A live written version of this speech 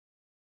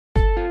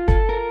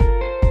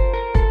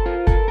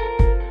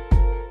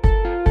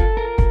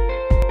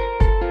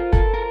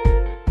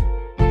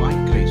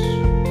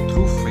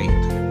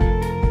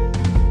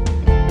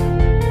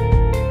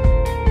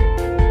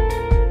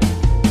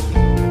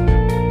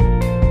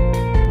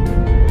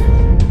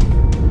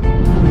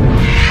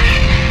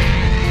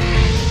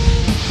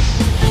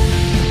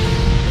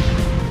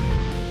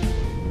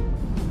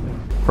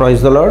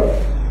Praise the lord.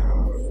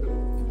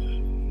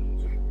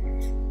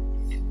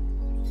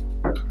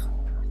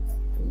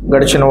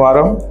 గడిచిన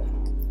వారం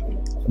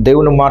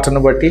దేవుని మాటను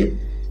బట్టి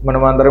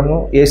మనం అందరము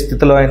ఏ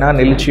స్థితిలో అయినా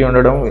నిలిచి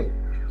ఉండడం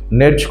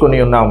నేర్చుకొని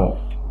ఉన్నాము.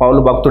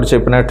 పౌలు భక్తుడు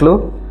చెప్పినట్లు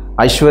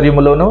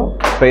ఐశ్వర్యములోను,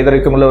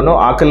 పేదరికములోను,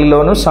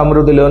 ఆకలిలోను,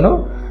 సమృద్ధిలోను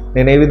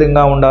నేను ఏ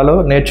విధంగా ఉండాలో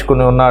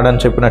నేర్చుకుని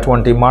ఉన్నాడని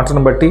చెప్పినటువంటి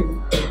మాటను బట్టి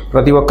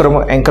ప్రతి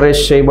ఒక్కరము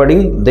ఎంకరేజ్ చేయబడి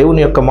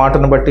దేవుని యొక్క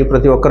మాటను బట్టి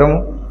ప్రతి ఒక్కరము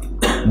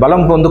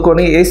బలం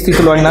పొందుకొని ఏ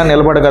స్థితిలో అయినా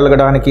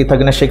నిలబడగలగడానికి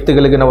తగిన శక్తి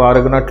కలిగిన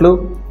వారగినట్లు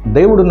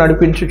దేవుడు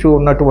నడిపించుచూ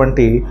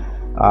ఉన్నటువంటి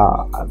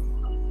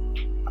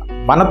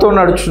మనతో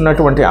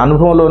నడుచున్నటువంటి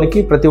అనుభవంలోనికి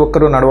ప్రతి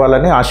ఒక్కరూ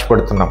నడవాలని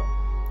ఆశపడుతున్నాం.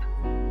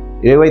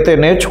 ఏవైతే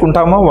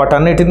నేర్చుకుంటామో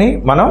వాటన్నిటినీ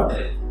మనం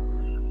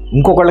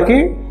ఇంకొకళ్ళకి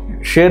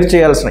షేర్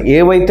చేయాల్సిన,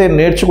 ఏవైతే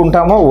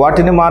నేర్చుకుంటామో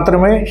వాటిని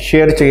మాత్రమే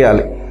షేర్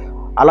చేయాలి.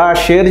 అలా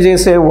షేర్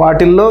చేసే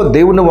వాటిల్లో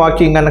దేవుని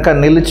వాక్యం కనుక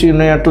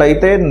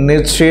నిలిచినట్లయితే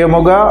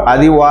నిశ్చయముగా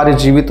అది వారి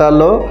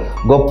జీవితాల్లో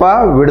గొప్ప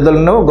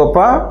విడుదలను, గొప్ప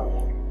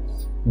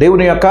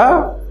దేవుని యొక్క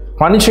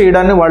పని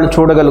చేయడాన్ని వాళ్ళు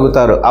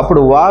చూడగలుగుతారు.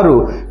 అప్పుడు వారు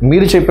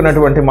మీరు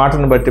చెప్పినటువంటి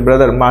మాటను బట్టి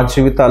బ్రదర్ మా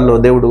జీవితాల్లో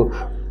దేవుడు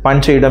పని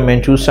చేయడం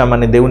మేము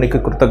చూసామని దేవునికి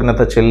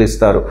కృతజ్ఞత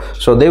చెల్లిస్తారు.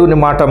 సో దేవుని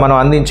మాట మనం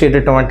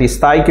అందించేటటువంటి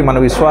స్థాయికి మన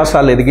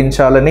విశ్వాసాలు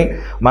ఎదిగించాలని,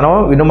 మనం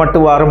వినుమట్టు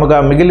వారముగా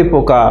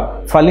మిగిలిపోక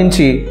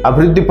ఫలించి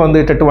అభివృద్ధి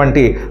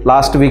పొందేటటువంటి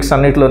లాస్ట్ వీక్స్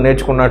అన్నిటిలో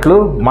నేర్చుకున్నట్లు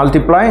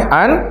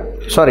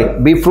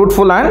బీ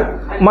ఫ్రూట్ఫుల్ అండ్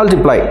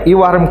మల్టిప్లై ఈ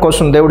వారం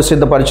కోసం దేవుడు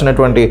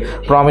సిద్ధపరిచినటువంటి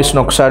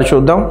ప్రామిస్ను ఒకసారి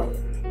చూద్దాం.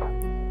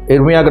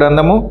 ఇర్మియా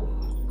గ్రంథము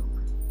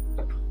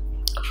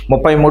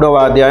 33వ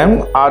అధ్యాయం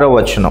 6వ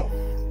వచనం.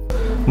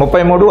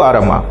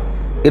 33:6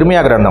 ఇర్మియా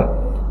గ్రంథం.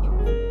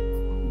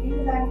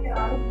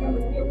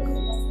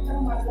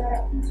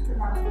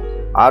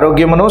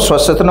 ఆరోగ్యమును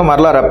స్వస్థతను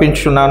మరలా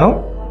రప్పించుచున్నాను,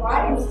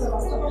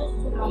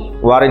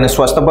 వారిని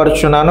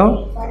స్వస్థపరుచున్నాను,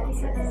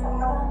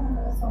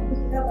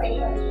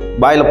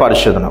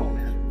 బయలుపరుచుదును.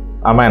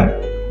 ఆమేన్.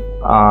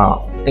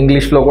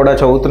 ఇంగ్లీష్లో కూడా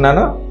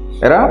చదువుతున్నాను.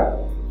 ఎరా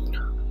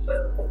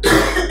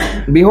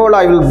behold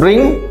I will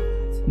bring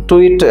to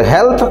it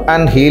health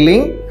and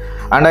healing,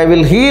 and I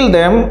will heal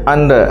them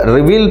and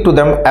reveal to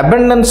them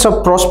abundance of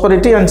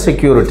prosperity and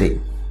security.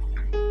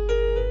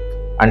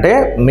 అంటే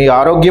మీ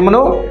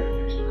ఆరోగ్యమును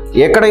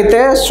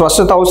ఎక్కడైతే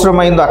స్వస్థత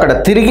అవసరమైందో అక్కడ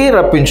తిరిగి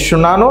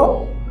రప్పించుచున్నాను,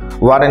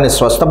 వారిని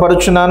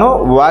స్వస్థపరుచున్నాను,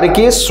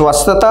 వారికి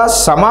స్వస్థత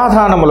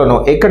సమాధానములను,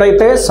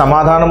 ఎక్కడైతే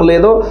సమాధానం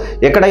లేదో,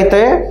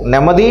 ఎక్కడైతే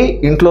నెమ్మది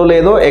ఇంట్లో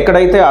లేదో,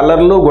 ఎక్కడైతే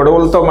అల్లర్లు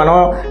గొడవలతో మనం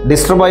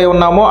డిస్టర్బ్ అయి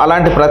ఉన్నామో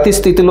అలాంటి ప్రతి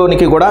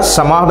స్థితిలోనికి కూడా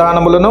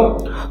సమాధానములను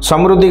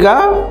సమృద్ధిగా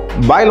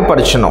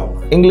బయలుపరచును.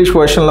 ఇంగ్లీష్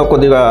వర్షన్లో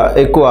కొద్దిగా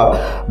ఎక్కువ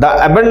the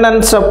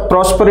abundance of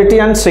prosperity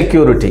and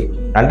security.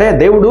 అంటే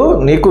దేవుడు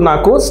నీకు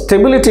నాకు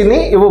స్టెబిలిటీని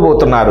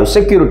ఇవ్వబోతున్నారు.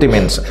 Security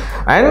means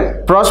and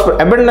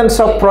abundance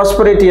of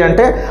prosperity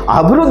అంటే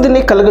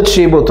అభివృద్ధిని కలుగ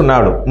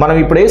చేయబోతున్నాడు. మనం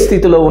ఇప్పుడు ఏ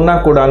స్థితిలో ఉన్నా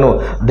కూడాను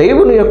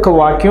దేవుని యొక్క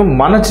వాక్యం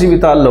మన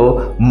జీవితాల్లో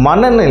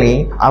మనల్ని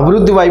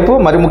అభివృద్ధి వైపు,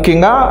 మరి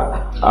ముఖ్యంగా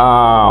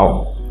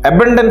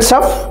అబండెన్స్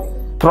ఆఫ్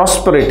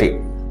ప్రాస్పరిటీ,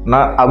 నా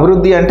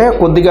అభివృద్ధి అంటే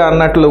కొద్దిగా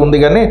అన్నట్లు ఉంది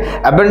కానీ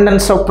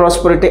అబండెన్స్ ఆఫ్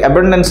ప్రాస్పరిటీ,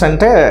 అబండెన్స్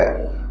అంటే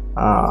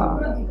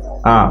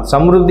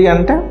సమృద్ధి,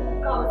 అంటే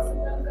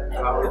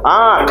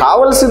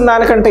కావలసిన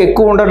దానికంటే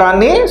ఎక్కువ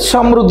ఉండడాన్ని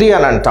సమృద్ధి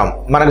అని అంటాం.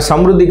 మనకు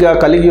సమృద్ధిగా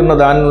కలిగి ఉన్న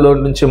దానిలో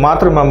నుంచి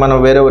మాత్రమే మనం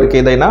వేరెవరికి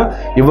ఏదైనా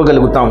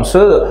ఇవ్వగలుగుతాం.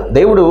 సో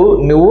దేవుడు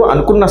నువ్వు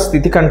అనుకున్న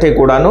స్థితి కంటే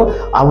కూడాను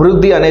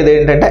అభివృద్ధి అనేది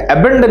ఏంటంటే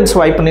అబండెన్స్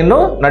వైపు నిన్ను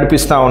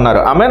నడిపిస్తూ ఉన్నారు.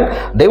 ఆమేన్.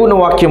 దేవుని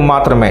వాక్యం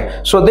మాత్రమే.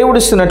 సో దేవుడు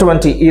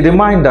ఇస్తున్నటువంటి ఈ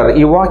రిమైండర్,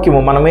 ఈ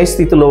వాక్యము మనం ఏ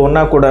స్థితిలో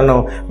ఉన్నా కూడాను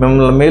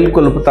మిమ్మల్ని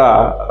మేలుకొలుపుతా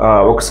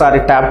ఒకసారి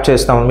ట్యాప్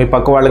చేస్తాం. మీ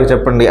పక్క వాళ్ళకి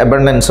చెప్పండి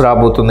అబండెన్స్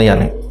రాబోతుంది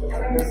అని.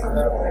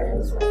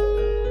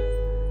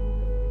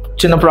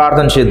 చిన్న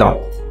ప్రార్థన చేద్దాం.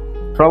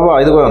 ప్రభువా,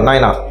 ఇదిగో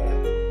నాయన,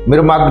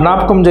 మీరు మా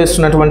జ్ఞాపకం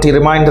చేస్తున్నటువంటి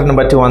రిమైండర్ని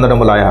బట్టి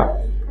వందనములాయా.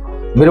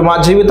 మీరు మా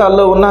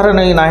జీవితాల్లో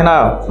ఉన్నారని నాయన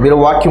మీరు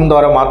వాక్యం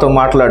ద్వారా మాతో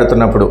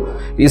మాట్లాడుతున్నప్పుడు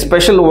ఈ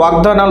స్పెషల్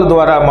వాగ్దానాల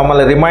ద్వారా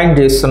మమ్మల్ని రిమైండ్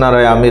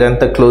చేస్తున్నారయ్యా. మీరు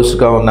ఎంత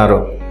క్లోజ్గా ఉన్నారో,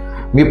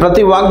 మీ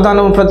ప్రతి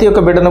వాగ్దానం ప్రతి ఒక్క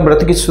బిడ్డను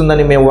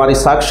బ్రతికిస్తుందని మేము వారి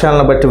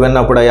సాక్ష్యాలను బట్టి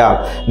విన్నప్పుడయ్యా,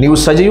 నీవు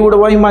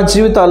సజీవుడవై మా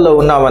జీవితాల్లో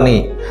ఉన్నావని,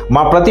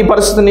 మా ప్రతి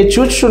పరిస్థితిని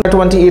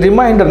చూచున్నటువంటి ఈ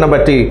రిమైండర్ని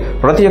బట్టి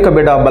ప్రతి ఒక్క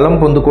బిడ్డ బలం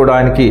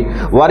పొందుకోవడానికి,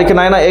 వారికి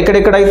నాయన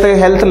ఎక్కడెక్కడైతే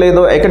హెల్త్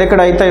లేదో,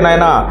 ఎక్కడెక్కడైతే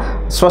నాయన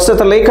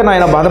స్వస్థత లేక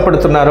నాయన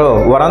బాధపడుతున్నారో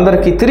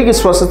వారందరికీ తిరిగి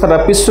స్వస్థత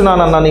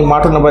రప్పిస్తున్నానన్న నీ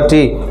మాటను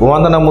బట్టి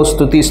వందనము,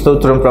 స్తుతి,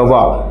 స్తోత్రం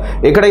ప్రభువా.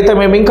 ఎక్కడైతే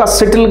మేము ఇంకా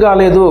సెటిల్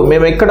కాలేదు,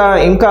 మేము ఎక్కడ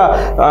ఇంకా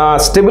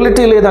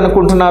స్టెబిలిటీ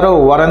లేదనుకుంటున్నారో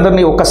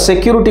వారందరినీ ఒక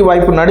సెక్యూరిటీ వైపు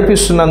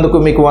నడిపిస్తున్నందుకు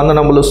మీకు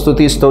వందనములు,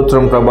 స్తుతి,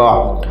 స్తోత్రం ప్రభువా.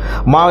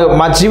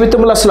 మా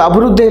జీవితంలో అసలు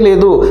అభివృద్ధి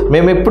లేదు,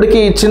 మేము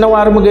ఎప్పటికీ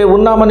చిన్నవారముగా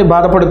ఉన్నామని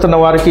బాధపడుతున్న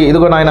వారికి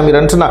ఇదిగో నాయన మీరు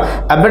అంటున్న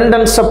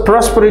అబండెన్స్ ఆఫ్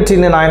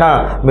ప్రాస్పరిటీని నాయన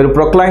మీరు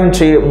ప్రొక్లైమ్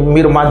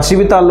మీరు మా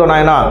జీవితాల్లో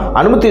నాయన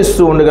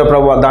అనుమతిస్తూ ఉండగా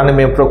ప్రభువా, దాన్ని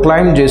మేము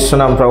ప్రొక్లైమ్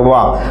చేస్తున్నాం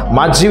ప్రభువా.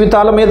 మా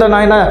జీవితాల మీద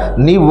నాయన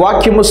నీ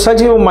వాక్యము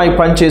సజీవమై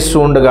పనిచేస్తూ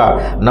ఉండగా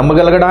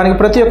నమ్మగలగడానికి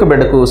ప్రతి ఒక్క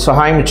బిడ్డకు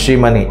సహాయం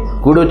చేయమని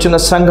కూడొచ్చిన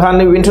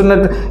సంఘాన్ని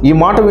ఈ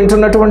మాట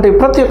వింటున్నటువంటి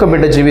ప్రతి ఒక్క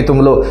బిడ్డ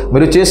జీవితంలో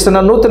మీరు చేస్తున్న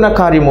నూతన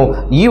కార్యము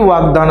ఈ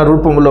వాగ్దాన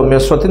రూపంలో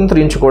మేము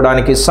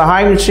స్వతంత్రించుకోవడానికి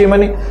సహాయం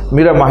చేయమని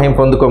మీరే మహిమ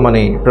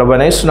పొందుకోమని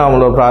ప్రభువైన యేసు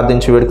నామములో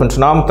ప్రార్థించి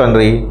వేడుకుంటున్నాం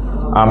తండ్రి.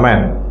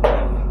 ఆమేన్.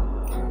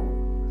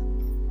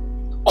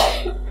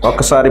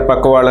 ఒక్కసారి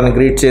పక్క వాళ్ళని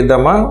గ్రీట్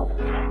చేద్దామా?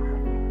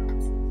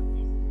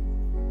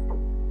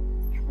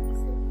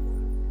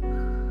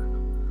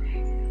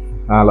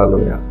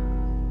 హల్లెలూయా.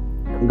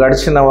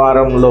 గడిచిన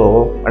వారంలో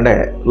అంటే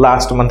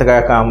లాస్ట్ మంత్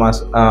కాక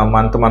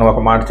మంత్ మనం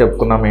ఒక మాట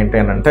చెప్పుకున్నాం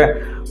ఏంటంటే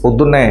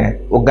పొద్దున్నే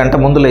 1 గంట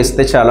ముందు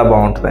లేస్తే చాలా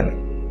బాగుంటుందని.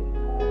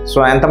 సో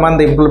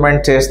ఎంతమంది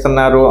ఇంప్లిమెంట్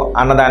చేస్తున్నారు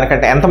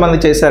అన్నదానికంటే ఎంతమంది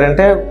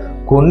చేశారంటే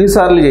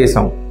కొన్నిసార్లు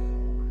చేసాం,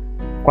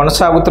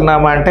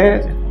 కొనసాగుతున్నామా అంటే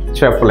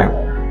చెప్పలేం.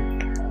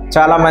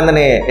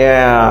 చాలామందిని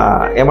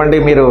ఏమండి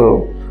మీరు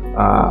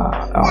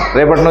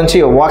రేపటి నుంచి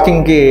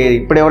వాకింగ్కి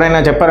ఇప్పుడు ఎవరైనా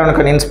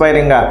చెప్పారనుకోని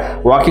ఇన్స్పైరింగ్గా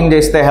వాకింగ్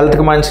చేస్తే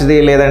హెల్త్కి మంచిది,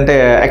 లేదంటే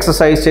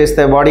ఎక్సర్సైజ్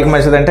చేస్తే బాడీకి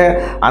మంచిది అంటే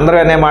అందరూ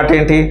అనే మాట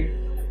ఏంటి?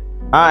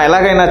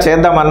 ఎలాగైనా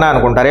చేద్దామన్నా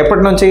అనుకుంటారు.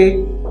 రేపటి నుంచి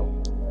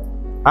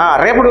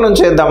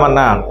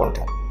చేద్దామన్నా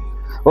అనుకుంటారు.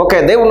 ఓకే,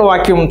 దేవుని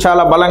వాక్యం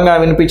చాలా బలంగా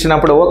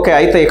వినిపించినప్పుడు ఓకే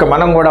అయితే ఇక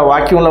మనం కూడా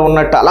వాక్యంలో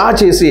ఉన్నట్టు అలా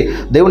చేసి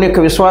దేవుని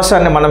యొక్క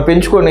విశ్వాసాన్ని మనం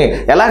పెంచుకొని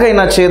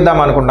ఎలాగైనా చేద్దాం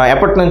అనుకుంటాం.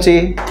 ఎప్పటి నుంచి?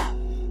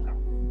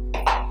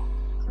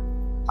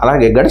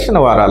 అలాగే గడిచిన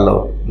వారాల్లో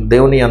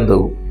దేవుని యందు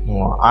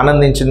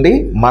ఆనందించండి.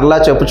 మరలా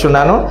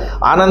చెప్పుచున్నాను,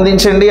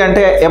 ఆనందించండి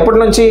అంటే ఎప్పటి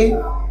నుంచి?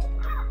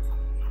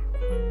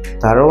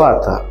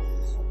 తర్వాత.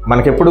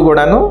 మనకెప్పుడు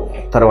కూడాను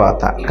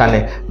తర్వాత. కానీ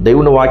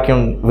దేవుని వాక్యం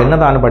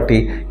విన్నదాన్ని బట్టి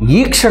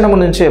ఈ క్షణం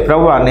నుంచే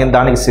ప్రభువా నేను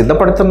దానికి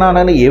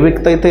సిద్ధపడుతున్నానని ఏ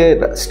వ్యక్తి అయితే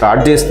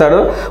స్టార్ట్ చేస్తాడో,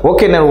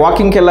 ఓకే నేను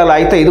వాకింగ్కి వెళ్ళాలి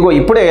అయితే ఇదిగో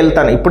ఇప్పుడే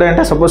వెళ్తాను. ఇప్పుడే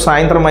అంటే సపోజ్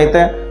సాయంత్రం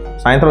అయితే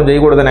సాయంత్రం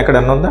చేయకూడదని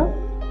ఎక్కడన్నా ఉందా?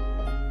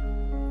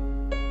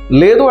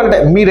 లేదు అంటే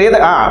మీరు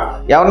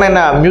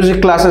ఎవరినైనా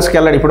మ్యూజిక్ క్లాసెస్కి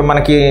వెళ్ళండి. ఇప్పుడు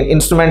మనకి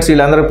ఇన్స్ట్రుమెంట్స్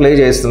వీళ్ళందరూ ప్లే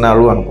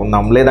చేస్తున్నారు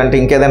అనుకుందాం, లేదంటే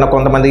ఇంకేదైనా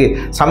కొంతమంది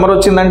సమ్మర్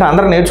వచ్చిందంటే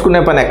అందరూ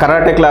నేర్చుకునే పనే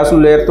కరాటే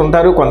క్లాసులు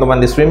చేరుతుంటారు,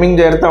 కొంతమంది స్విమ్మింగ్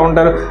చేరుతూ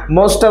ఉంటారు.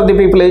 మోస్ట్ ఆఫ్ ది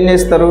పీపుల్ ఏం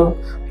చేస్తారు?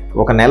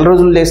 1 నెల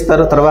రోజులు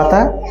చేస్తారు, తర్వాత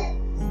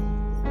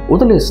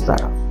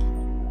వదిలేస్తారు.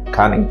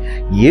 కానీ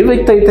ఏ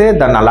వ్యక్తి అయితే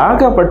దాన్ని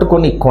అలాగా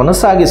పట్టుకొని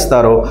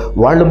కొనసాగిస్తారో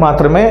వాళ్ళు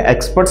మాత్రమే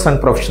ఎక్స్పర్ట్స్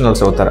అండ్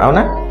ప్రొఫెషనల్స్ అవుతారు.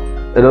 అవునా?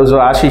 ఈరోజు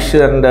ఆశిష్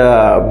అండ్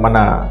మన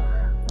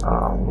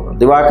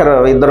దివాకర్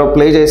ఇద్దరు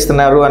ప్లే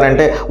చేస్తున్నారు అని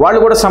అంటే వాళ్ళు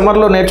కూడా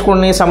సమ్మర్లో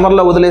నేర్చుకుని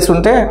సమ్మర్లో వదిలేసి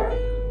ఉంటే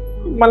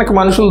మనకి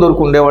మనుషులు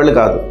దొరుకుండేవాళ్ళు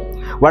కాదు.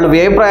 వాళ్ళు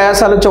వ్యయ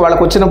ప్రయాసాలు వచ్చి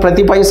వాళ్ళకు వచ్చిన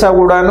ప్రతి పైసా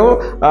కూడాను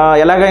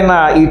ఎలాగైనా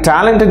ఈ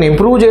టాలెంట్ని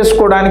ఇంప్రూవ్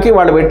చేసుకోవడానికి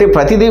వాళ్ళు పెట్టి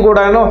ప్రతిదీ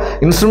కూడాను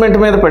ఇన్స్ట్రుమెంట్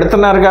మీద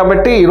పెడుతున్నారు.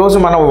 కాబట్టి ఈరోజు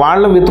మనం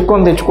వాళ్ళు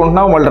వెతుక్కొని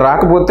తెచ్చుకుంటున్నాం. వాళ్ళు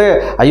రాకపోతే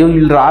అయ్యో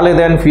వీళ్ళు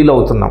రాలేదే అని ఫీల్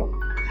అవుతున్నాం.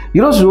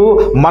 ఈరోజు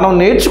మనం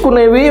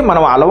నేర్చుకునేవి,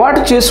 మనం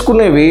అలవాటు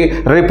చేసుకునేవి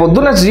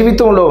రేపొద్దున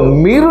జీవితంలో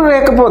మీరు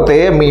లేకపోతే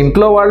మీ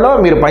ఇంట్లో వాళ్ళు,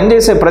 మీరు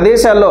పనిచేసే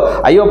ప్రదేశాల్లో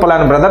అయ్యో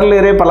పలానా బ్రదర్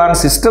లేరే, పలానా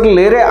సిస్టర్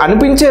లేరే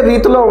అనిపించే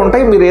రీతిలో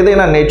ఉంటాయి మీరు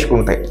ఏదైనా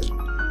నేర్చుకుంటే.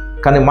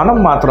 కానీ మనం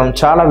మాత్రం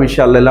చాలా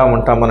విషయాల్లో ఎలా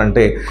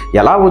ఉంటామనంటే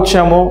ఎలా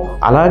వచ్చామో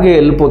అలాగే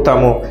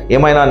వెళ్ళిపోతాము.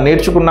 ఏమైనా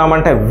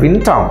నేర్చుకున్నామంటే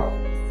వింటాం.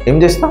 ఏం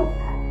చేస్తాం?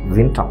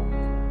 వింటాం.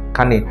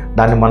 కానీ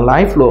దాన్ని మన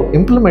లైఫ్లో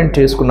ఇంప్లిమెంట్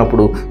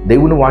చేసుకున్నప్పుడు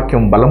దేవుని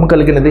వాక్యం బలం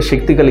కలిగినది,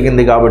 శక్తి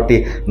కలిగింది. కాబట్టి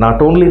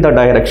నాట్ ఓన్లీ ద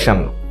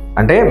డైరెక్షన్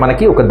అంటే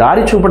మనకి ఒక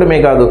దారి చూపడమే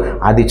కాదు,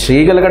 అది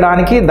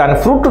చేయగలగడానికి, దాని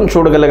ఫ్రూట్ను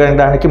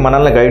చూడగలగడానికి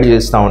మనల్ని గైడ్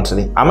చేస్తూ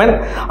ఉంటుంది. ఆమెన్.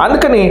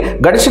 అందుకని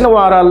గడిచిన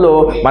వారాల్లో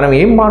మనం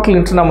ఏం మాటలు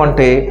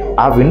వింటున్నామంటే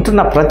ఆ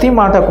వింటున్న ప్రతి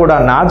మాట కూడా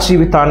నా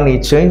జీవితాన్ని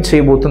చేంజ్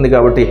చేయబోతుంది.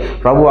 కాబట్టి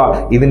ప్రభువా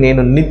ఇది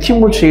నేను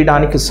నిత్యము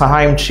చేయడానికి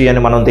సహాయం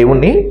చేయని మనం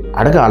దేవుణ్ణి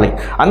అడగాలి.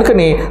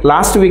 అందుకని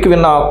లాస్ట్ వీక్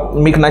విన్న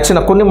మీకు నచ్చిన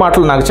కొన్ని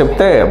మాటలు నాకు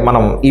చెప్తే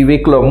మనం ఈ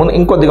వీక్లో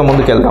ఇంకొద్దిగా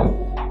ముందుకెళ్దాం.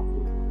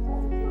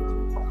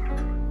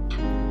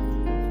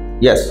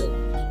 Yes,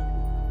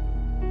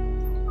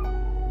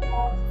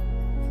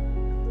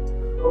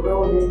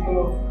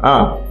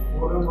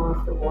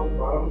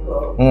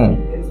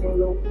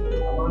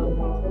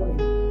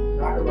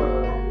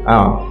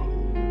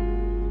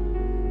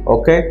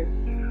 okay.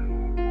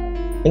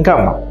 ఇంకా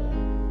అమ్మ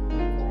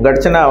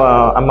గడిచిన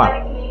అమ్మ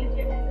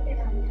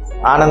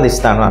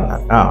ఆనందిస్తాను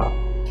అన్నారు.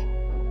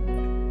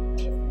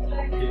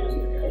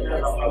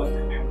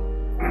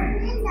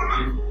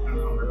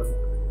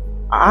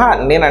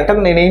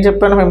 నేనేం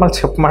చెప్పాను మిమ్మల్ని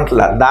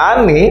చెప్పమంటలా.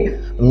 దాన్ని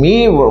మీ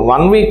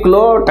 1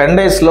 వీక్లో 10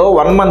 డేస్లో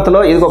 1 మంత్లో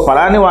ఇదిగో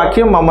పలాని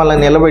వాక్యం మమ్మల్ని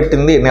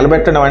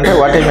నిలబెట్టడం అంటే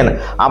వాట్ ఐ మీన్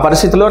ఆ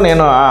పరిస్థితిలో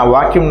నేను ఆ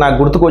వాక్యం నాకు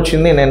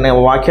గుర్తుకొచ్చింది, నేను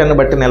వాక్యాన్ని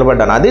బట్టి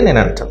నిలబడ్డాను. అది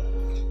నేను అంటాను.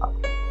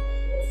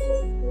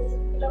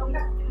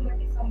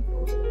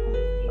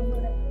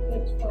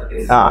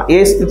 ఏ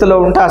స్థితిలో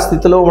ఉంటే ఆ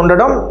స్థితిలో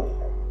ఉండడం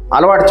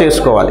అలవాటు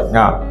చేసుకోవాలి.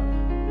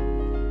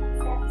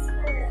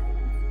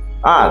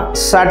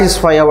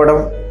 సాటిస్ఫై అవ్వడం,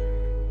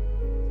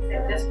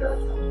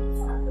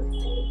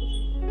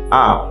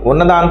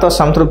 ఉన్నదాంతో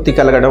సంతృప్తి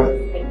కలగడం,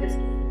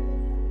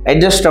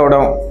 అడ్జస్ట్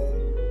అవ్వడం.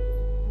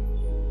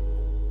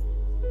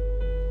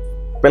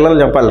 పిల్లలు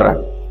చెప్పాలరా,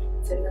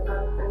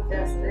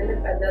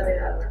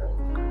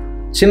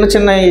 చిన్న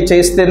చిన్నవి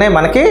చేస్తేనే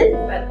మనకి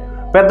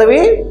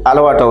పెద్దవి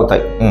అలవాటు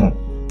అవుతాయి.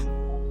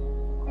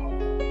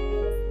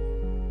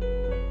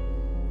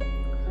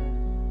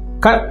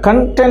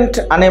 కంటెంట్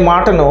అనే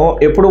మాటను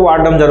ఎప్పుడు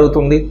వాడడం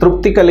జరుగుతుంది?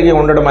 తృప్తి కలిగి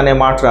ఉండడం అనే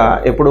మాట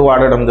ఎప్పుడు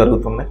వాడడం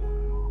జరుగుతుంది?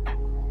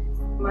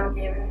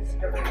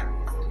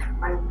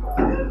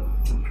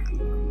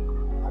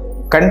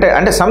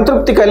 అంటే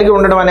సంతృప్తి కలిగి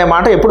ఉండడం అనే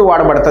మాట ఎప్పుడు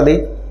వాడబడుతుంది?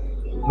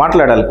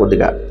 మాట్లాడాలి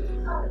కొద్దిగా.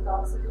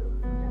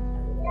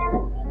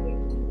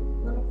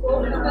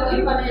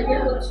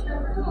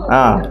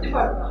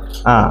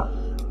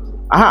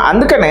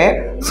 అందుకనే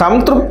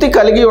సంతృప్తి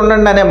కలిగి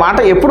ఉండండి అనే మాట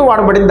ఎప్పుడు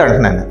వాడబడింది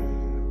అంటున్నాను.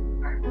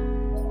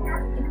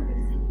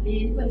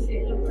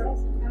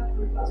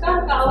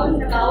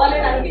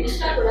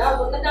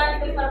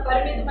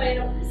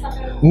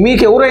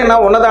 మీకు ఎవరైనా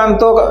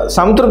ఉన్నదాంతో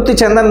సంతృప్తి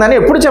చెందందని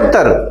ఎప్పుడు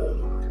చెప్తారు?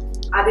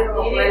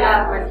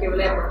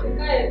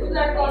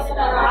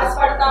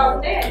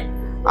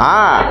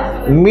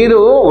 మీరు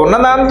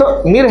ఉన్నదాంతో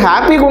మీరు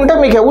హ్యాపీగా ఉంటే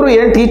మీకు ఎవరు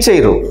ఏం టీచ్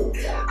చేయరు.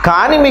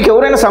 కానీ మీకు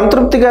ఎవరైనా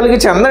సంతృప్తి కలిగి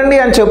చెందండి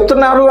అని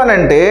చెప్తున్నారు అని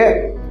అంటే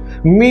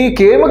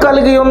మీకేమి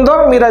కలిగి ఉందో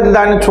మీరు అది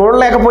దాన్ని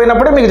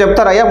చూడలేకపోయినప్పుడే మీకు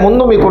చెప్తారు, అయ్యా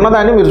ముందు మీకు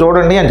ఉన్నదాన్ని మీరు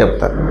చూడండి అని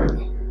చెప్తారు.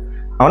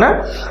 అవునా?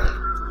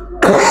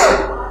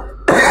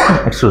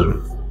 Excuse me.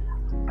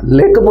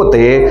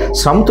 లేకపోతే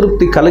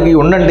సంతృప్తి కలిగి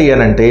ఉండండి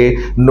అని అంటే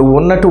నువ్వు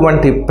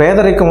ఉన్నటువంటి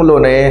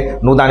పేదరికంలోనే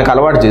నువ్వు దానికి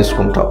అలవాటు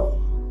చేసుకుంటావు.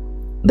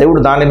 దేవుడు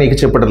దాన్ని నీకు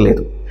చెప్పడం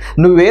లేదు.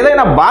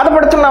 నువ్వేదైనా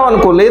బాధపడుతున్నావు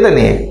అనుకో,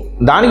 లేదని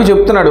దానికి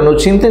చెప్తున్నాడు, నువ్వు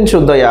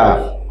చింతించొద్దయ్యా,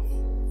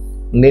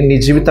 నేను నీ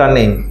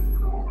జీవితాన్ని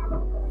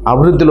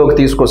అభివృద్ధిలోకి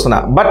తీసుకొస్తున్నా.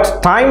 బట్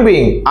టైం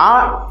బీయింగ్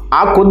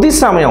ఆ కొద్ది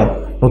సమయం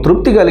నువ్వు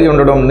తృప్తి కలిగి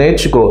ఉండడం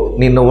నేర్చుకో,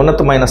 నిన్ను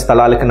ఉన్నతమైన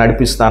స్థలాలకి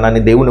నడిపిస్తానని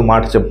దేవుని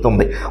మాట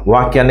చెప్తుంది.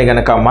 వాక్యాన్ని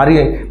గనక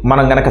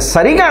మనం గనక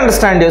సరిగా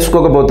అండర్స్టాండ్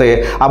చేసుకోకపోతే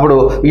అప్పుడు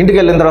ఇంటికి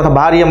వెళ్ళిన తర్వాత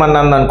భార్య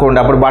అన్నది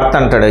అనుకోండి, అప్పుడు భర్త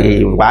అంటాడు, ఈ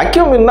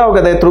వాక్యం విన్నావు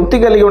కదా,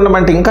 తృప్తి కలిగి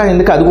ఉండమంటే ఇంకా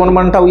ఎందుకు అది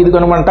కొనమంటావు ఇది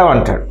కొనమంటావు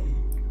అంటాడు.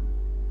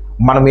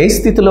 మనం ఏ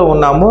స్థితిలో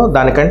ఉన్నామో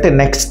దానికంటే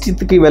నెక్స్ట్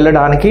స్థితికి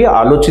వెళ్ళడానికి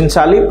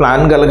ఆలోచించాలి,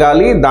 ప్లాన్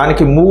కలగాలి,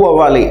 దానికి మూవ్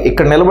అవ్వాలి.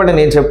 ఇక్కడ నిలబడి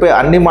నేను చెప్పే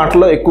అన్ని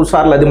మాటల్లో ఎక్కువ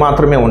సార్లు అది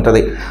మాత్రమే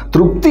ఉంటుంది.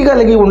 తృప్తి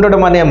కలిగి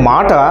ఉండడం అనే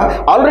మాట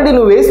ఆల్రెడీ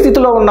నువ్వు ఏ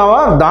స్థితిలో ఉన్నావో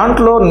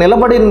దాంట్లో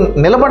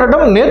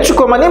నిలబడడం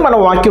నేర్చుకోమని మన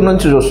వాక్యం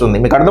నుంచి చూస్తుంది.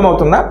 మీకు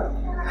అర్థమవుతుందా?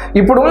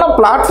 ఇప్పుడున్న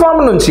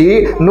ప్లాట్ఫామ్ నుంచి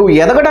నువ్వు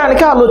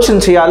ఎదగడానికి ఆలోచన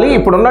చేయాలి.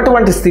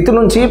 ఇప్పుడున్నటువంటి స్థితి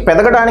నుంచి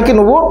పెదగడానికి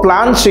నువ్వు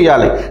ప్లాన్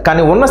చేయాలి.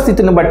 కానీ ఉన్న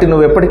స్థితిని బట్టి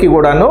నువ్వు ఎప్పటికీ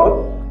కూడాను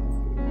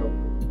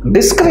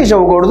డిస్కరేజ్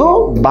అవ్వకూడదు,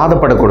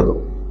 బాధపడకూడదు.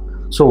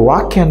 సో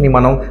వాక్యాన్ని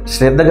మనం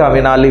శ్రద్ధగా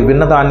వినాలి.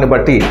 విన్నదాన్ని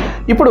బట్టి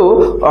ఇప్పుడు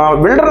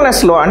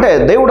విల్డర్నెస్లో అంటే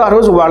దేవుడు ఆ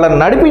రోజు వాళ్ళని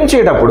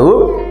నడిపించేటప్పుడు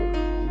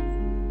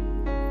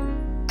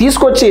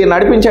తీసుకొచ్చి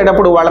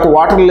నడిపించేటప్పుడు వాళ్ళకు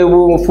వాటర్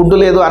లేవు, ఫుడ్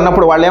లేదు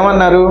అన్నప్పుడు వాళ్ళు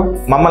ఏమన్నారు?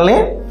 మమ్మల్ని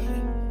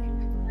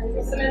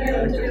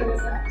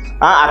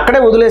అక్కడే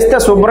వదిలేస్తే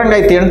శుభ్రంగా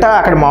తింటా,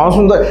 అక్కడ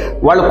మాంసం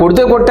వాళ్ళు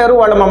కొడితే కొట్టారు,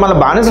 వాళ్ళు మమ్మల్ని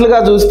బానిసలుగా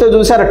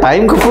చూశారు.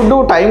 టైంకి ఫుడ్,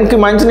 టైంకి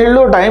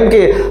మంచినీళ్ళు, టైంకి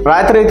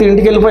రాత్రి అయితే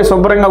ఇంటికి వెళ్ళిపోయి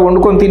శుభ్రంగా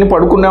వండుకొని తిని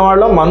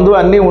పడుకునేవాళ్ళం, మందు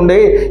అన్నీ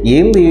ఉండేవి.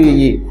 ఏంది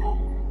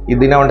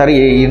ఇది ఏమంటారు,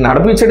 ఈ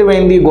నడిపించడం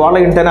ఏంది గోల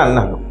ఏంటని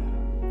అన్నారు.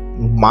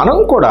 మనం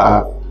కూడా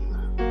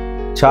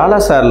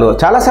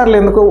చాలాసార్లు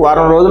ఎందుకు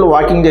వారం రోజులు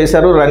వాకింగ్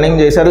చేశారు, రన్నింగ్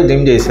చేశారు,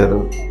 జిమ్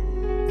చేశారు,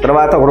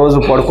 తర్వాత ఒక రోజు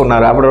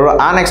పడుకున్నారు. అప్పుడు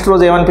ఆ నెక్స్ట్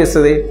రోజు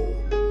ఏమనిపిస్తుంది?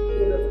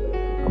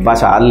 అబ్బా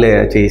చాలే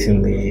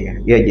చేసింది.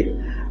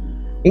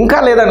 ఇంకా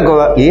లేదనుకో,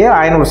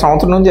 ఆయన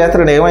సంవత్సరం నుంచి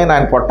చేస్తాడు, ఏమైనా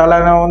ఆయన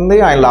పొట్టాలనే ఉంది,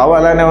 ఆయన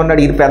లావాలనే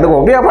ఉన్నాడు, ఇది పెద్దగా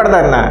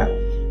ఉపయోగపడదన్న.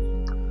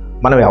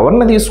 మనం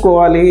ఎవరిని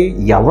తీసుకోవాలి?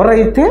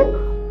 ఎవరైతే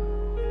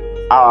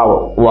ఆ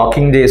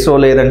వాకింగ్ చేసో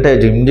లేదంటే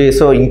జిమ్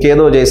చేసో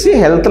ఇంకేదో చేసి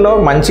హెల్త్లో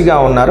మంచిగా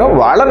ఉన్నారో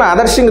వాళ్ళని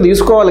ఆదర్శంగా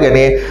తీసుకోవాలి.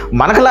 కానీ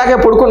మనకులాగే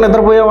పడుకొని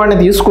నిద్రపోయే వాడిని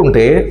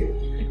తీసుకుంటే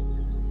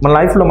మన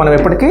లైఫ్లో మనం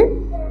ఎప్పటికీ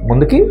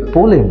ముందుకి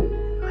పోలేము.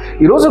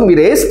 ఈరోజు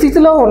మీరు ఏ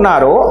స్థితిలో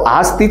ఉన్నారో ఆ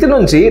స్థితి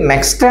నుంచి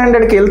నెక్స్ట్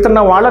స్టాండర్డ్కి వెళ్తున్న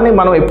వాళ్ళని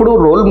మనం ఎప్పుడూ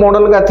రోల్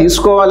మోడల్గా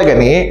తీసుకోవాలి.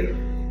 కానీ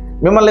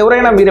మిమ్మల్ని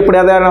ఎవరైనా మీరు ఎప్పుడు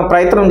ఏదైనా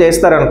ప్రయత్నం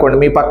చేస్తారనుకోండి,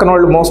 మీ పక్కన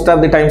వాళ్ళు మోస్ట్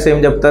ఆఫ్ ది టైమ్స్ ఏం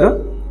చెప్తారు?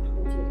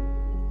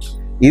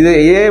 ఇది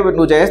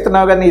నువ్వు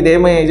చేస్తున్నావు కానీ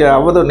ఇదేమీ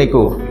అవ్వదు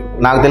నీకు,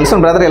 నాకు తెలిసిన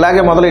బ్రదర్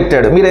ఇలాగే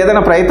మొదలెట్టాడు. మీరు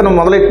ఏదైనా ప్రయత్నం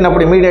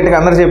మొదలెట్టినప్పుడు ఇమీడియట్గా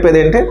అందరూ చెప్పేది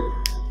ఏంటి?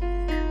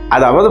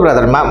 అది అవ్వదు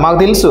బ్రదర్, మాకు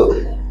తెలుసు.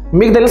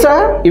 మీకు తెలుసా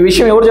ఈ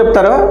విషయం? ఎవరు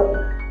చెప్తారో?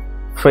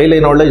 ఫెయిల్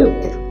అయిన వాళ్ళే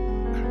చెప్తారు.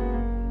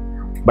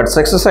 బట్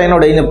సక్సెస్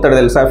అయినోడు ఏం చెప్తాడు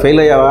తెలుసా? ఫెయిల్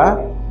అయ్యావా?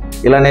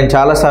 ఇలా నేను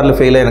చాలాసార్లు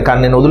ఫెయిల్ అయ్యాను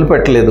కానీ నేను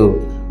వదిలిపెట్టలేదు,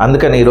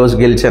 అందుకని ఈరోజు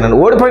గెలిచాను.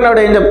 ఓడిపోయినాడు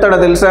ఏం చెప్తాడో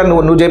తెలుసా?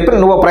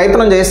 నువ్వు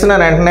ప్రయత్నం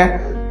చేస్తున్నాను వెంటనే,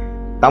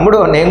 తమ్ముడు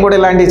నేను కూడా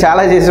ఇలాంటివి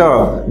చాలా చేసావు,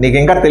 నీకు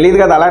ఇంకా తెలియదు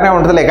కదా, అలానే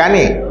ఉంటుందిలే.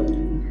 కానీ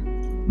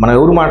మనం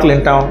ఎవరు మాటలు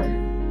వింటాం?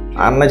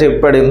 అన్న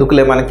చెప్పాడు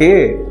ఎందుకులే, మనకి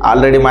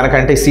ఆల్రెడీ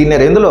మనకంటే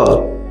సీనియర్ ఎందులో?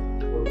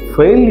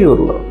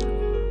 ఫెయిల్యూర్లో.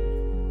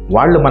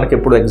 వాళ్ళు మనకి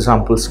ఎప్పుడు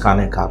ఎగ్జాంపుల్స్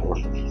కానే కాదు.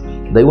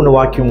 దేవుని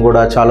వాక్యం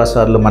కూడా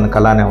చాలాసార్లు మనకు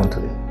అలానే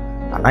ఉంటుంది.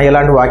 అన్న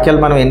ఇలాంటి వాక్యాలు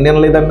మనం ఎన్ని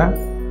వినలేదన్నా?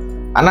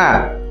 అన్న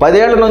 10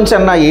 ఏళ్ల నుంచి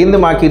అన్న ఏంది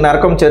మాకు ఈ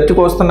నరకం,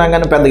 చర్చకు వస్తున్నాం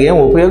కానీ పెద్ద ఏం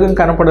ఉపయోగం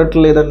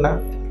కనపడట్లేదన్నా.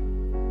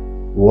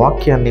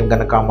 వాక్యాన్ని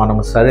కనుక మనం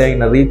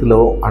సరైన రీతిలో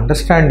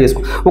అండర్స్టాండ్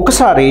చేసుకో.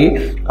 ఒకసారి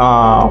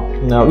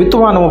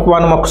విత్తువానం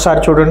ఉపవానం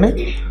ఒకసారి చూడండి,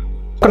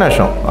 ఒక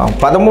నిమిషం.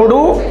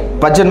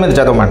 13-18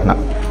 చదవమంటున్నా.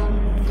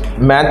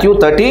 మాథ్యూ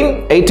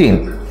 13:18.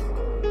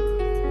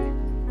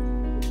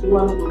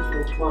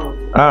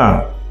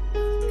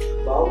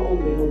 బాగుంది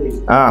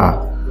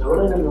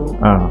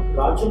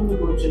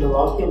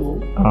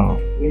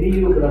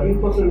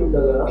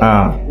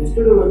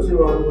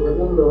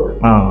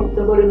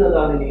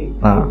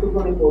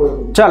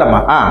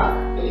చాలమ్మా,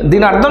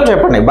 దీని అర్థం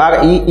చెప్పండి బాగా.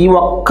 ఈ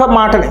ఒక్క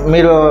మాట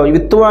మీరు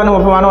విత్తువాను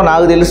ఉపమానం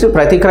నాకు తెలిసి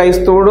ప్రతి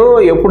క్రైస్తవుడు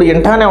ఎప్పుడు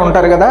వింటానే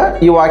ఉంటారు కదా.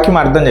 ఈ వాక్యం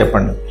అర్థం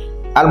చెప్పండి.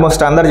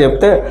 ఆల్మోస్ట్ అందరు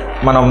చెప్తే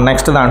మనం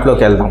నెక్స్ట్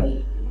దాంట్లోకి వెళ్దాం.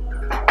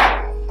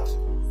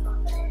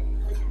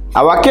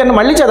 ఆ వాక్యాన్ని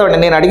మళ్ళీ చదవండి.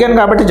 నేను అడిగాను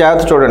కాబట్టి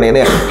జాగ్రత్త చూడండి.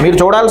 మీరు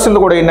చూడాల్సింది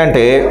కూడా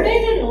ఏంటంటే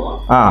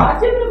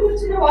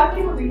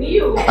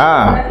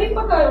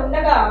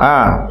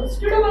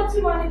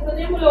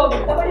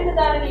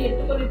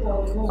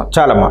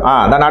చాలమ్మా,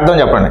 దాని అర్థం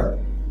చెప్పండి.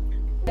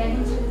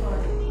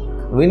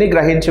 విని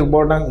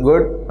గ్రహించకపోవడం.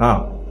 గుడ్.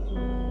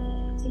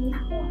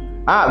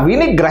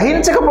 విని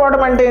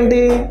గ్రహించకపోవడం అంటే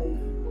ఏంటి?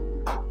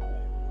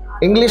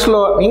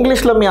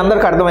 ఇంగ్లీష్లో మీ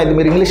అందరికి అర్థమైంది.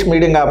 మీరు ఇంగ్లీష్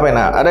మీడియం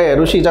కాకపోయినా అరే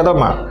ఋషి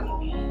చదవమ్మా.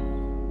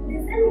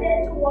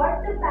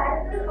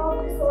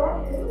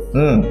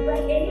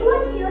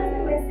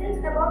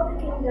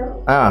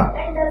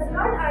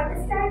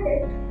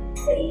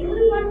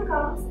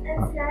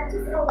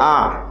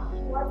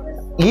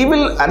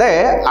 ఈవిల్ అదే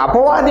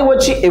అపవాది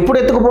వచ్చి ఎప్పుడు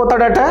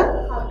ఎత్తుకుపోతాడట?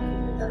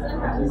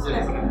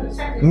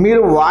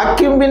 మీరు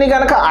వాక్యం విని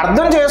కనుక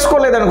అర్థం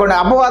చేసుకోలేదనుకోండి,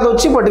 అపవాది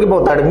వచ్చి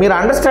పట్టుకుపోతాడు. మీరు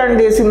అండర్స్టాండ్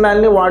చేసిన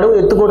దాన్ని వాడు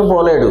ఎత్తుకొని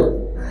పోలేడు.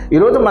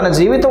 ఈరోజు మన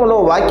జీవితంలో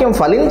వాక్యం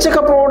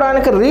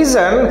ఫలించకపోవడానికి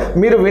రీజన్,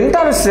 మీరు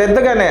వింటారు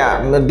శ్రద్ధగానే,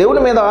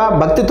 దేవుడి మీద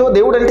భక్తితో,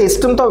 దేవుడు అంటే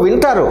ఇష్టంతో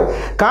వింటారు,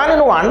 కానీ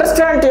నువ్వు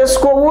అండర్స్టాండ్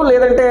చేసుకోవు.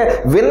 లేదంటే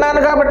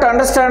విన్నాను కాబట్టి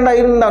అండర్స్టాండ్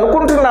అయింది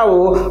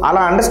అనుకుంటున్నావు.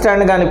 అలా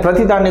అండర్స్టాండ్ కానీ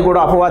ప్రతి దాన్ని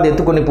కూడా అపవాది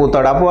ఎత్తుకొని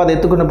పోతాడు. అపవాది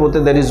ఎత్తుకొని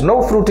పోతే there is no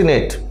fruit in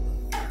it.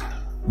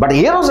 But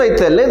ఏ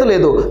రోజైతే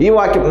లేదు ఈ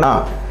వాక్యం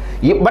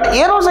బట్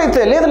ఏ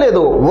రోజైతే లేదు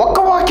ఒక్క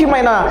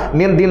వాక్యమైనా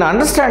నేను దీన్ని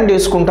అండర్స్టాండ్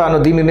చేసుకుంటాను,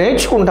 దీన్ని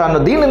నేర్చుకుంటాను,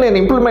 దీన్ని నేను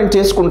ఇంప్లిమెంట్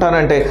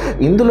చేసుకుంటానంటే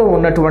ఇందులో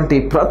ఉన్నటువంటి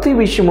ప్రతి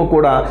విషయము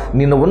కూడా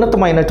నిన్ను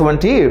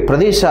ఉన్నతమైనటువంటి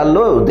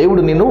ప్రదేశాల్లో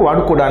దేవుడు నిన్ను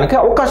వాడుకోవడానికి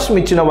అవకాశం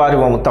ఇచ్చిన వారి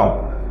అవుతాం.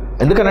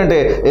 ఎందుకనంటే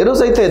ఏ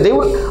రోజైతే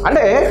దేవుడు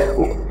అంటే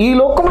ఈ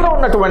లోకంలో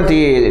ఉన్నటువంటి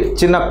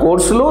చిన్న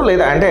కోర్సులు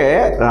లేదా అంటే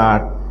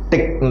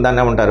దాన్ని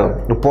ఏమంటారు,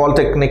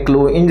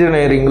 పాలిటెక్నిక్లు,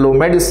 ఇంజనీరింగ్లు,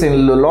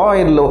 మెడిసిన్లు,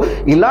 లాయర్లు,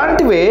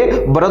 ఇలాంటివే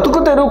బ్రతుకు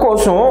తెరువు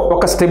కోసం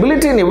ఒక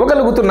స్టెబిలిటీని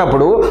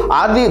ఇవ్వగలుగుతున్నప్పుడు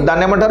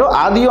దాన్ని ఏమంటారు,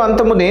 ఆది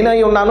అంతము నేనై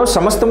ఉన్నాను,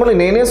 సమస్తమును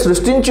నేనే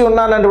సృష్టించి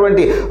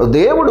ఉన్నానటువంటి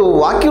దేవుడు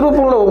వాక్య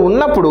రూపంలో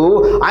ఉన్నప్పుడు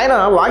ఆయన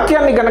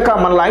వాక్యాన్ని కనుక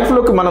మన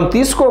లైఫ్లోకి మనం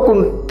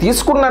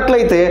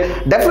తీసుకున్నట్లయితే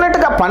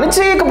డెఫినెట్గా పని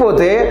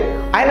చేయకపోతే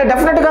ఆయన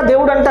డెఫినెట్గా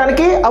దేవుడు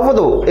అనటానికి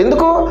అవ్వదు.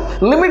 ఎందుకు?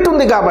 లిమిట్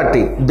ఉంది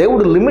కాబట్టి.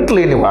 దేవుడు లిమిట్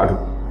లేనివాడు.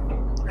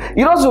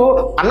 ఈరోజు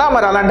అన్నా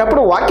మరి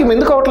అలాంటప్పుడు వాక్యం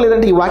ఎందుకు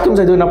అవ్వట్లేదంటే ఈ వాక్యం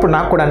చదివినప్పుడు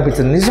నాకు కూడా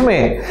అనిపించింది, నిజమే,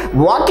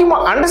 వాక్యం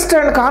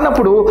అండర్స్టాండ్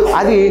కానప్పుడు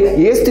అది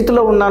ఏ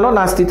స్థితిలో ఉన్నానో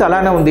నా స్థితి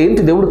అలానే ఉంది,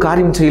 ఏంటి దేవుడు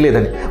కార్యం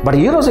చేయలేదని. బట్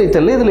ఈ రోజు అయితే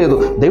లేదు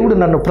దేవుడు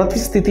నన్ను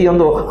ప్రతి స్థితి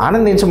ఎందో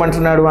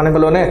ఆనందించమంటున్నాడు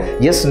అనగలోనే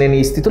ఎస్, నేను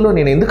ఈ స్థితిలో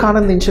నేను ఎందుకు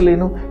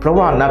ఆనందించలేను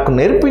ప్రభువా, నాకు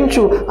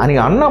నేర్పించు అని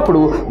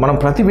అన్నప్పుడు మనం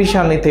ప్రతి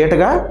విషయాన్ని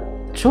తేటగా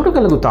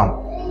చూడగలుగుతాం.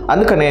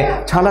 అందుకనే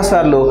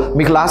చాలాసార్లు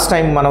మీకు లాస్ట్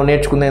టైం మనం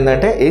నేర్చుకుంది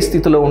ఏంటంటే ఏ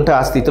స్థితిలో ఉంటే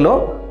ఆ స్థితిలో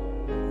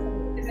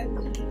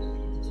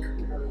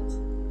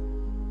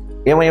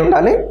ఏమై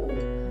ఉండాలి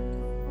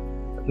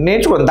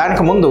నేర్చుకోండి.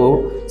 దానికి ముందు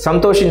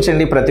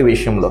సంతోషించండి ప్రతి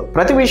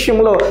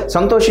విషయంలో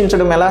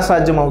సంతోషించడం ఎలా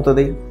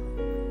సాధ్యమవుతుంది?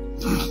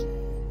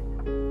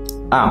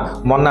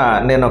 మొన్న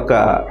నేను ఒక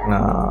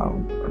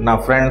నా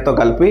ఫ్రెండ్తో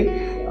కలిపి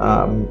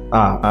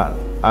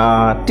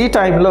టీ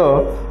టైంలో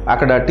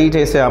అక్కడ టీ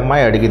చేసే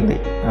అమ్మాయి అడిగింది,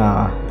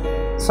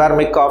 సార్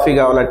మీకు కాఫీ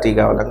కావాలా టీ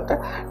కావాలంటే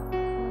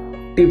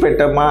టీ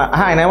పెట్టమ్మా.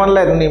 ఆయన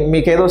ఏమనలేదు,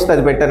 మీకు ఏదో వస్తే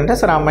అది పెట్టారంటే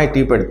సరే అమ్మాయి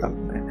టీ పెడతాం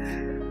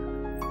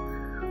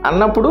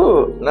అన్నప్పుడు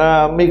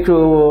మీకు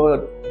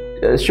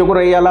షుగర్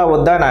వేయాలా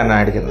వద్దా అని ఆయన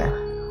అడిగింది.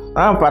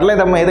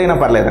 పర్లేదమ్మా ఏదైనా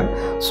పర్లేదండి.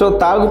 సో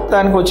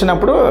తాగుతానికి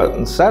వచ్చినప్పుడు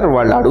సార్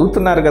వాళ్ళు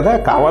అడుగుతున్నారు కదా,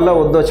 కావాలో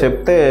వద్దో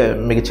చెప్తే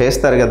మీకు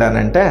చేస్తారు కదా అని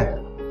అంటే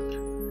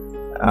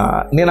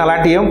నేను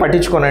అలాంటివి ఏం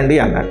పట్టించుకోనండి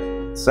అన్నాడు.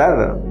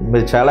 సార్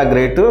మీరు చాలా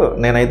గ్రేటు,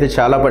 నేనైతే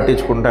చాలా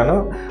పట్టించుకుంటాను,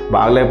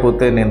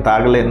 బాగలేకపోతే నేను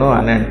తాగలేను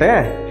అని అంటే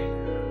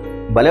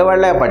భలే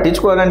వాళ్ళే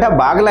పట్టించుకోనంటే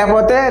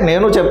బాగలేకపోతే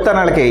నేను చెప్తాను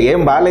వాళ్ళకి ఏం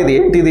బాగాలేదు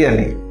ఏంటిది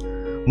అని.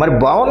 మరి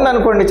బాగుంది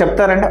అనుకోండి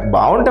చెప్తారంటే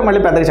బాగుంటే మళ్ళీ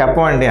పెద్దగా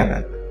చెప్పమండి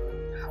అన్నాడు.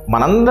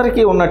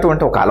 మనందరికీ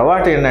ఉన్నటువంటి ఒక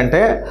అలవాటు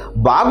ఏంటంటే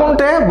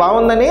బాగుంటే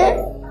బాగుందని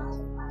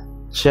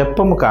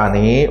చెప్పము,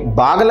 కానీ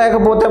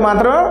బాగలేకపోతే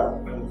మాత్రం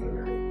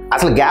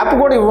అసలు గ్యాప్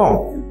కూడా ఇవ్వం,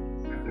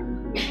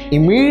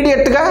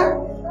 ఇమీడియట్గా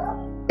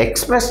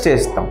ఎక్స్ప్రెస్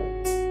చేస్తాం.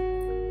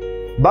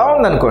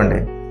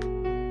 బాగుందనుకోండి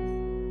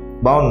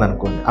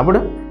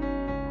అప్పుడు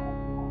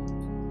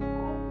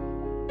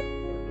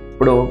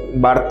ఇప్పుడు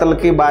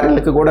భర్తలకి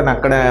భార్యలకి కూడా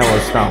అక్కడే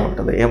వస్తూ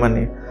ఉంటుంది.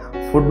 ఏమని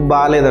ఫుడ్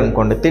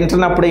బాగాలేదనుకోండి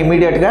తింటున్నప్పుడే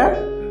ఇమీడియట్గా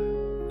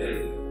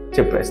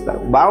చెప్పేస్తారు.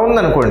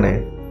 బాగుందనుకోండి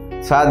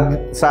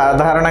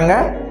సాధారణంగా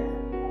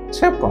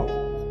చెప్పం,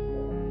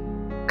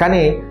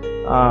 కానీ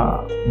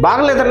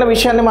బాగలేదన్న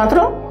విషయాన్ని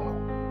మాత్రం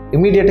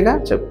ఇమీడియట్గా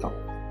చెప్తాం.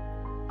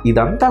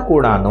 ఇదంతా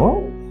కూడాను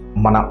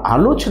మన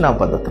ఆలోచన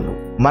పద్ధతులు,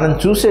 మనం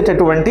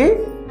చూసేటటువంటి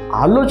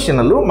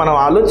ఆలోచనలు, మనం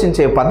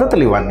ఆలోచించే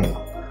పద్ధతులు ఇవన్నీ.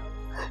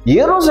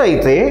 ఏ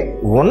రోజైతే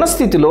ఉన్న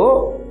స్థితిలో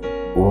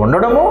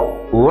ఉండడము,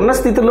 ఉన్న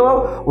స్థితిలో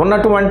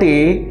ఉన్నటువంటి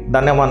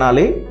దాన్ని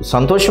ఏమనాలి,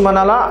 సంతోషం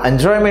అనాలా,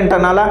 ఎంజాయ్మెంట్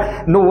అనాలా,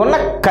 నువ్వు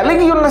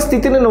కలిగి ఉన్న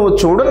స్థితిని నువ్వు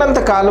చూడనంత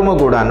కాలము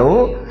కూడాను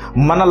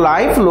మన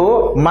లైఫ్లో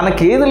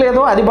మనకేది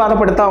లేదో అది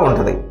బాధపడుతూ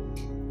ఉంటుంది.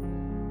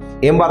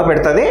 ఏం బాధ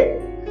పెడుతుంది?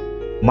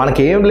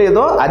 మనకేం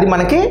లేదో అది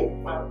మనకి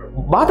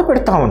బాధ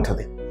పెడతా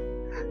ఉంటుంది.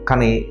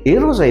 కానీ ఏ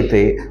రోజైతే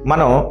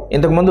మనం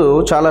ఇంతకుముందు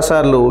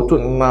చాలాసార్లు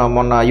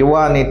మొన్న యువ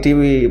అనే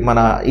టీవీ, మన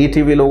ఈ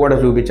టీవీలో కూడా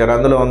చూపించారు.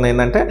 అందులో ఉంది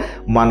ఏంటంటే,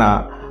 మన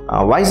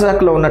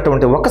వైజాగ్లో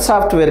ఉన్నటువంటి ఒక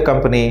సాఫ్ట్వేర్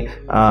కంపెనీ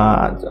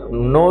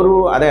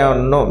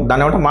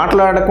దాని ఏమంటే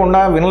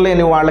మాట్లాడకుండా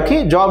వినలేని వాళ్ళకి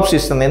జాబ్స్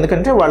ఇస్తుంది.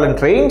 ఎందుకంటే వాళ్ళని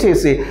ట్రైన్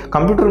చేసి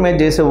కంప్యూటర్ మీద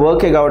చేసే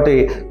వర్కే కాబట్టి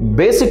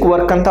బేసిక్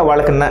వర్క్ అంతా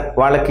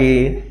వాళ్ళకి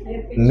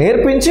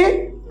నేర్పించి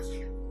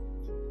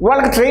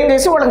వాళ్ళకి ట్రైన్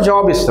చేసి వాళ్ళకి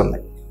జాబ్ ఇస్తుంది.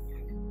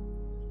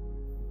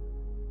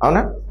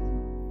 అవునా?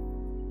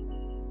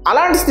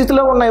 అలాంటి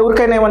స్థితిలో ఉన్న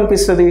ఎవరికైనా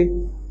ఏమనిపిస్తుంది?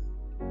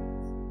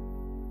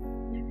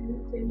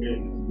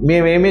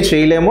 మేమేమీ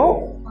చేయలేము,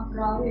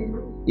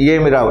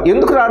 ఏమి రావు.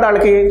 ఎందుకు రాదు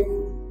వాళ్ళకి?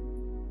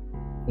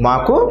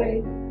 మాకు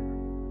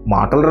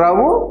మాటలు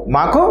రావు,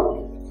 మాకు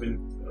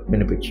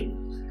వినిపించు.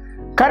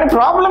 కానీ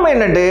ప్రాబ్లం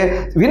ఏంటంటే,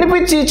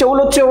 వినిపించి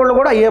చెవులు వచ్చేవాళ్ళు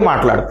కూడా అయ్యే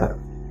మాట్లాడతారు.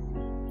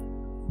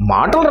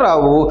 మాటలు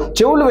రావు,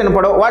 చెవులు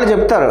వినపడవు. వాళ్ళు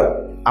చెప్తారు,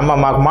 అమ్మ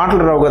మాకు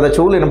మాటలు రావు కదా,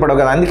 చెవులు వినపడవు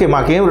కదా, అందుకే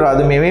మాకేం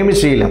రాదు, మేమేమి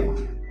చేయలేం.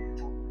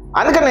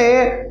 అందుకని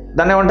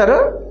దాన్ని ఏమంటారు,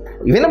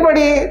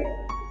 వినపడి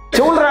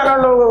చెవులు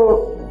రానోళ్ళు,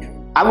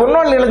 అవి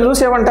ఉన్నవాళ్ళు వీళ్ళని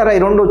చూసేమంటారా? ఈ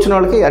రెండు వచ్చిన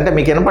వాళ్ళకి అంటే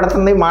మీకు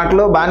వినపడుతుంది,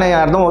 మాటలో బాగానే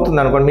అర్థం అవుతుంది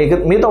అనుకోండి,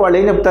 మీతో వాళ్ళు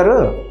ఏం చెప్తారు?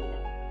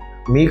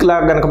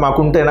 మీకులాగా కనుక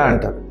మాకుంటేనా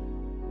అంటారు.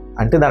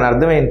 అంటే దాని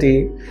అర్థం ఏంటి?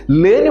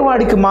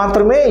 లేనివాడికి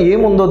మాత్రమే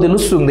ఏముందో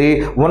తెలుస్తుంది,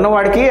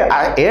 ఉన్నవాడికి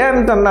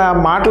ఏంటన్నా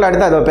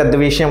మాట్లాడితే అదో పెద్ద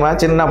విషయమా,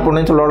 చిన్నప్పటి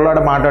నుంచి లొడలాడ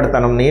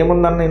మాట్లాడతాను,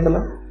 ఏముందన్న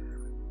ఇందులో.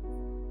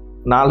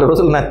 4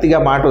 రోజులు నత్తిగా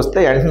మాట వస్తే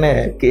వెంటనే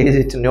కేజీ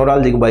ఇచ్చి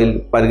న్యూరాలజీకి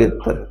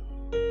పరిగెత్తారు.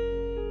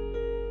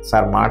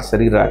 సార్ మాట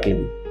సరిగ్గా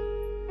రావట్లేదు.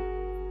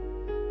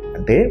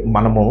 అంటే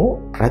మనము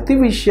ప్రతి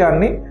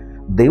విషయాన్ని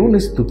దేవుని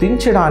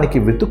స్తుతించడానికి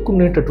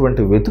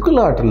వెతుక్కునేటటువంటి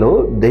వెతుకులాటలో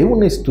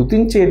దేవుని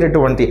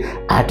స్తుతించేటటువంటి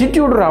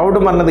యాటిట్యూడ్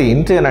రావడం అన్నది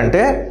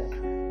ఏంటంటే,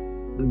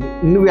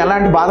 నువ్వు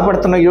ఎలాంటి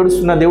బాధపడుతున్నావు,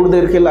 ఏడుస్తున్నా దేవుడి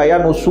దగ్గరికి వెళ్ళి అయ్యా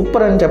నువ్వు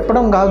సూపర్ అని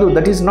చెప్పడం కాదు.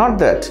 That is not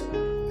that.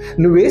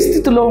 నువ్వు ఏ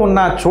స్థితిలో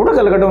ఉన్నా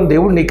చూడగలగడం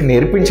దేవుడు నీకు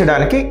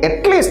నేర్పించడానికి.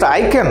 అట్లీస్ట్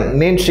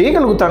నేను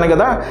చేయగలుగుతాను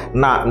కదా,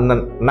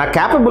 నా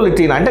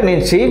క్యాపబిలిటీని, అంటే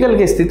నేను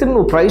చేయగలిగే స్థితిని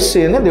నువ్వు ప్రైజ్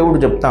చేయని దేవుడు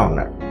చెప్తా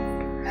ఉన్నాడు.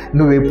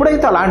 నువ్వు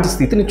ఎప్పుడైతే అలాంటి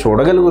స్థితిని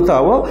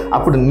చూడగలుగుతావో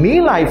అప్పుడు నీ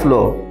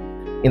లైఫ్లో,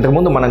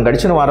 ఇంతకుముందు మనం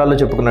గడిచిన వారాల్లో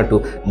చెప్పుకున్నట్టు,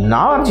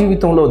 నా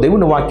జీవితంలో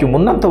దేవుని వాక్యం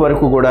ఉన్నంత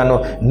వరకు కూడాను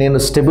నేను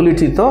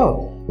స్టెబిలిటీతో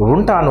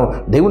ఉంటాను.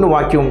 దేవుని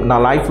వాక్యం నా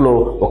లైఫ్లో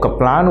ఒక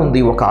ప్లాన్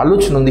ఉంది, ఒక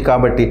ఆలోచన ఉంది,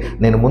 కాబట్టి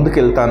నేను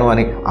ముందుకెళ్తాను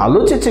అని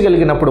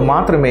ఆలోచించగలిగినప్పుడు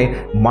మాత్రమే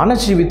మన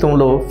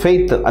జీవితంలో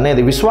ఫెయిత్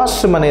అనేది,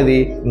 విశ్వాసం అనేది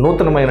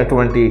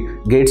నూతనమైనటువంటి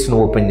గేట్స్ను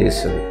ఓపెన్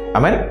చేస్తుంది.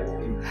 ఆమేన్.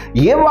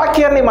 ఏ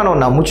వాక్యాన్ని మనం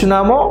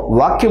నమ్ముచున్నామో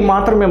వాక్యం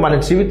మాత్రమే మన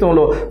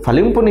జీవితంలో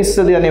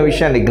ఫలింపునిస్తుంది అనే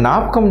విషయాన్ని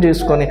జ్ఞాపకం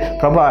చేసుకొని,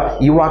 ప్రభా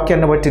ఈ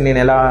వాక్యాన్ని బట్టి నేను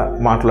ఎలా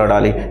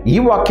మాట్లాడాలి, ఈ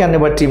వాక్యాన్ని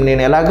బట్టి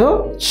నేను ఎలాగో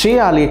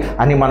చేయాలి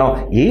అని మనం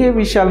ఏ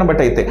విషయాలను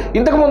బట్టి అయితే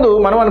ఇంతకుముందు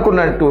మనం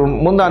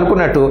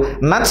అనుకున్నట్టు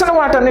నచ్చిన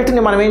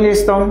వాటన్నిటిని మనం ఏం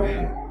చేస్తాం?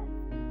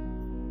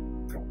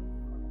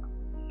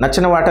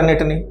 నచ్చిన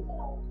వాటన్నిటిని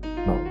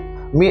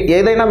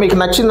ఏదైనా మీకు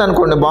నచ్చింది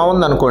అనుకోండి,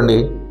 బాగుంది అనుకోండి,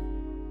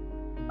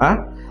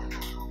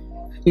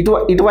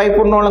 ఇటువైపు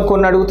ఉన్న వాళ్ళని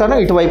కొన్ని అడుగుతాను,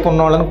 ఇటువైపు ఉన్న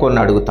వాళ్ళని కొన్ని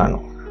అడుగుతాను.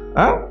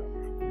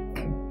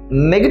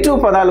 నెగిటివ్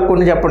పదాలు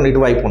కొన్ని చెప్పండి.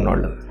 ఇటువైపు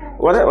ఉన్నవాళ్ళు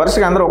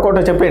వరుసగా అందరూ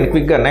ఒక్కొక్కటి చెప్పండి,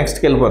 క్విక్గా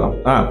నెక్స్ట్కి వెళ్ళిపోదాం.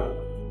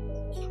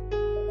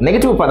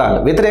 నెగిటివ్ పదాలు,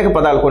 వ్యతిరేక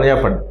పదాలు కొన్ని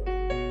చెప్పండి.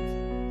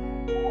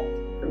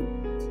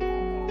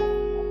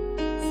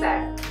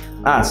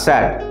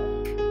 సాడ్,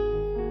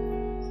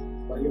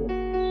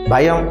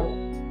 భయం,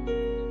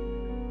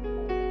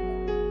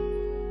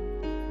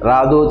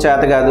 రాదు,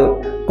 చేత కాదు,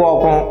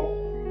 కోపం,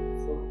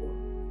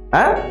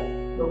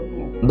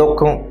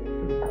 దుఃఖం,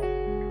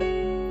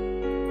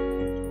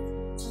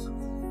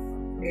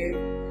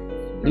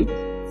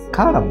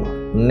 కాదమ్మా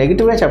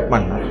నెగిటివే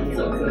చెప్పమన్నా.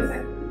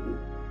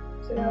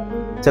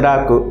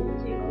 చిరాకు,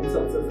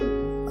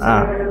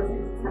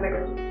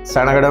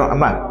 సనగడం,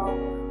 అమ్మా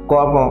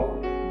కోపం,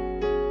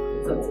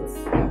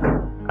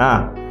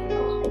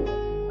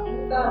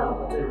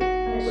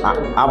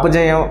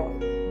 అపజయం,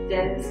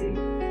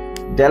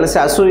 జలసి,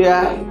 అసూయ,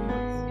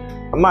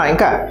 అమ్మా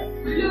ఇంకా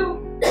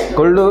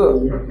కుళ్ళు,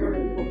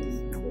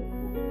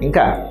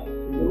 ఇంకా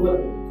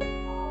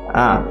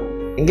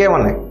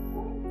ఇంకేమున్నాయి?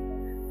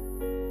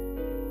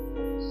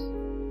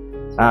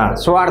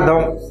 స్వార్థం.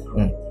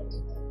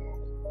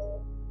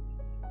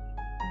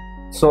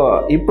 సో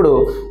ఇప్పుడు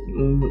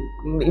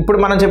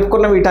మనం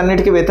చెప్పుకున్న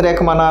వీటన్నిటికీ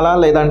వ్యతిరేకం అనాలా,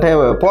 లేదంటే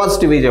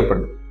పాజిటివ్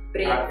చెప్పండి.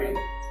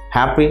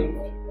 హ్యాపీ,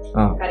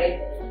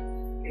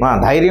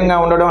 ధైర్యంగా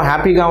ఉండడం,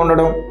 హ్యాపీగా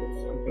ఉండడం,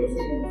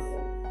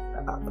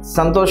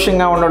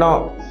 సంతోషంగా ఉండడం,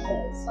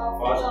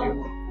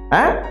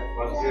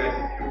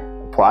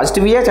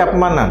 పాజిటివ్యే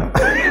చెప్పమన్నాను.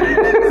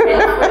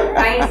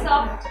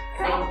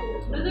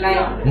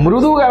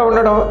 మృదువుగా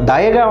ఉండడం,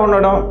 దయగా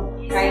ఉండడం,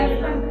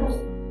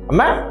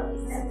 అమ్మా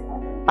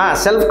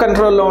సెల్ఫ్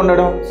కంట్రోల్లో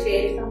ఉండడం,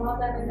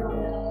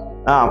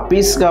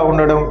 పీస్గా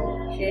ఉండడం,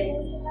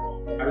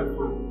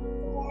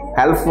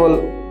 హెల్ప్ఫుల్,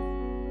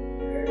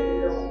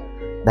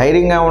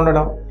 ధైర్యంగా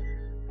ఉండడం.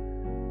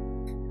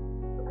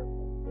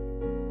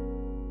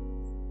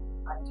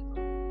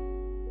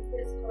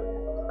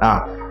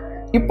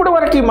 ఇప్పటి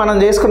వరకు మనం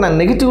చేసుకున్న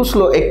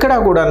నెగిటివ్స్లో ఎక్కడా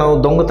కూడాను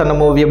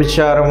దొంగతనము,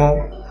 వ్యభిచారము,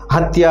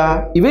 హత్య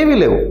ఇవేవి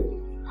లేవు.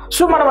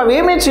 సో మనం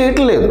అవేమీ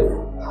చేయట్లేదు.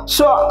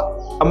 సో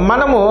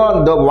మనము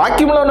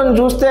వాక్యంలో నుంచి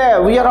చూస్తే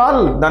వీఆర్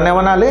ఆల్ దాన్ని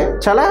ఏమనాలి,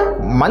 చాలా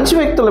మంచి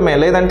వ్యక్తులమే,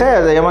 లేదంటే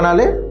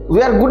ఏమనాలి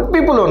we are good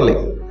people only.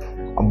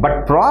 But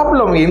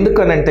problem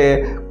ఎందుకనంటే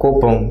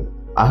కోపం,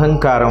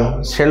 అహంకారం,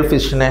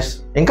 సెల్ఫిష్నెస్,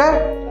 ఇంకా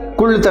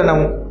కుళ్ళుతనం,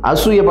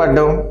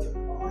 అసూయపడడం,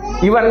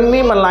 ఇవన్నీ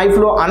మన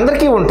లైఫ్లో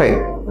అందరికీ ఉంటాయి.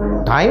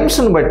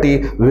 టైమ్స్ని బట్టి,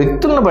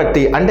 వ్యక్తులను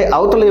బట్టి, అంటే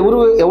అవతల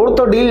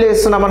ఎవరితో డీల్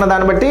చేస్తున్నామన్న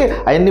దాన్ని బట్టి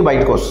అవన్నీ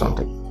బయటకు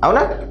వస్తుంటాయి.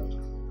 అవునా?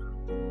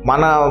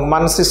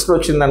 మన సిస్టర్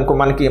వచ్చిందనుకో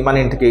మన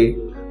ఇంటికి,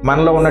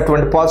 మనలో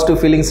ఉన్నటువంటి పాజిటివ్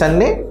ఫీలింగ్స్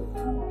అన్నీ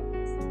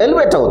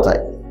ఎలివేట్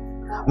అవుతాయి.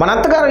 మన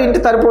అత్తగారు ఇంటి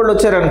తరపుళ్ళు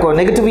వచ్చారనుకో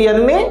నెగిటివ్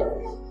అన్నీ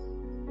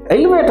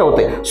ఎలివేట్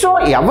అవుతాయి. సో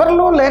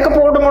ఎవరిలో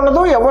లేకపోవడం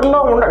ఉండదు,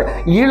 ఎవరిలో ఉండదు.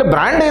 వీళ్ళు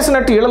బ్రాండ్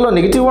వేసినట్టు వీళ్ళలో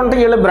నెగిటివ్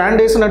ఉంటాయి, వీళ్ళు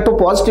బ్రాండ్ వేసినట్టు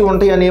పాజిటివ్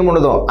ఉంటాయి అని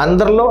ఏముండదు.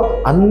 అందరిలో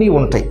అన్నీ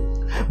ఉంటాయి.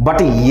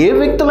 బట్ ఏ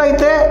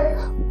వ్యక్తులైతే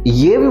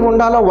ఏవి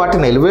ఉండాలో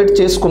వాటిని ఎలివేట్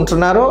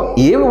చేసుకుంటున్నారో,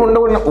 ఏవి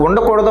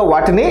ఉండకూడదో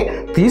వాటిని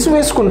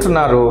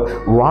తీసివేసుకుంటున్నారో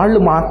వాళ్ళు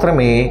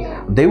మాత్రమే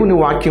దేవుని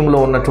వాక్యంలో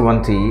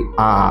ఉన్నటువంటి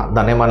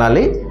దాన్ని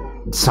ఏమనాలి,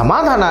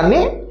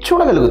 సమాధానాన్ని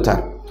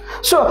చూడగలుగుతారు.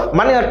 సో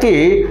మనకి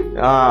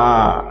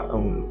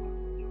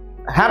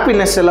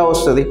హ్యాపీనెస్ ఎలా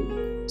వస్తుంది?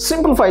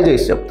 సింప్లిఫై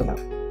చేసి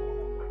చెప్తున్నాను.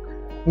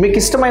 మీకు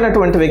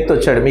ఇష్టమైనటువంటి వ్యక్తి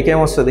వచ్చాడు,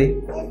 మీకేమొస్తుంది?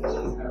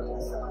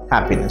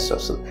 హ్యాపీనెస్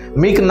వస్తుంది.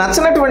 మీకు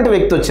నచ్చినటువంటి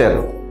వ్యక్తి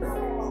వచ్చారు,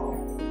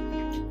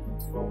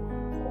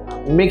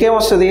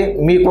 మీకేమొస్తుంది?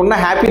 మీకున్న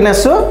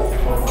హ్యాపీనెస్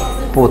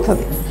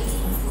పోతుంది.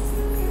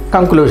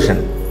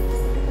 కంక్లూషన్,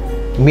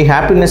 మీ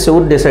హ్యాపీనెస్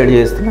ఎవరు డిసైడ్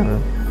చేస్తున్నారు?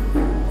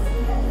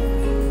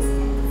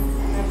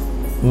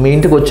 మీ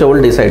ఇంటికి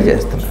వచ్చేవాళ్ళు డిసైడ్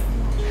చేస్తున్నారు.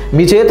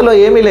 మీ చేతిలో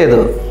ఏమీ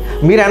లేదు.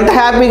 మీరు ఎంత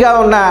హ్యాపీగా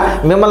ఉన్నా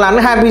మిమ్మల్ని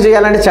అన్హ్యాపీ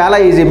చేయాలంటే చాలా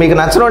ఈజీ. మీకు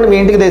నచ్చినోడిని మీ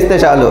ఇంటికి తెస్తే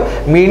చాలు.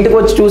 మీ ఇంటికి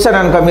వచ్చి చూశాను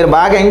అనుకో, మీరు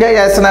బాగా ఎంజాయ్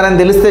చేస్తున్నారని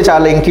తెలిస్తే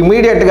చాలు, ఇంక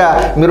ఇమీడియట్గా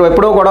మీరు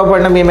ఎప్పుడో గొడవ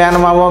పడిన మీ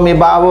మేనమామో, మీ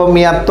బావో,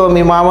 మీ అత్తో,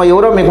 మీ మామో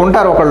ఎవరో మీకు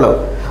ఉంటారు ఒకళ్ళు,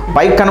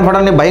 పైకి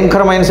కనపడని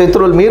భయంకరమైన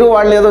శత్రువులు. మీరు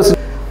వాళ్ళు ఏదో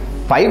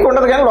పైకి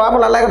ఉండదు కానీ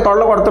లోపల అలాగే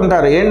తొళ్ళ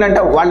కొడుతుంటారు. ఏంటంటే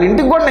వాళ్ళ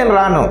ఇంటికి కూడా నేను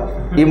రాను.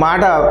 ఈ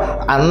మాట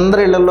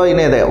అందరి ఇళ్లలో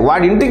వినేదే.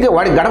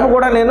 వాడి గడప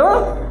కూడా నేను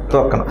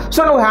తొక్కను. సో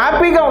నువ్వు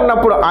హ్యాపీగా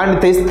ఉన్నప్పుడు ఆయన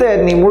తెస్తే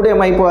నీ మూడు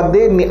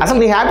ఏమైపోద్ది? అసలు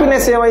నీ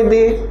హ్యాపీనెస్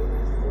ఏమైంది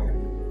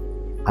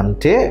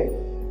అంటే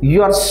యు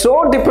ఆర్ సో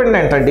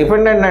డిపెండెంట్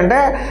అంటే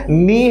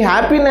నీ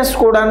హ్యాపీనెస్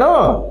కూడాను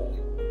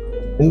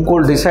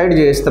ఇంకోళ్ళు డిసైడ్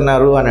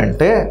చేస్తున్నారు అని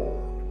అంటే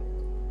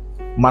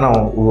మనం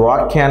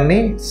వాక్యాన్ని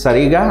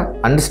సరిగా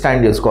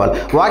అండర్స్టాండ్ చేసుకోవాలి.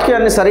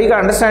 వాక్యాన్ని సరిగా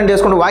అండర్స్టాండ్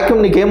చేసుకుంటే వాక్యం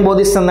నీకేం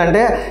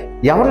బోధిస్తుందంటే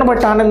ఎవరిని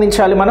బట్టి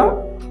ఆనందించాలి మనం?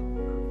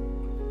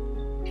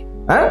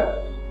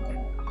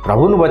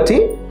 ప్రభువుని బట్టి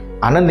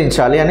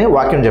ఆనందించాలి అని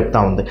వాక్యం చెప్తా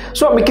ఉంది.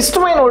 సో మీకు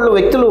ఇష్టమైన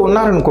వ్యక్తులు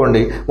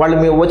ఉన్నారనుకోండి, వాళ్ళు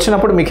మీరు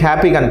వచ్చినప్పుడు మీకు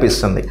హ్యాపీగా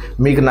అనిపిస్తుంది.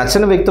 మీకు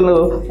నచ్చిన వ్యక్తులు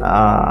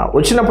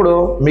వచ్చినప్పుడు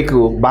మీకు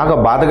బాగా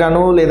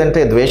బాధగాను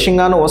లేదంటే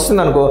ద్వేషంగాను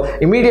వస్తుంది అనుకో,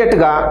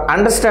 ఇమీడియట్గా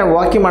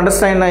వాక్యం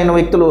అండర్స్టాండ్ అయిన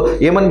వ్యక్తులు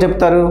ఏమని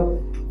చెప్తారు?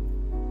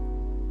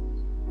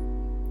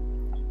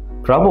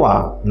 ప్రభువా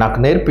నాకు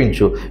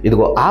నేర్పించు,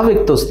 ఇదిగో ఆ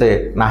వ్యక్తి వస్తే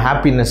నా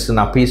హ్యాపీనెస్,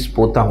 నా పీస్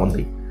పోతా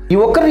ఉంది. ఈ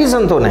ఒక్క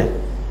రీజన్తోనే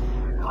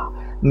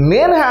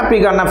నేను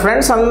హ్యాపీగా, నా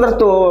ఫ్రెండ్స్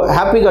అందరితో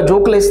హ్యాపీగా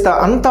జోకులు వేస్తా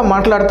అంతా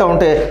మాట్లాడుతూ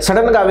ఉంటే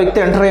సడన్గా ఆ వ్యక్తి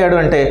ఎంటర్ అయ్యాడు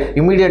అంటే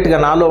ఇమీడియట్గా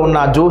నాలో ఉన్న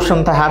ఆ జోష్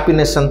అంతా,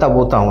 హ్యాపీనెస్ అంతా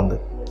పోతూ ఉంది.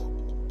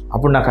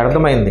 అప్పుడు నాకు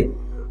అర్థమైంది,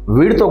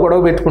 వీడితో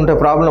గొడవ పెట్టుకుంటే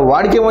ప్రాబ్లం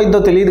వాడికి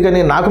ఏమైందో తెలియదు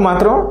కానీ నాకు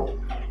మాత్రం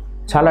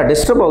చాలా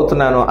డిస్టర్బ్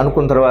అవుతున్నాను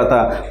అనుకున్న తర్వాత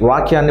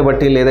వాక్యాన్ని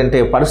బట్టి లేదంటే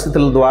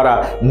పరిస్థితుల ద్వారా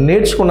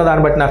నేర్చుకున్న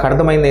దాన్ని బట్టి నాకు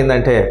అర్థమైంది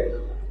ఏంటంటే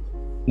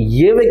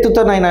ఏ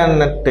వ్యక్తితోనైనా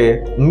అంటే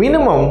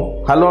మినిమం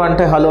హలో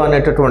అంటే హలో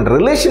అనేటటువంటి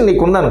రిలేషన్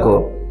నీకు ఉందనుకో,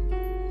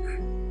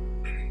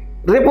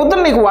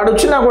 రేపొద్దున నీకు వాడు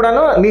వచ్చినా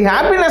కూడాను నీ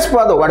హ్యాపీనెస్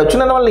పోదు. వాడు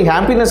వచ్చిన వల్ల నీ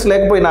హ్యాపీనెస్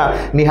లేకపోయినా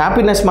నీ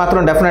హ్యాపీనెస్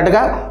మాత్రం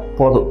డెఫినెట్గా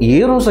పోదు. ఏ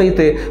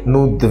రోజైతే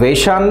నువ్వు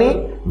ద్వేషాన్ని,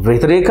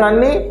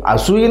 వ్యతిరేకాన్ని,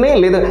 అసూయని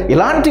లేదా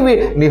ఇలాంటివి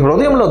నీ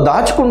హృదయంలో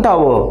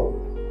దాచుకుంటావో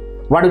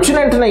వాడు వచ్చిన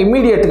వెంటనే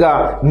ఇమ్మీడియట్గా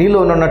నీలో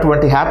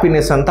ఉన్నటువంటి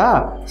హ్యాపీనెస్ అంతా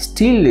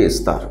స్టీల్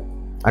చేస్తారు.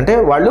 అంటే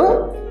వాళ్ళు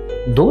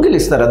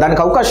దొంగిలిస్తారు.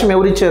 దానికి అవకాశం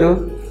ఎవరిచ్చారు?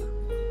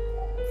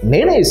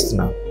 నేనే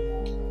ఇస్తున్నాను.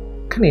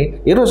 కానీ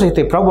ఏ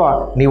రోజైతే ప్రభువా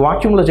నీ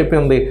వాక్యంలో చెప్పి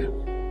ఉంది,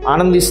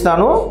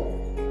 ఆనందిస్తాను,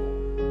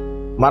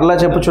 మరలా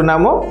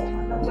చెప్పుచున్నాను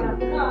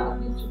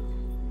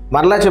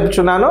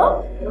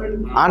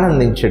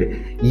ఆనందించండి.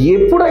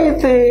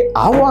 ఎప్పుడైతే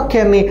ఆ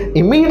వాక్యాన్ని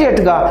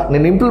ఇమ్మీడియట్గా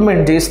నేను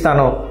ఇంప్లిమెంట్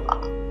చేస్తానో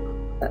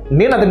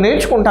నేను అది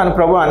నేర్చుకుంటాను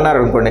ప్రభు అన్నారు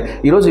అనుకోండి.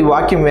 ఈరోజు ఈ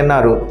వాక్యం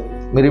విన్నారు,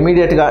 మీరు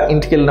ఇమీడియట్గా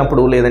ఇంటికి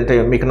వెళ్ళినప్పుడు లేదంటే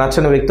మీకు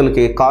నచ్చిన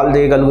వ్యక్తులకి కాల్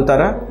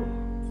చేయగలుగుతారా?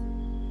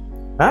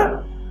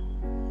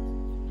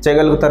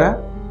 చేయగలుగుతారా?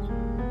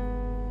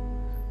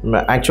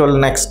 యాక్చువల్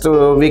నెక్స్ట్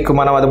వీక్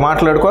మనం అది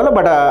మాట్లాడుకోవాలి,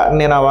 బట్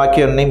నేను ఆ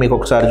వాక్యాన్ని మీకు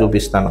ఒకసారి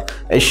చూపిస్తాను.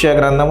 యెషయా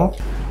గ్రంథము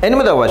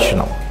 8వ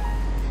వచనం.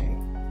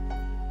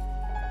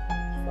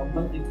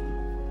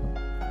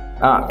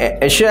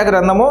 యెషయా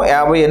గ్రంథము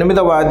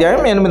 58వ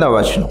అధ్యాయం 8వ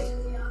వచనం.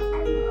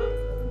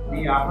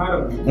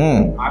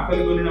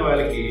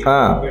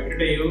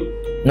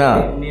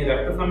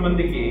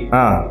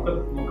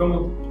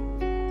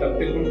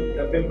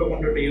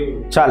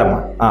 చాలమ్మా.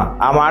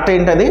 ఆ మాట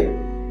ఏంటది?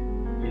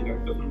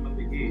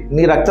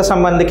 నీ రక్త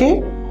సంబంధికి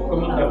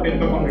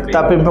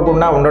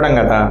తప్పింపకుండా ఉండడం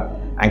కదా.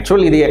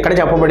 యాక్చువల్ ఇది ఎక్కడ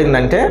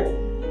చెప్పబడిందంటే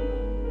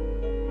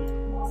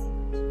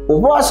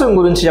ఉపవాసం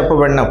గురించి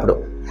చెప్పబడినప్పుడు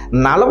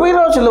 40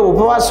 రోజులు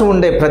ఉపవాసం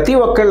ఉండే ప్రతి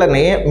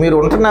ఒక్కళ్ళని మీరు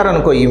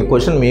ఉంటున్నారనుకో, ఈ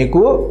క్వశ్చన్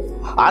మీకు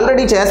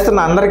ఆల్రెడీ చేస్తున్న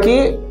అందరికీ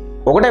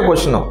ఒకటే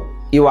క్వశ్చన్.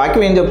 ఈ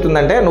వాక్యం ఏం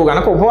చెప్తుందంటే, నువ్వు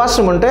కనుక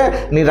ఉపవాసం ఉంటే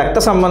నీ రక్త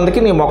సంబంధికి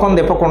నీ ముఖం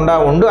తిప్పకుండా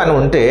ఉండు అని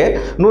ఉంటే,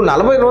 నువ్వు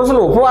 40 రోజులు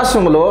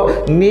ఉపవాసంలో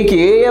నీకు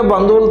ఏ ఏ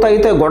బంధువులతో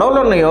అయితే గొడవలు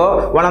ఉన్నాయో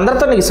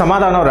వాళ్ళందరితో నీకు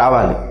సమాధానం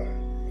రావాలి.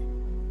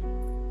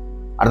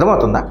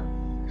 అర్థమవుతుందా?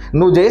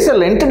 నువ్వు చేసే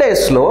లెంట్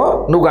డేస్లో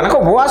నువ్వు కనుక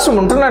ఉపవాసం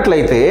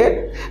ఉంటున్నట్లయితే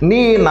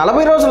నీ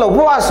 40 రోజుల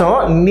ఉపవాసం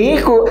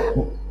నీకు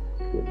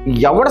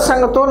ఎవరి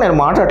సంగతో నేను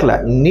మాట్లాడలే,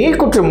 నీ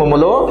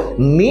కుటుంబంలో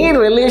నీ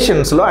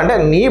రిలేషన్స్లో అంటే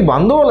నీ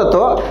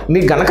బంధువులతో నీ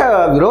గనక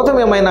విరోధం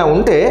ఏమైనా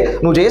ఉంటే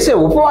నువ్వు చేసే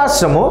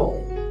ఉపవాసం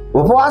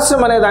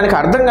అనే దానికి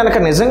అర్థం కనుక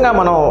నిజంగా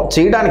మనం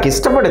చేయడానికి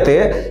ఇష్టపడితే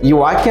ఈ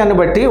వాక్యాన్ని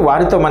బట్టి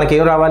వారితో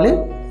మనకేం రావాలి?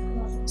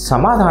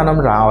 సమాధానం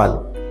రావాలి.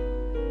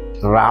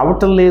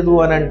 రావటం లేదు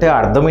అని అంటే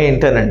అర్థం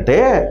ఏంటనంటే,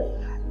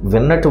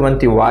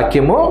 విన్నటువంటి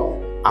వాక్యము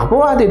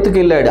అపవాది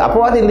ఎత్తుకెళ్ళాడు.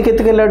 అపవాది ఎందుకు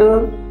ఎత్తుకెళ్ళాడు?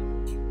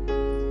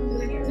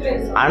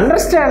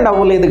 అండర్స్టాండ్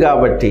అవ్వలేదు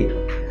కాబట్టి.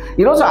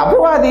 ఈరోజు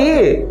అపవాది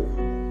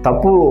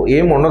తప్పు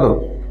ఏమి ఉండదు.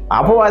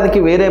 అపవాదికి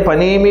వేరే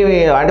పని ఏమి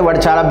అంటే వాడు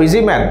చాలా బిజీ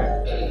మ్యాన్.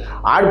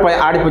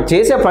 ఆడి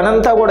చేసే పని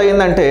అంతా కూడా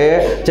ఏంటంటే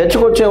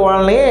చర్చకు వచ్చే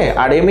వాళ్ళని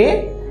ఆడేమి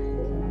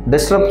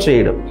డిస్టర్బ్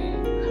చేయడు,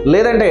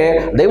 లేదంటే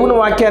దేవుని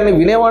వాక్యాన్ని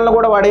వినేవాళ్ళని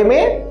కూడా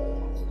వాడేమి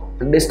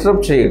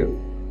డిస్టర్బ్ చేయడు.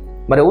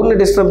 మరి ఎవరిని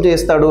డిస్టర్బ్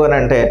చేస్తాడు అని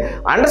అంటే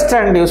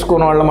అండర్స్టాండ్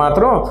చేసుకున్న వాళ్ళు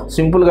మాత్రం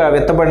సింపుల్గా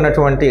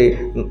వెత్తబడినటువంటి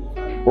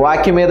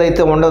వాక్యం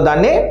ఏదైతే ఉండదో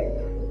దాన్ని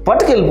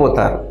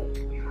పట్టుకెళ్ళిపోతారు.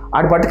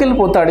 ఆడు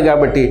పట్టుకెళ్ళిపోతాడు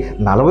కాబట్టి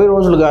 40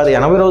 రోజులు కాదు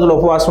 80 రోజులు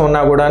ఉపవాసం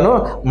ఉన్నా కూడాను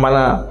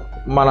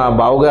మన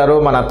బావగారు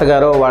మన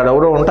అత్తగారు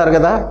వాడెవరో ఉంటారు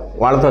కదా,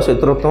 వాళ్ళతో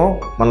శత్రుత్వం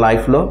మన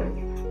లైఫ్లో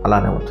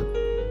అలానే ఉంటుంది.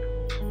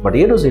 బట్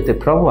ఏ రోజైతే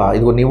ప్రభువా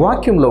ఇదిగో నీ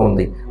వాక్యంలో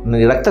ఉంది, నీ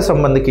రక్త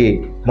సంబంధికి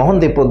మొహం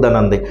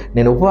తిప్పొద్దనంది,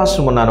 నేను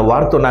ఉపవాసం ఉన్నాను,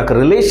 వారితో నాకు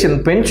రిలేషన్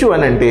పెంచు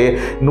అని అంటే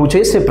నువ్వు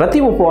చేసే ప్రతి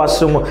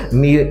ఉపవాసము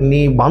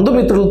నీ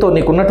బంధుమిత్రులతో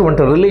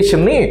నీకున్నటువంటి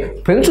రిలేషన్ని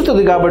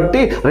పెంచుతుంది.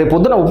 కాబట్టి రేపు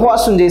పొద్దున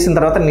ఉపవాసం చేసిన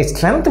తర్వాత నీ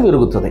స్ట్రెంగ్త్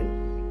పెరుగుతుంది.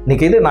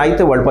 నీకేదైనా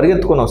అయితే వాళ్ళు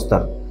పరిగెత్తుకొని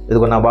వస్తారు,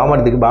 ఇదిగో నా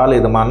బామర్దికి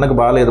బాగాలేదు, మా అన్నకి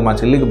బాగాలేదు, మా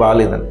చెల్లికి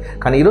బాగాలేదని.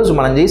 కానీ ఈరోజు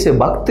మనం చేసే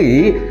భక్తి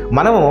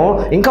మనము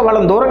ఇంకా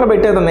వాళ్ళని దూరంగా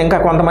పెట్టేది. ఇంకా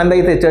కొంతమంది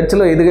అయితే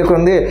చర్చిలో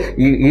ఎదిగకుంది,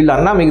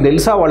 వీళ్ళన్నా మీకు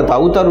తెలుసా వాళ్ళు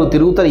తాగుతారు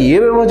తిరుగుతారు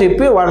ఏవేవో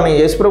చెప్పి వాళ్ళని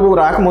యేసుప్రభువు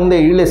రాకముందే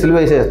వీళ్ళే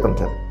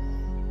సిలువేసేస్తుంటారు.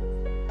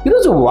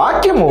 ఈరోజు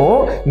వాక్యము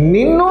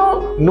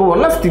నువ్వు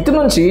ఉన్న స్థితి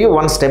నుంచి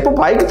 1 స్టెప్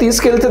పైకి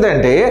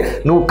తీసుకెళ్తుందంటే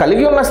నువ్వు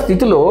కలిగి ఉన్న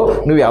స్థితిలో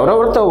నువ్వు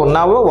ఎవరెవరితో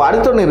ఉన్నావో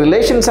వారితో నీ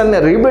రిలేషన్స్ అన్ని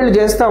రీబిల్డ్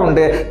చేస్తూ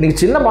ఉంటే నీకు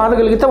చిన్న బాధ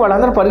కలిగితే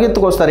వాళ్ళందరూ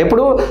పరిగెత్తుకొస్తారు.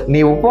 ఎప్పుడు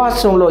నీ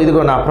ఉపవాసంలో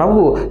ఇదిగో నా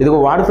ప్రభు ఇదిగో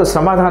వాడితో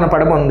సమాధాన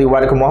పడమంది,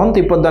 వారికి మొహం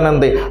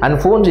తిప్పొద్దనంది అని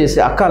ఫోన్ చేసి,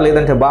 అక్క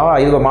లేదంటే బావా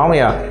ఇదిగో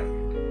మామయ్య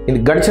ఇది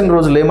గడిచిన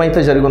రోజులు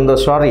ఏమైతే జరిగిందో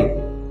సారీ,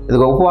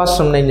 ఇదిగో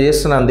ఉపవాసం నేను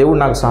చేస్తున్నాను, దేవుడు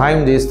నాకు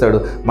సహాయం చేస్తాడు,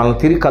 మనం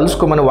తిరిగి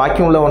కలుసుకోమని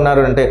వాక్యంలో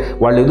ఉన్నారు అంటే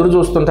వాళ్ళు ఎదురు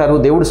చూస్తుంటారు.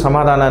 దేవుడి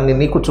సమాధానాన్ని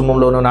నీ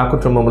కుటుంబంలోనూ నా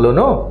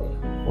కుటుంబంలోనూ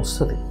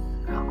వస్తుంది.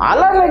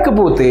 అలా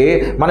లేకపోతే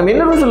మనం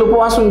ఎన్ని రోజులు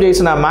ఉపవాసం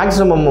చేసినా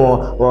మ్యాక్సిమము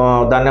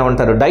దాన్ని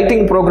ఏమంటారు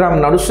డైటింగ్ ప్రోగ్రామ్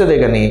నడుస్తుంది,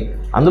 కానీ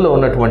అందులో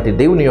ఉన్నటువంటి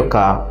దేవుని యొక్క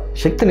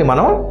శక్తిని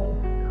మనం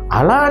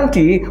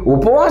అలాంటి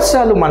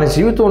ఉపవాసాలు మన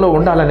జీవితంలో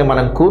ఉండాలని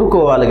మనం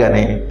కోరుకోవాలి.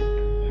 కానీ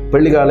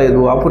పెళ్లి కాలేదు,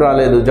 అప్పు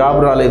రాలేదు, జాబ్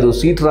రాలేదు,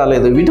 సీట్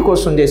రాలేదు, వీటి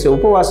కోసం చేసే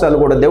ఉపవాసాలు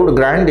కూడా దేవుడు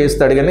గ్రాండ్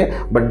చేస్తాడు, కానీ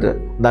బట్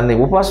దాన్ని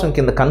ఉపవాసం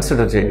కింద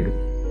కన్సిడర్ చేయడు.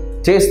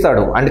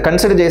 చేస్తాడు అంటే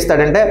కన్సిడర్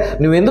చేస్తాడంటే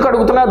నువ్వు ఎందుకు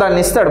అడుగుతున్నా దాన్ని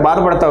ఇస్తాడు,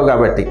 బాధపడతావు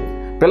కాబట్టి.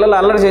 పిల్లలు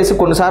అల్లరి చేసి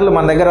కొన్నిసార్లు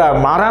మన దగ్గర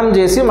మారాం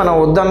చేసి మనం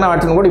వద్దన్న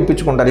వాటిని కూడా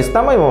ఇప్పించుకుంటారు.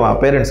 ఇస్తామా మా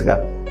పేరెంట్స్గా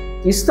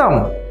ఇస్తాము,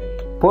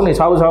 పోనీ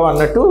సాగు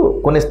అన్నట్టు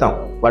కొనిస్తాం,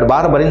 వాడు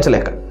బాధ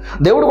భరించలేక.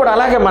 దేవుడు కూడా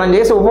అలాగే మనం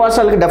చేసే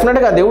ఉపవాసాలకి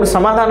డెఫినెట్గా దేవుడు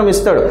సమాధానం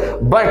ఇస్తాడు.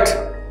 బట్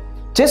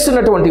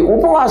చేస్తున్నటువంటి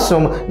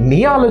ఉపవాసం నీ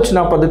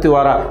ఆలోచన పద్ధతి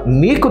ద్వారా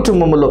నీ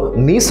కుటుంబంలో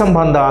నీ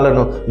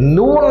సంబంధాలను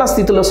నువ్వున్న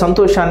స్థితిలో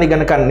సంతోషాన్ని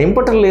కనుక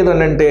నింపటం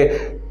లేదని అంటే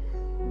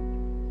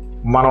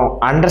మనం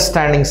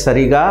అండర్స్టాండింగ్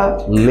సరిగా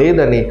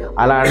లేదని.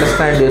 అలా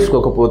అండర్స్టాండ్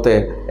చేసుకోకపోతే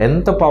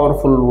ఎంత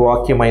పవర్ఫుల్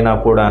వాక్యమైనా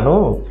కూడాను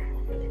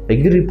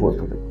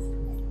ఎగిరిపోతుంది.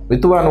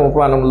 విత్తువాను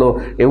ఉపవానంలో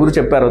ఎవరు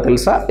చెప్పారో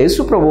తెలుసా?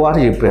 యేసు ప్రభు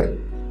వారు చెప్పారు.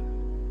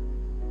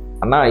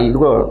 అన్న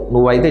ఇదిగో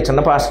నువ్వైతే చిన్న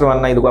పాస్టర్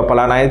అన్న, ఇదిగో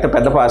పలానా అయితే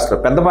పెద్ద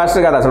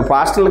పాస్టర్ కాదు, అసలు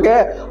పాస్టర్లకే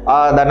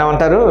దాన్ని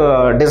ఏమంటారు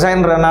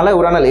డిజైనర్ అనాలా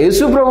ఎవరన్నా.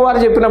 యేసు ప్రభు వారు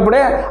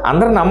చెప్పినప్పుడే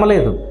అందరూ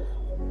నమ్మలేదు,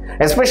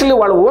 ఎస్పెషల్లీ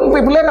వాళ్ళ ఓన్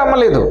పీపులే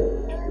నమ్మలేదు.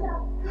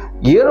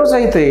 ఏ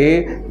రోజైతే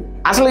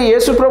అసలు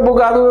యేసు ప్రభు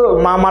కాదు,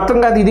 మా మతం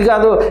కాదు, ఇది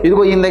కాదు,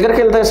 ఇదిగో ఈయన దగ్గరికి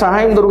వెళ్తే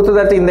సహాయం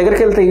దొరుకుతుందట, ఈయన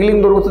దగ్గరికి వెళ్తే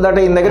హీలింగ్ దొరుకుతుందట,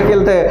 ఈయన దగ్గరికి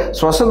వెళ్తే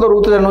స్వస్థత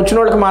దొరుకుతుందని వచ్చిన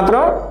వాళ్ళకి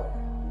మాత్రం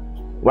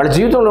వాళ్ళ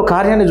జీవితంలో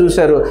కార్యాన్ని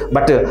చూశారు.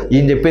 బట్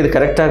ఈయన చెప్పేది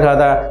కరెక్టా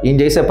కాదా, ఈయన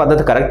చేసే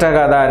పద్ధతి కరెక్టా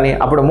కాదా అని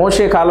అప్పుడు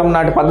మోషే కాలం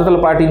నాటి పద్ధతులు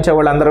పాటించే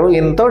వాళ్ళందరూ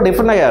ఎంతో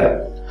డిఫరెంట్ అయ్యారు.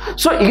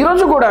 సో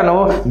ఈరోజు కూడాను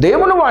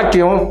దేవుని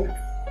వాక్యం,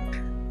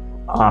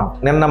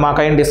 నిన్న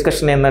మాకైన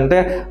డిస్కషన్ ఏంటంటే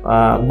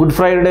గుడ్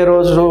ఫ్రైడే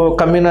రోజు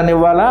కమ్యూనన్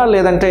ఇవ్వాలా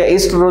లేదంటే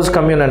ఈస్టర్ రోజు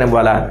కమ్యూనన్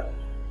ఇవ్వాలా,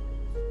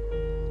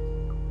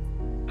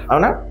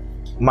 అవునా?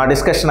 మా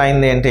డిస్కషన్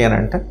అయింది ఏంటి అని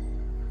అంటే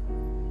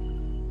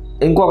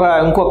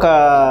ఇంకొక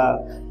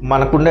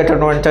మనకు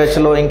ఉండేటటువంటి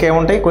చర్చిలో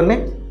ఇంకేముంటాయి కొన్ని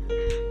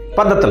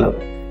పద్ధతులు,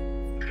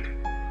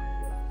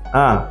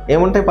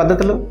 ఏముంటాయి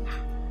పద్ధతులు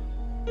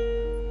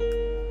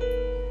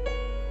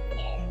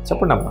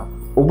చెప్పండి అమ్మా.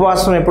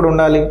 ఉపవాసం ఎప్పుడు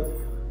ఉండాలి?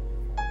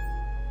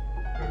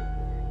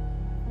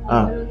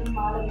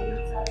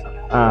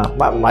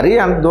 మరీ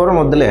అంత దూరం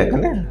వద్దులే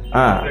కానీ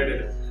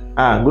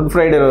గుడ్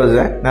ఫ్రైడే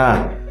రోజే.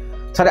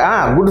 సరే,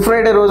 గుడ్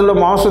ఫ్రైడే రోజులో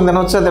మాంసం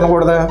తినవచ్చా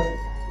తినకూడదా?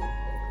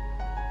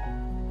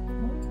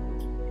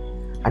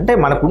 అంటే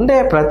మనకుండే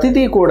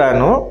ప్రతిదీ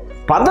కూడాను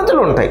పద్ధతులు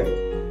ఉంటాయి.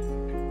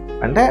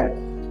 అంటే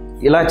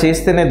ఇలా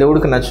చేస్తేనే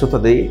దేవుడికి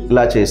నచ్చుతుంది,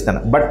 ఇలా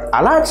చేస్తేనే. బట్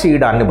అలా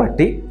చేయడాన్ని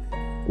బట్టి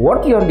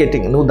వాట్ యు ఆర్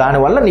గెటింగ్, నువ్వు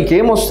దానివల్ల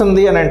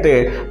నీకేమొస్తుంది అని అంటే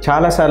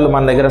చాలాసార్లు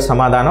మన దగ్గర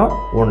సమాధానం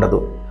ఉండదు.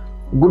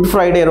 గుడ్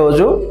ఫ్రైడే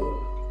రోజు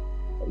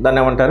దాన్ని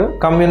ఏమంటారు,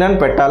 కమ్యూనన్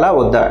పెట్టాలా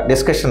వద్దా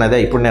డిస్కషన్ అదే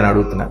ఇప్పుడు నేను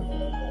అడుగుతున్నాను.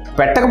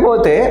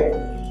 పెట్టకపోతే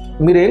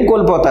మీరు ఏం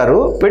కోల్పోతారు,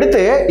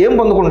 పెడితే ఏం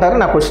పొందుకుంటారు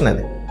నా క్వశ్చన్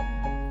అది.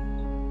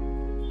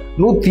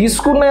 నువ్వు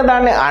తీసుకునే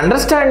దాన్ని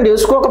అండర్స్టాండ్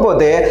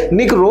చేసుకోకపోతే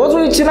నీకు రోజు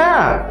ఇచ్చినా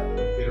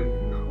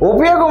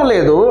ఉపయోగం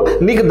లేదు.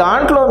 నీకు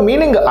దాంట్లో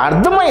మీనింగ్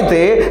అర్థమైతే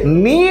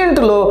నీ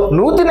ఇంట్లో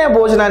నువ్వు తినే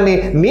భోజనాన్ని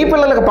నీ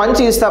పిల్లలకు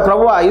పంచి ఇస్తా,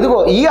 ప్రభువా ఇదిగో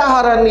ఈ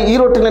ఆహారాన్ని ఈ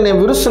రొట్టెని నేను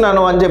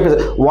విరుస్తున్నాను అని చెప్పి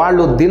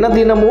వాళ్ళు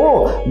దినదినము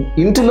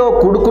ఇంటిలో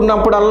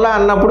కూడుకున్నప్పుడల్లా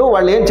అన్నప్పుడు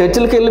వాళ్ళు ఏం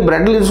చర్చిలకి వెళ్ళి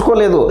బ్రెడ్లు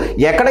తీసుకోలేదు.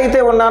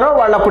 ఎక్కడైతే ఉన్నారో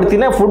వాళ్ళు అప్పుడు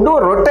తినే ఫుడ్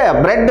రొట్టె,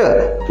 బ్రెడ్.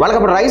 వాళ్ళకి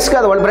అప్పుడు రైస్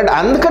కాదు, వాళ్ళు బ్రెడ్.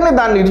 అందుకని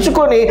దాన్ని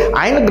ఇరుచుకొని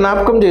ఆయన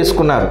జ్ఞాపకం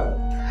చేసుకున్నారు.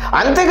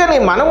 అంతేగాని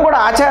మనం కూడా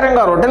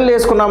ఆచారంగా రొట్టెలు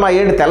చేసుకున్నామా,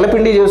 ఏంటి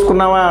తెల్లపిండి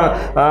చేసుకున్నామా,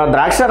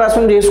 ద్రాక్ష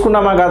రసం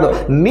చేసుకున్నామా కాదు.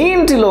 నీ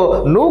ఇంటిలో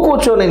నువ్వు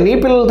కూర్చొని నీ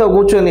పిల్లలతో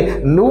కూర్చొని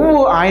నువ్వు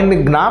ఆయన్ని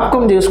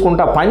జ్ఞాపకం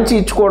చేసుకుంటా పంచి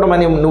ఇచ్చుకోవడం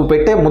అని నువ్వు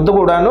పెట్టే ముద్ద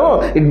కూడాను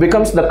ఇట్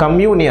బికమ్స్ ద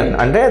కమ్యూనియన్.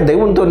 అంటే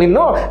దేవునితో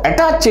నిన్ను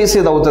అటాచ్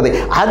చేసేది అవుతుంది.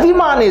 అది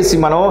మానేసి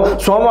మనం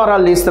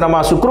సోమవారాలు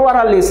తీస్తున్నామా,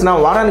 శుక్రవారాలు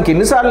తీస్తున్నామా, వారానికి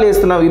ఎన్నిసార్లు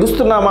వేస్తున్నామా,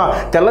 ఇరుస్తున్నామా,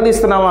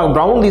 తెల్లదీస్తున్నామా,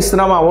 బ్రౌన్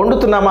తీస్తున్నామా,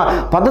 వండుతున్నామా,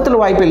 పద్ధతుల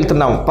వైపు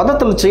వెళ్తున్నాం.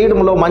 పద్ధతులు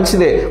చేయడంలో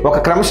మంచిదే, ఒక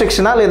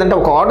క్రమశిక్షణ లేదంటే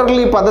ఒక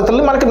ఆర్డర్లీ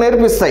పద్ధతుల్ని మనకు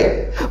నేర్పిస్తాయి.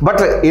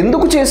 బట్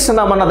ఎందుకు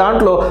చేస్తున్నామన్న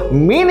దాంట్లో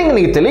మీనింగ్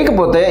నీకు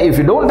తెలియకపోతే, if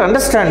you don't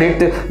understand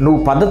it, నువ్వు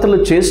పద్ధతులు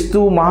చేస్తూ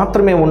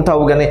మాత్రమే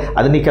ఉంటావు కానీ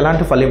అది నీకు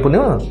ఎలాంటి ఫలింపును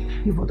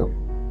ఇవ్వదు.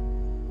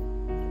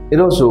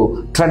 ఈరోజు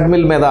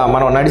ట్రెడ్మిల్ మీద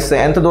మనం నడిస్తే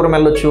ఎంత దూరం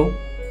వెళ్ళొచ్చు?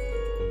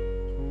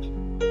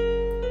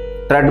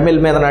 ట్రెడ్మిల్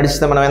మీద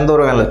నడిస్తే మనం ఎంత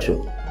దూరం వెళ్ళొచ్చు?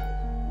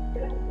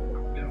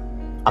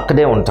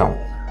 అక్కడే ఉంటాం.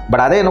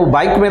 బట్ అదే నువ్వు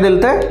బైక్ మీద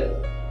వెళ్తే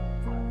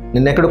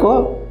నిన్నెక్కడికో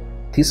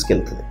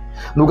తీసుకెళ్తుంది.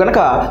 నువ్వు కనుక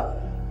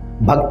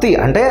భక్తి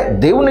అంటే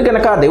దేవుని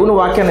కనుక దేవుని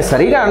వాక్యాన్ని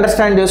సరిగా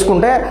అండర్స్టాండ్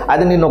చేసుకుంటే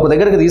అది నిన్ను ఒక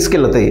దగ్గరికి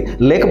తీసుకెళ్తాయి.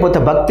 లేకపోతే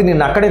భక్తి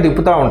నిన్ను అక్కడే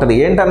తిప్పుతూ ఉంటుంది.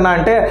 ఏంటన్నా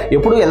అంటే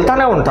ఎప్పుడు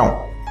వెళ్తానే ఉంటాం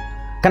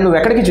కానీ నువ్వు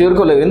ఎక్కడికి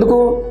చేరుకోలేవు. ఎందుకు?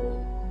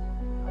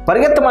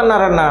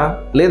 పరిగెత్తమన్నారన్నా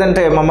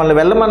లేదంటే మమ్మల్ని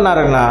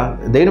వెళ్ళమన్నారన్నా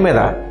దేని మీద?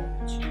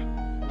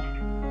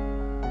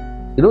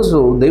 ఈరోజు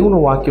దేవుని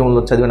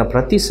వాక్యంలో చదివిన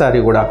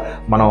ప్రతిసారి కూడా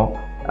మనం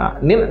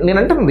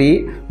నేనంటుంది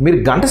మీరు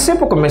గంట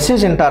సేపు ఒక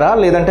మెసేజ్ వింటారా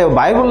లేదంటే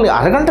బైబిల్ని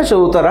అరగంట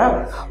చదువుతారా?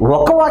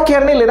 ఒక్క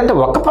వాక్యాన్ని లేదంటే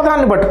ఒక్క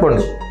పదాన్ని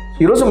పట్టుకోండి.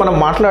 ఈరోజు మనం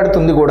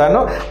మాట్లాడుతుంది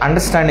కూడాను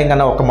అండర్స్టాండింగ్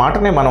అన్న ఒక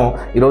మాటనే మనం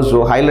ఈరోజు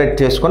హైలైట్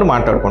చేసుకొని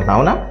మాట్లాడుకుంటున్నాం.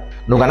 అవునా?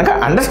 నువ్వు కనుక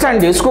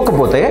అండర్స్టాండ్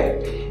చేసుకోకపోతే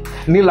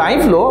నీ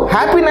లైఫ్లో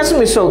హ్యాపీనెస్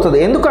మిస్ అవుతుంది.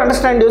 ఎందుకు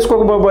అండర్స్టాండ్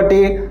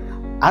చేసుకోకపోబట్టి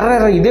అరే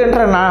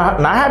ఇదేంటారా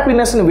నా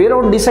హ్యాపీనెస్ని వేరే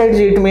డిసైడ్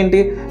చేయటం ఏంటి?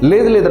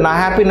 లేదు నా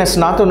హ్యాపీనెస్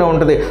నాతోనే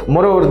ఉంటుంది.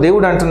 మరోవరు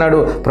దేవుడు అంటున్నాడు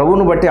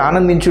ప్రభువును బట్టి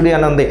ఆనందించుడి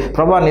అని ఉంది.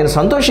 ప్రభా నేను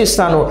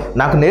సంతోషిస్తాను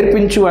నాకు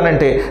నేర్పించు అని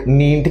అంటే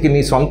నీ ఇంటికి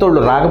నీ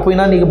సొంతోళ్ళు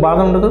రాకపోయినా నీకు బాధ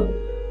ఉండదు,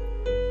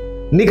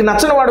 నీకు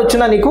నచ్చని వాడు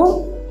వచ్చినా నీకు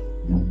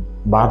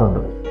బాధ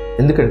ఉండదు.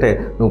 ఎందుకంటే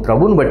నువ్వు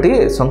ప్రభువుని బట్టి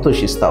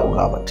సంతోషిస్తావు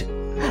కాబట్టి.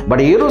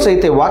 బట్ ఏ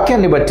రోజైతే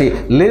వాక్యాన్ని బట్టి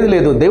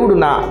లేదు దేవుడు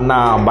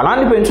నా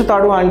బలాన్ని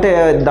పెంచుతాడు అంటే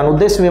దాని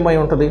ఉద్దేశం ఏమై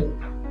ఉంటుంది?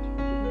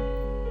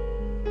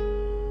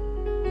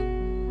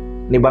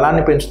 నీ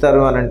బలాన్ని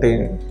పెంచుతారు అని అంటే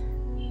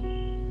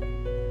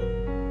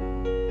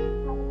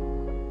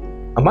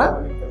అమ్మా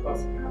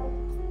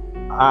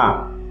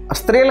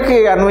స్త్రీలకి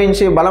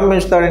అన్వయించి బలం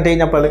పెంచుతాడంటే ఏం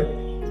చెప్పాలి?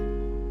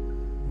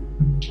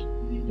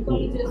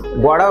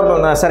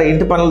 గొడవ సరే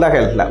ఇంటి పనుల దాకా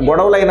వెళ్తా.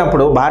 గొడవలు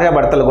అయినప్పుడు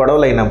భార్యాభర్తలు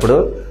గొడవలు అయినప్పుడు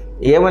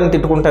ఏమని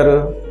తిట్టుకుంటారు?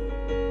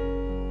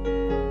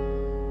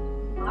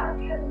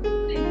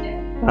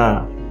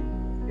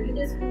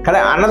 కదా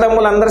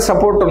అన్నదమ్ములందరూ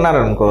సపోర్ట్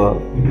ఉన్నారనుకో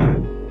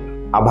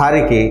ఆ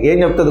భార్యకి ఏం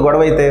చెప్తుంది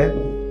గొడవ అయితే?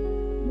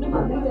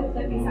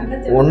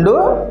 ఉండు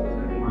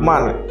మా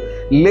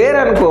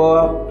లేరనుకో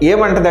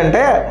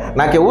ఏమంటదంటే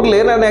నాకు ఎవరు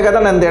లేరనే కదా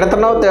నన్ను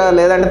తిడుతున్నావు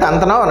లేదంటే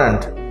తంతున్నావు అని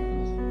అంట.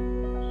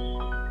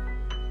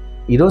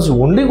 ఈరోజు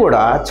ఉండి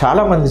కూడా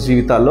చాలామంది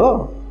జీవితాల్లో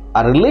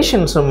ఆ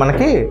రిలేషన్స్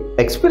మనకి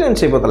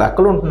ఎక్స్పీరియన్స్ అయిపోతారు.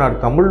 అక్కలు ఉంటున్నారు,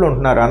 తమ్ముళ్ళు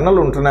ఉంటున్నారు, అన్నలు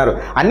ఉంటున్నారు.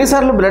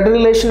 అన్నిసార్లు బ్లడ్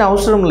రిలేషన్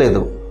అవసరం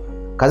లేదు.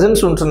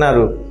 కజిన్స్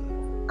ఉంటున్నారు.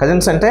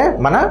 కజిన్స్ అంటే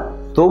మన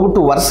తోబుట్టు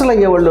వరుసలు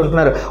అయ్యేవాళ్ళు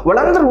ఉంటున్నారు.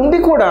 వాళ్ళందరూ ఉండి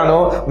కూడాను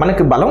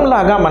మనకి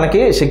బలంలాగా, మనకి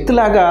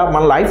శక్తిలాగా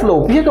మన లైఫ్లో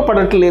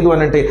ఉపయోగపడట్లేదు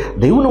అని అంటే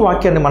దేవుని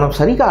వాక్యాన్ని మనం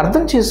సరిగా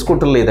అర్థం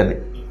చేసుకోవటం లేదని.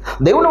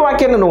 దేవుని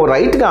వాక్యాన్ని నువ్వు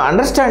రైట్గా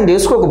అండర్స్టాండ్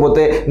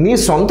చేసుకోకపోతే, నీ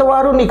సొంత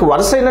వారు నీకు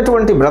వరుస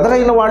అయినటువంటి బ్రదర్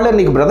అయిన వాళ్ళే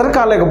నీకు బ్రదర్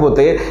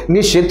కాలేకపోతే,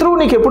 నీ శత్రువు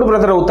నీకు ఎప్పుడు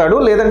బ్రదర్ అవుతాడు?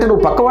 లేదంటే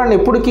నువ్వు పక్కవాడిని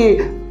ఎప్పటికీ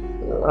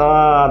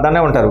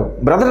దాన్నే ఉంటారు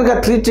బ్రదర్గా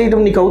ట్రీట్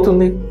చేయడం నీకు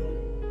అవుతుంది.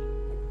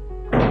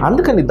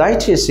 అందుకని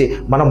దయచేసి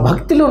మనం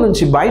భక్తిలో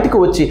నుంచి బయటకు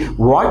వచ్చి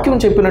వాక్యం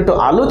చెప్పినట్టు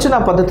ఆలోచన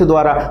పద్ధతి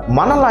ద్వారా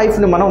మన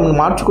లైఫ్ని మనం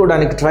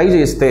మార్చుకోవడానికి ట్రై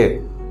చేస్తే,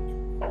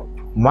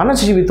 మన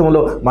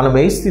జీవితంలో మనం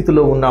ఏ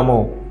స్థితిలో ఉన్నామో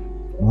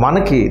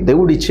మనకి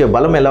దేవుడు ఇచ్చే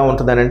బలం ఎలా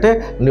ఉంటుందని అంటే,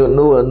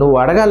 నువ్వు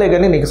అడగాలే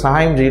కానీ నీకు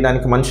సహాయం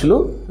చేయడానికి మనుషులు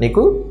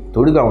నీకు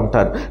తోడుగా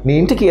ఉంటారు. నీ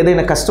ఇంటికి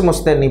ఏదైనా కష్టం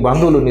వస్తే నీ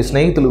బంధువులు, నీ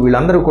స్నేహితులు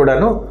వీళ్ళందరూ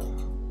కూడాను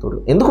తోడు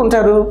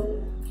ఎందుకుంటారు?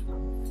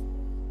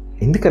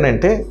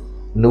 ఎందుకనంటే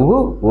నువ్వు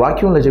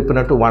వాక్యంలో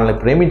చెప్పినట్టు వాళ్ళని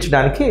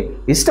ప్రేమించడానికి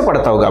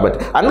ఇష్టపడతావు కాబట్టి.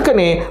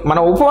 అందుకని మన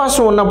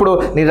ఉపవాసం ఉన్నప్పుడు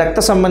నీ రక్త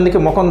సంబంధికి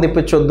ముఖం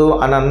తిప్పించొద్దు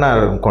అని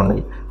అన్నారు అనుకోండి,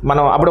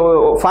 మనం అప్పుడు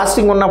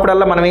ఫాస్టింగ్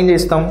ఉన్నప్పుడల్లా మనం ఏం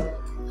చేస్తాం?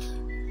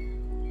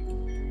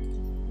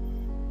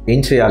 ఏం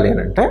చేయాలి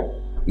అని అంటే,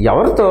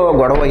 ఎవరితో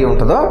గొడవ అయి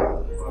ఉంటుందో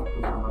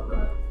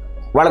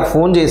వాళ్ళకి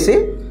ఫోన్ చేసి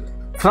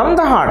ఫ్రమ్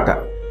ద హార్ట్.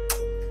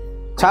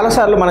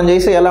 చాలాసార్లు మనం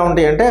చేసే ఎలా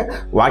ఉంటాయి అంటే,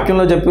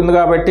 వాక్యంలో చెప్పింది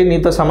కాబట్టి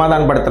నీతో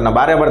సమాధాన పడుతున్నా,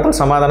 భార్యాభర్తల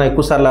సమాధానం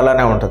ఎక్కువసార్లు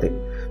అలానే ఉంటుంది.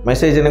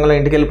 మెసేజ్ ఎన్నికలో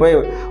ఇంటికి వెళ్ళిపోయి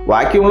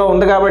వాక్యంలో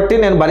ఉంది కాబట్టి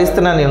నేను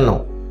భరిస్తున్నాను, నిన్ను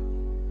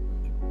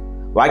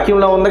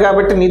వాక్యంలో ఉంది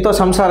కాబట్టి నీతో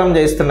సంసారం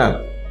చేస్తున్నాను.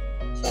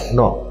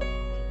 నో,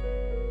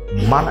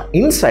 మన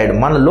ఇన్సైడ్,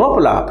 మన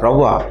లోపల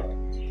ప్రభువా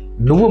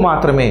నువ్వు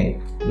మాత్రమే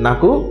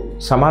నాకు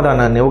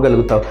సమాధానాన్ని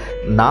ఇవ్వగలుగుతావు,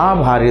 నా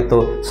భార్యతో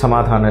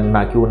సమాధానాన్ని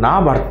నాకు ఇవ్వు, నా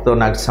భర్తతో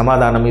నాకు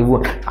సమాధానం ఇవ్వు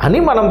అని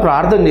మనం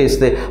ప్రార్థన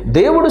చేస్తే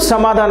దేవుడు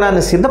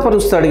సమాధానాన్ని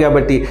సిద్ధపరుస్తాడు.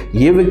 కాబట్టి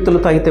ఏ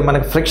వ్యక్తులతో అయితే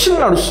మనకు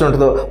ఫ్రిక్షన్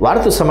నడుస్తుంటుందో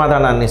వారితో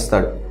సమాధానాన్ని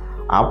ఇస్తాడు.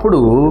 అప్పుడు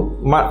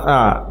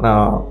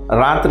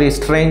రాత్రి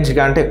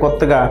స్ట్రేంజ్గా అంటే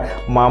కొత్తగా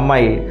మా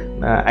అమ్మాయి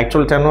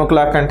యాక్చువల్ 10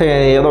 o'clock అంటే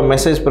ఏదో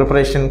మెసేజ్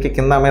ప్రిపరేషన్కి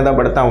కింద మీద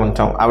పడుతూ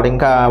ఉంటాం. ఆవిడ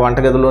ఇంకా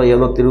వంటగదిలో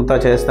ఏదో తిరుగుతూ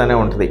చేస్తూనే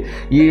ఉంటుంది.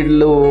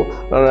 వీళ్ళు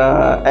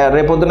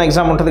రేపొద్దున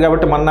ఎగ్జామ్ ఉంటుంది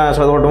కాబట్టి మొన్న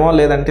చదవడమో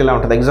లేదంటే ఇలా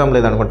ఉంటుంది. ఎగ్జామ్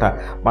లేదనుకుంటా.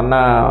 మొన్న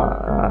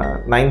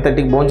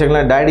 9:30కి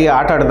భోంచంగా డాడీ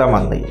ఆట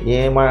ఆడదామంది.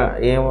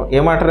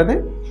 ఏం ఆటరు అది?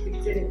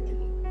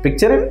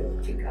 పిక్చర్,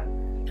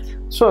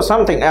 సో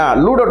సంథింగ్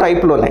లూడో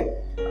టైప్లోనే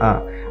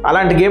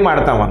అలాంటి గేమ్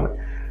ఆడతామన్న.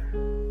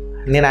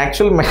 నేను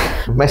యాక్చువల్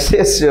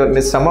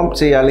మెసేజ్ని సమప్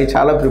చేయాలి,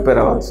 చాలా ప్రిపేర్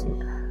అవ్వాల్సింది.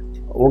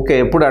 ఓకే,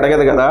 ఎప్పుడు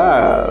అడగదు కదా,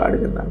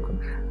 అడిగింది అనుకో.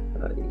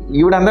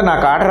 ఈవిడంటే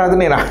నాకు ఆట రాదు,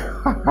 నేను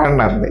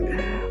ఆడినంది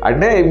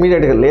అంటే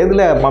ఇమ్మీడియట్గా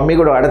లేదులే మమ్మీ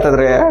కూడా ఆడుతుంది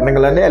రే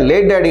అనగలంటే,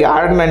 లేట్ డాడీ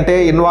ఆడనంటే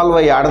ఇన్వాల్వ్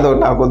అయ్యి ఆడదు,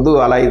 నాకు వద్దు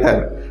అలా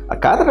అవుతాను.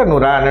 కాదురా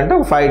నువ్వు రా అంటే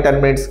 5-10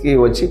 minutesకి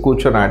వచ్చి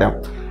కూర్చొని ఆడాం.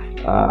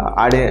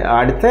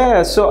 ఆడితే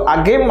సో ఆ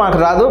గేమ్ మాకు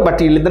రాదు,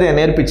 బట్ వీళ్ళిద్దరే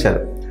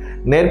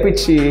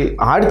నేర్పించి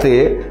ఆడితే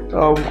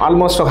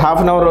ఆల్మోస్ట్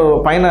 1/2 hour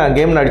పైన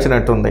గేమ్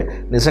నడిచినట్టుంది.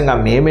 నిజంగా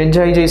మేము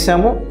ఎంజాయ్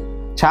చేసాము.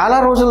 చాలా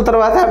రోజుల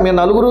తర్వాత మేము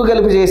నలుగురు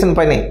కలిపి చేసిన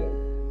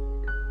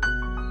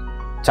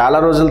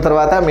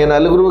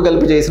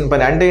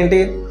పని, అంటే ఏంటి,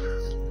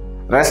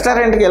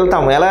 రెస్టారెంట్కి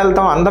వెళ్తాము. ఎలా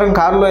వెళ్తాం? అందరం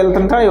కారులో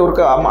వెళ్తుంటాం,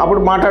 ఎవరికి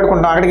అప్పుడు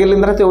మాట్లాడుకుంటాం. అక్కడికి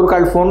వెళ్ళిన తర్వాత ఎవరికి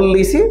వాళ్ళు ఫోన్లు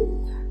తీసి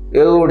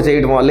ఏదో ఒకటి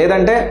చేయడమో,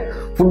 లేదంటే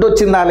ఫుడ్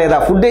వచ్చిందా లేదా,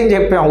 ఫుడ్ ఏం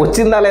చెప్పాం,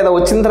 వచ్చిందా లేదా,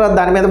 వచ్చిన తర్వాత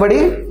దాని మీద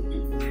పడి,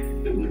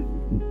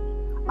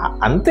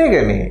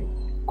 అంతేగాని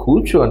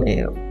కూర్చొని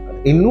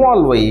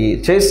ఇన్వాల్వ్ అయ్యి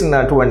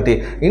చేసినటువంటి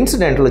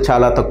ఇన్సిడెంట్లు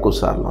చాలా తక్కువ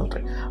సార్లు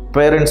ఉంటాయి.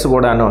 పేరెంట్స్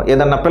కూడాను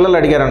ఏదన్నా పిల్లలు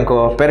అడిగారనుకో,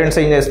 పేరెంట్స్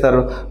ఏం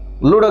చేస్తారు,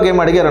 లూడో గేమ్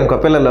అడిగారనుకో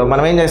పిల్లలు,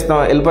 మనం ఏం చేస్తాం,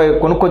 వెళ్ళిపోయి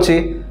కొనుక్కొచ్చి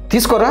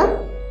తీసుకోరా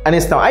అని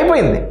ఇస్తాం,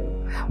 అయిపోయింది.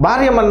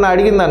 భార్య మన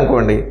అడిగింది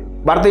అనుకోండి,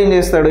 భర్త ఏం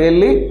చేస్తాడు,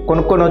 వెళ్ళి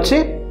కొనుక్కొని వచ్చి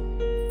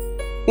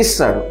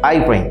ఇస్తాడు,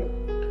 అయిపోయింది.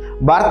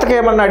 భర్తకి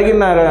ఏమన్నా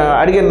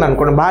అడిగింది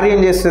అనుకోండి, భార్య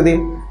ఏం చేస్తుంది,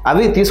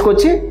 అవి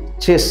తీసుకొచ్చి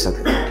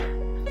చేస్తుంది.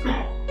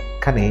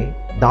 కానీ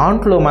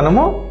దాంట్లో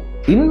మనము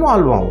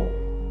ఇన్వాల్వ్ అవ్వం.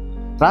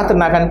 రాత్రి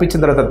నాకు అనిపించిన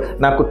తర్వాత,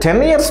 నాకు 10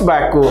 years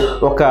బ్యాక్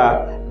ఒక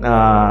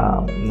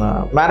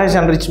మ్యారేజ్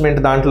ఎన్రిచ్మెంట్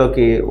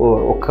దాంట్లోకి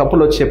ఒక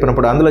కపుల్ వచ్చి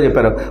చెప్పినప్పుడు అందులో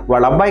చెప్పారు,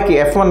 వాళ్ళ అబ్బాయికి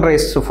F1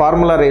 race,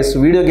 formula race,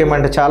 video game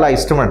అంటే చాలా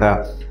ఇష్టమట.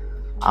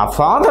 ఆ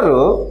ఫాదరు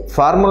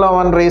ఫార్ములా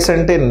 1 రేస్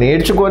అంటే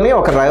నేర్చుకొని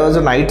ఒక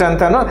రోజు నైట్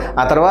అంతాను,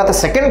 ఆ తర్వాత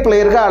సెకండ్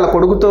ప్లేయర్గా వాళ్ళ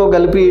కొడుకుతో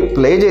కలిపి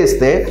ప్లే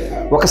చేస్తే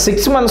ఒక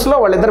 6 monthsలో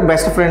వాళ్ళిద్దరు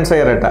బెస్ట్ ఫ్రెండ్స్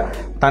అయ్యారట.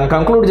 తను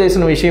కంక్లూడ్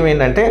చేసిన విషయం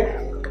ఏంటంటే,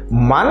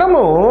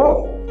 మనము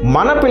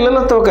మన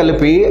పిల్లలతో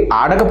కలిపి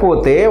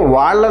ఆడకపోతే,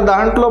 వాళ్ళ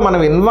దాంట్లో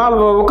మనం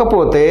ఇన్వాల్వ్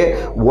అవ్వకపోతే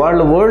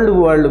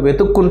వాళ్ళు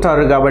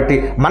వెతుక్కుంటారు. కాబట్టి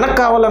మనకు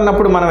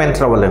కావాలన్నప్పుడు మనం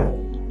ఎంటర్ అవ్వలేము.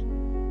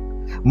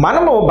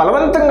 మనము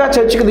బలవంతంగా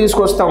చర్చికి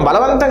తీసుకొస్తాం,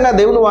 బలవంతంగా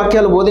దేవుని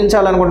వాక్యాలు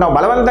బోధించాలనుకుంటాం,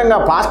 బలవంతంగా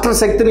పాస్టర్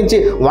శక్తి నుంచి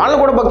వాళ్ళు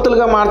కూడా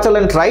భక్తులుగా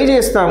మార్చాలని ట్రై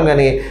చేస్తాం.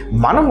 కానీ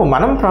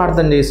మనం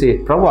ప్రార్థన చేసి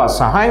ప్రభువా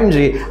సహాయం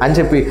చేయి అని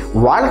చెప్పి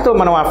వాళ్ళతో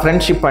మనం ఆ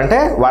ఫ్రెండ్షిప్ అంటే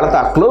వాళ్ళతో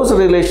ఆ క్లోజ్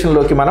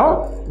రిలేషన్లోకి మనం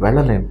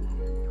వెళ్ళలేము.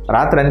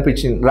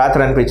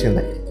 రాత్రి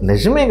అనిపించింది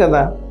నిజమే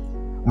కదా,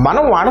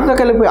 మనం వాళ్ళతో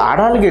కలిపి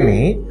ఆడాలి కానీ,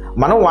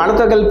 మనం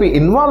వాళ్ళతో కలిపి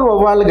ఇన్వాల్వ్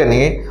అవ్వాలి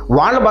కానీ,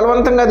 వాళ్ళు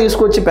బలవంతంగా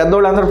తీసుకొచ్చి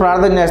పెద్దోళ్ళందరూ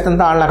ప్రార్థన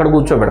చేస్తుంటే వాళ్ళని అక్కడ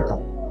కూర్చోబెడతాం.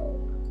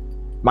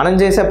 మనం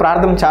చేసే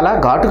ప్రార్థన చాలా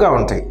ఘాటుగా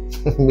ఉంటాయి.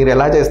 మీరు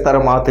ఎలా చేస్తారో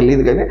మాకు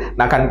తెలియదు కానీ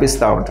నాకు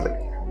అనిపిస్తూ ఉంటుంది,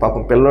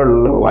 పాపం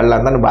పిల్లోళ్ళు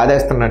వాళ్ళందరినీ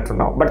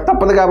బాధేస్తున్నట్టున్నాం. బట్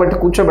తప్పదు కాబట్టి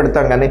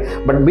కూర్చోబెడతాం. కానీ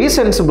బట్ బీ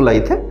సెన్సిబుల్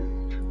అయితే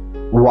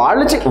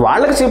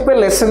వాళ్ళకి చెప్పే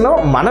లెసన్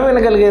మనం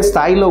వినగలిగే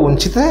స్థాయిలో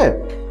ఉంచితే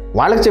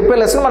వాళ్ళకి చెప్పే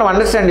లెసన్ మనం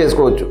అండర్స్టాండ్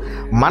చేసుకోవచ్చు.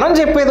 మనం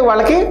చెప్పేది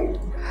వాళ్ళకి.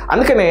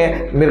 అందుకనే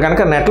మీరు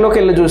కనుక నెట్లోకి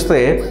వెళ్ళి చూస్తే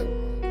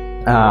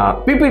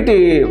పీపీటీ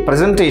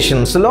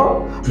ప్రజెంటేషన్స్లో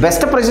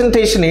బెస్ట్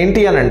ప్రజెంటేషన్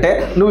ఏంటి అని అంటే,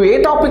 నువ్వు ఏ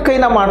టాపిక్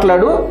అయినా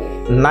మాట్లాడు,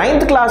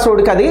 9th క్లాస్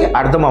వాడికి అది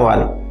అర్థం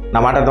అవ్వాలి. నా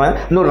మాట అర్థమైంది.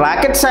 నువ్వు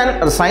రాకెట్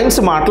సైన్స్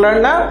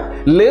మాట్లాడినా,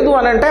 లేదు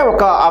అని అంటే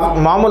ఒక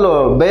మామూలు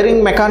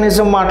బేరింగ్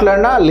మెకానిజం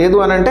మాట్లాడినా, లేదు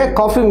అని అంటే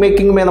కాఫీ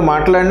మేకింగ్ మీద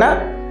మాట్లాడినా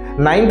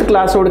 9th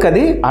క్లాస్ వాడికి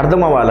అది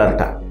అర్థం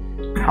అవ్వాలట.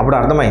 అప్పుడు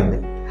అర్థమైంది.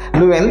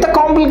 నువ్వు ఎంత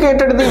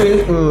కాంప్లికేటెడ్ది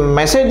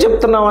మెసేజ్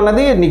చెప్తున్నావు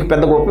అన్నది నీకు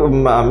పెద్ద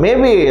గొప్ప,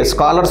 మేబీ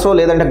స్కాలర్సో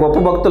లేదంటే గొప్ప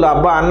భక్తులు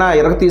అబ్బా అన్న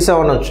ఎరగ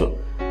తీసావనొచ్చు.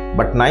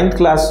 బట్ 9th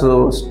క్లాస్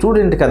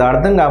స్టూడెంట్కి అది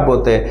అర్థం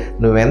కాకపోతే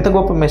నువ్వు ఎంత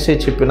గొప్ప మెసేజ్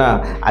చెప్పినా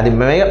అది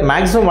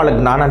మ్యాక్సిమం వాళ్ళ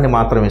జ్ఞానాన్ని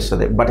మాత్రం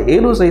ఇస్తుంది. బట్ ఏ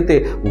రోజైతే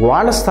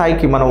వాళ్ళ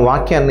స్థాయికి మనం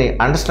వాక్యాన్ని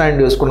అండర్స్టాండ్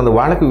చేసుకున్నది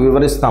వాళ్ళకి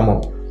వివరిస్తామో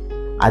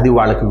అది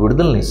వాళ్ళకి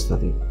విడుదలని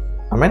ఇస్తుంది.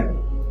 ఆమేన్.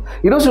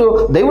 ఈరోజు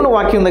దేవుని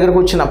వాక్యం దగ్గరకు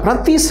వచ్చిన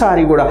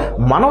ప్రతిసారి కూడా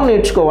మనం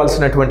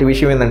నేర్చుకోవాల్సినటువంటి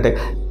విషయం ఏంటంటే,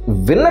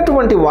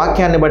 విన్నటువంటి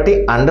వాక్యాన్ని బట్టి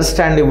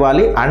అండర్స్టాండ్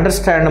ఇవ్వాలి.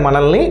 అండర్స్టాండ్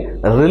మనల్ని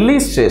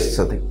రిలీజ్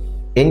చేస్తుంది.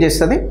 ఏం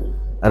చేస్తుంది?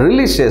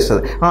 రిలీజ్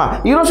చేస్తుంది.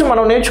 ఈరోజు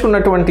మనం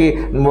నేర్చుకున్నటువంటి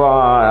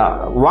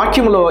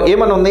వాక్యంలో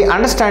ఏమని ఉంది?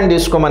 అండర్స్టాండ్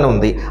చేసుకోమని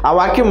ఉంది. ఆ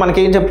వాక్యం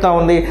మనకేం చెప్తా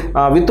ఉంది?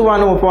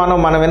 విత్తువాను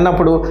ఉపవానం మనం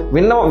విన్నప్పుడు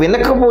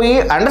వినకపోయి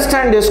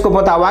అండర్స్టాండ్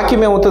చేసుకోకపోతే ఆ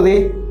వాక్యం ఏమవుతుంది?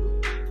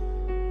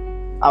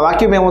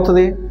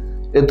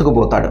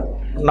 ఎత్తుకుపోతాడు.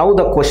 నౌ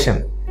ద క్వశ్చన్,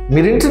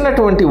 మీరు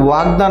వింటున్నటువంటి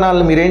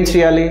వాగ్దానాలను మీరేం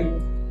చేయాలి?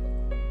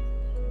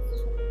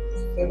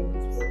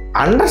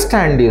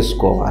 అండర్స్టాండ్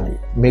చేసుకోవాలి.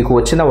 మీకు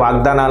వచ్చిన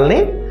వాగ్దానాలని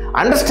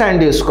అండర్స్టాండ్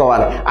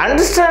చేసుకోవాలి.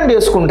 అండర్స్టాండ్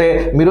చేసుకుంటే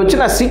మీరు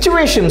వచ్చిన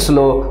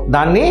సిచ్యువేషన్స్లో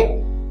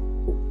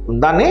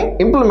దాన్ని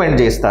ఇంప్లిమెంట్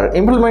చేస్తారు.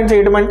 ఇంప్లిమెంట్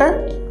చేయడం అంటే,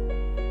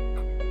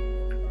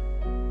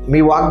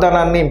 మీ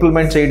వాగ్దానాన్ని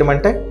ఇంప్లిమెంట్ చేయడం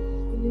అంటే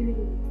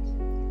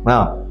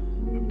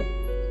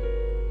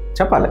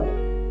చెప్పాలి.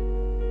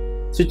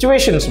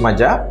 సిచ్యువేషన్స్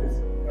మధ్య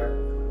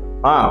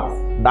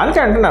దానికి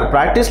అంటున్నారు,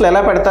 ప్రాక్టీస్లో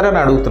ఎలా పెడతారని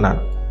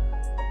అడుగుతున్నాను.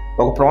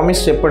 ఒక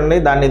ప్రామిస్ చెప్పండి,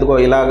 దాన్ని ఇదిగో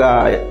ఇలాగా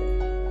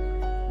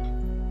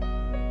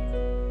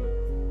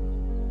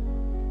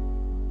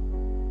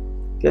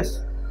ఎస్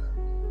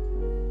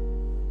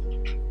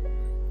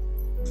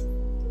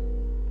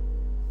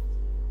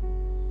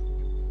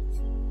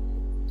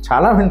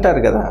చాలా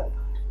వింటారు కదా.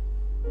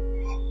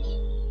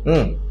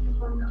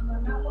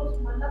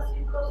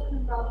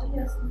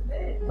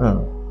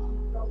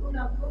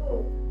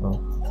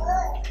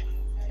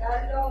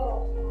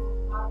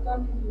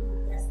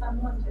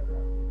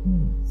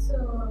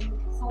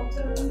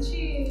 సంవత్సరం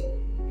నుంచి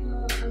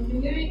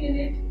believing in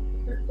it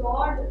that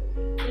God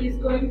is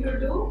going to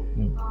do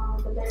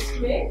the best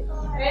way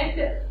and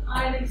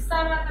ఆయన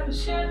ఇస్తానన్న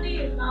విషయాన్ని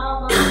నా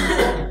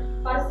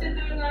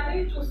పరిస్థితులు కానీ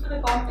చూస్తున్న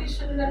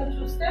కాంపిటీషన్ కానీ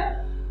చూస్తే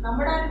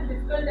నమ్మడానికి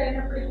డిఫికల్ట్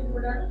అయినప్పటికీ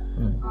కూడా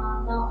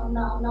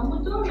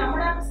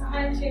నమ్మడానికి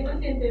సహాయం చేయమని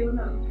నేను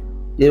దేవుని అడుగుతున్నాను.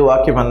 ఏ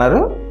వాక్యం అన్నారు?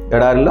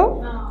 ఎడారిలో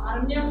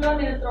అరణ్యంలో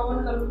నేను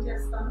త్రోవను కలుగు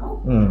చేస్తాను,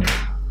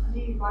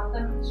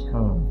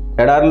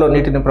 ఎడారిలో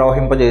నీటిని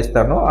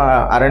ప్రవహింపజేస్తాను,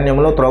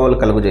 అరణ్యంలో త్రోవలు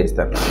కలుగు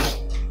చేస్తాను.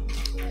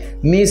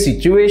 మీ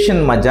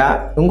సిచ్యువేషన్ మధ్య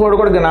ఇంకోటి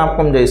కూడా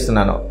జ్ఞాపకం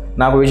చేస్తున్నాను.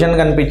 నాకు విజన్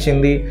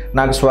కనిపించింది,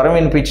 నాకు స్వరం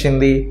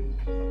వినిపించింది,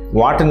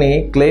 వాటిని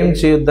క్లెయిమ్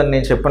చేయొద్దని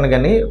నేను చెప్పను.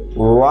 కానీ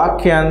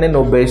వాక్యాన్ని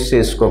నువ్వు బేస్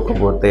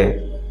చేసుకోకపోతే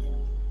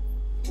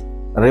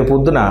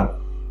రేపొద్దున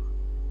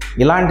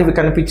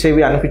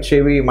ఇలాంటివి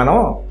అనిపించేవి మనం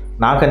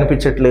నాకు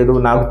అనిపించట్లేదు,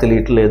 నాకు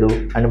తెలియట్లేదు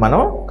అని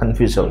మనం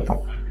కన్ఫ్యూజ్ అవుతాం.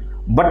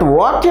 బట్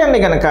వాక్యాన్ని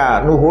కనుక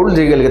నువ్వు హోల్డ్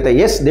చేయగలిగితే,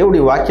 ఎస్ దేవుడు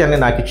ఈ వాక్యాన్ని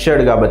నాకు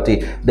ఇచ్చాడు కాబట్టి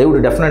దేవుడు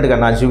డెఫినెట్గా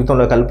నా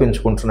జీవితంలో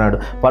కల్పించుకుంటున్నాడు.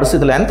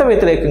 పరిస్థితులు ఎంత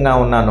వ్యతిరేకంగా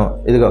ఉన్నానో,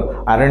 ఇదిగో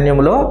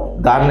అరణ్యంలో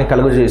దారిని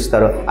కలుగు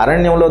చేస్తారు.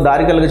 అరణ్యంలో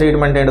దారి కలుగు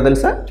చేయడం అంటే ఏంటో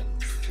తెలుసా?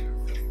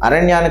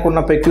 అరణ్యానికి ఉన్న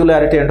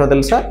పెక్యులారిటీ ఏంటో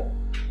తెలుసా?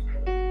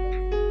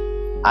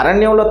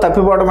 అరణ్యంలో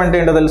తప్పిపోవడం అంటే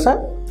ఏంటో తెలుసా?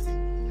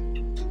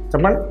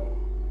 చెప్పండి.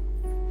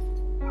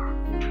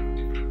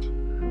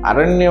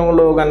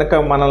 అరణ్యంలో కనుక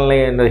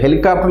మనల్ని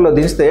హెలికాప్టర్లో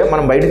దించితే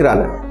మనం బయటికి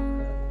రాలేం.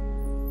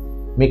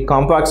 మీకు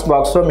కాంపాక్స్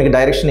బాక్స్లో మీకు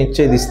డైరెక్షన్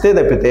ఇచ్చేది ఇస్తే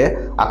తప్పితే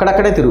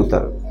అక్కడక్కడే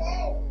తిరుగుతారు.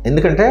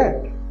 ఎందుకంటే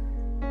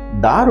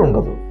దారి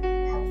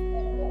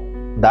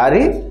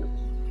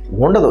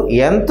ఉండదు.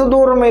 ఎంత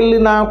దూరం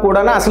వెళ్ళినా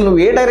కూడా అసలు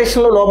నువ్వు ఏ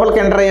డైరెక్షన్లో లోపలికి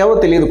ఎంటర్ అయ్యావో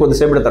తెలియదు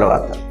కొద్దిసేపటి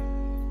తర్వాత.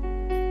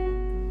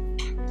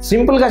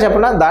 సింపుల్గా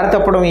చెప్పనా, దారి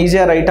తప్పడం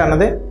ఈజీయా రైట్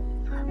అన్నది?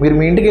 మీరు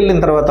మీ ఇంటికి వెళ్ళిన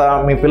తర్వాత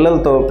మీ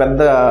పిల్లలతో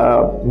పెద్ద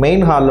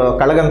మెయిన్ హాల్లో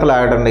కళ్ళగంతలు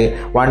ఆడండి,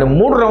 వాడిని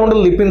 3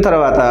 రౌండ్లు తిప్పిన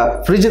తర్వాత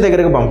ఫ్రిడ్జ్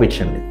దగ్గరికి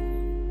పంపించండి.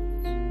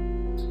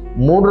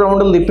 3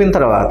 రౌండ్లు తిప్పిన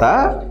తర్వాత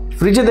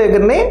ఫ్రిడ్జ్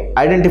దగ్గరని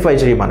ఐడెంటిఫై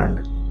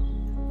చేయమనండి.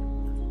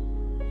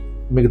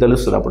 మీకు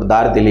తెలుస్తుంది అప్పుడు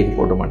దారి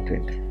తెలియకపోవడం అంటే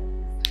ఏంటి.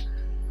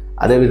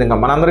 అదేవిధంగా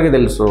మనందరికీ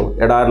తెలుసు,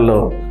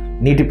 ఎడారిలో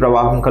నీటి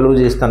ప్రవాహం కలుగు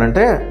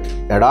చేస్తానంటే,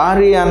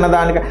 ఎడారి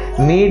అన్నదానికి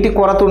నీటి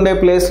కొరత ఉండే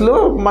ప్లేస్లు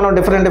మనం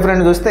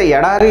డిఫరెంట్ చూస్తే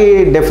ఎడారి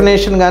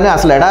డెఫినేషన్ కానీ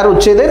అసలు ఎడారి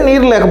వచ్చేదే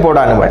నీరు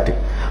లేకపోవడాన్ని బట్టి.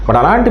 బట్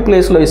అలాంటి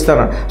ప్లేస్లో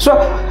ఇస్తాను. సో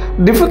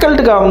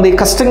డిఫికల్ట్గా ఉంది,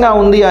 కష్టంగా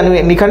ఉంది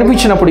అని నీకు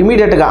అనిపించినప్పుడు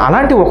ఇమీడియట్గా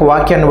అలాంటి ఒక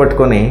వాక్యాన్ని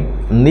పట్టుకొని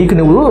నీకు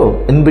నువ్వు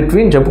ఇన్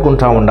బిట్వీన్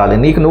చెప్పుకుంటూ ఉండాలి.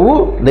 నీకు నువ్వు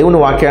దేవుని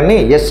వాక్యాన్ని,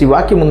 ఎస్ ఈ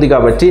వాక్యం ఉంది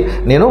కాబట్టి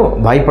నేను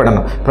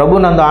భయపడను, ప్రభు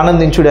నందు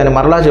ఆనందించుడు అని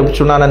మరలా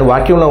చెప్పుచున్నానని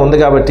వాక్యంలో ఉంది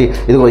కాబట్టి,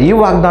 ఇదిగో ఈ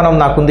వాగ్దానం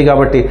నాకుంది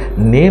కాబట్టి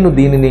నేను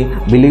దీనిని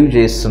బిలీవ్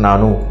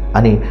చేస్తున్నాను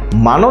అని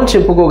మనం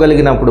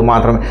చెప్పుకోగలిగినప్పుడు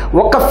మాత్రమే,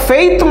 ఒక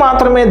ఫెయిత్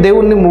మాత్రమే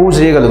దేవుణ్ణి మూవ్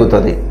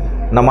చేయగలుగుతుంది.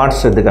 నా మాట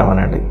శ్రద్ధగా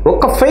వినండి.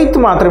 ఒక్క ఫెయిత్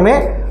మాత్రమే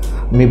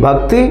మీ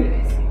భక్తి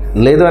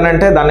లేదు అని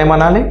అంటే దాన్ని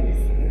ఏమనాలి,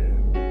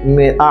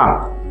 మీ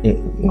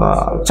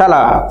చాలా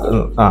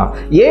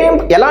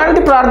ఎలాంటి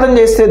ప్రార్థన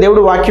చేస్తే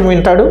దేవుడు వాక్యం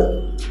వింటాడు?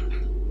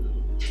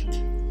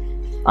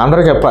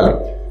 అందరూ చెప్పాలి.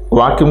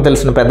 వాక్యం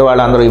తెలిసిన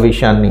పెద్దవాళ్ళు అందరూ ఈ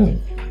విషయాన్ని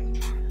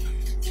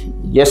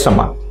ఎస్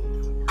అమ్మా,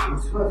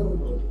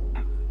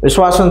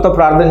 విశ్వాసంతో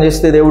ప్రార్థన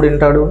చేస్తే దేవుడు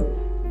వింటాడు.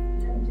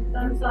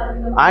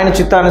 ఆయన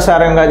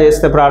చిత్తానుసారంగా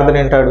చేస్తే ప్రార్థన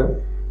వింటాడు.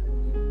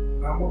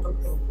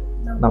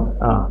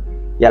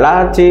 ఎలా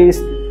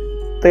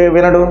చేస్తే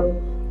వినడు?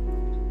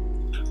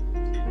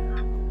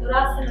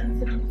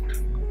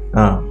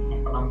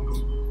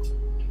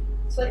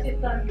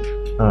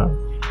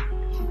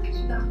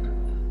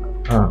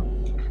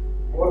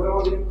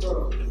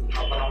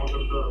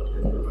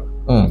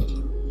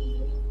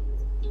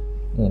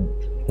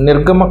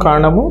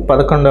 నిర్గమకాండము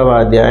 11వ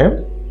అధ్యాయం,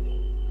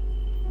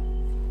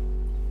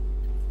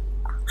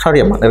 సారీ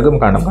అమ్మా,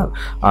 నిర్గమకాండం కాదు,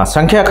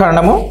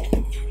 సంఖ్యాకాండము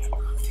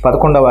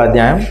 11వ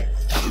అధ్యాయం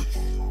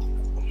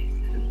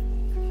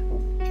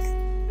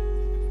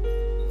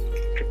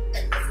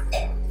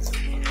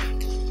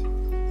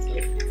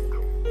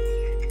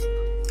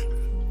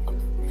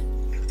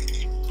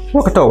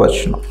 1వ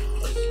వచనం.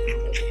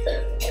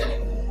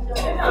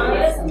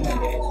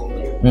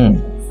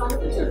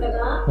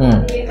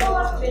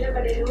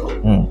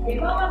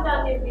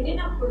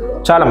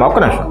 చాలమ్మా, ఒక్క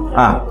నిమిషం,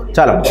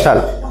 చాలా.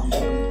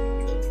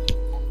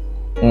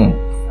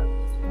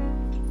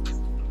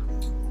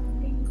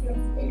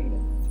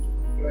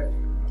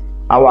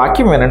 ఆ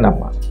వాక్యం వినండి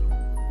అమ్మా,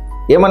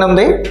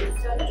 ఏమనుంది?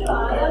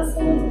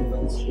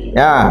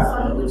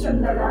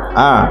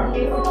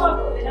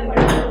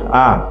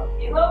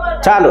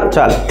 చాలు.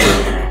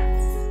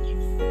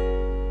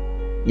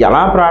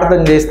 ఎలా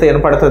ప్రార్థన చేస్తే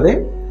వినపడుతుంది?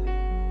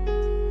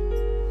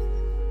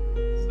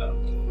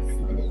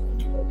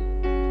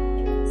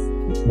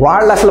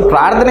 వాళ్ళు అసలు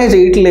ప్రార్థనే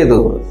చేయట్లేదు.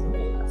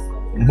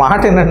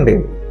 మాట వినండి,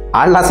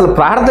 వాళ్ళు అసలు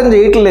ప్రార్థన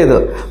చేయట్లేదు.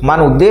 మన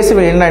ఉద్దేశం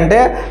ఏంటంటే,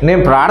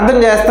 నేను ప్రార్థన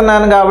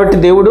చేస్తున్నాను కాబట్టి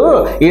దేవుడు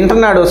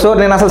వింటున్నాడు, సో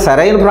నేను అసలు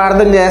సరైన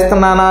ప్రార్థన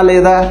చేస్తున్నానా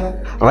లేదా,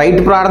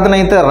 రైట్ ప్రార్థన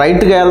అయితే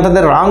రైట్గా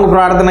వెళ్తుంది, రాంగ్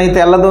ప్రార్థన అయితే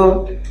వెళ్ళదు.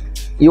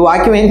 ఈ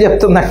వాక్యం ఏం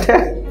చెప్తుందంటే,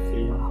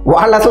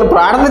 వాళ్ళు అసలు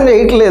ప్రార్థన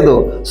చేయట్లేదు,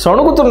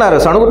 సణుగుతున్నారు.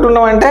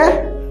 సణుగుతున్నాం అంటే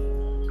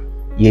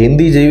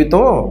ఏంది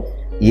జీవితం,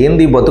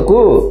 ఏంది బతుకు,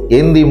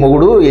 ఏంది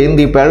మొగుడు,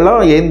 ఏంది పెళ్ళం,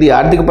 ఏంది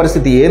ఆర్థిక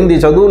పరిస్థితి, ఏంది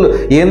చదువులు,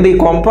 ఏంది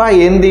కొంప,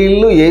 ఏంది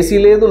ఇల్లు, ఏసీ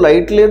లేదు,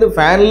 లైట్ లేదు,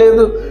 ఫ్యాన్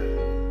లేదు.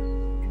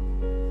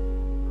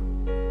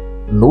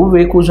 నువ్వు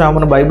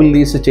ఎక్కువజామున బైబిల్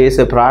తీసి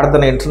చేసే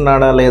ప్రార్థన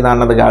వింటున్నాడా లేదా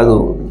అన్నది కాదు,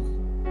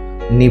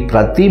 నీ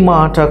ప్రతి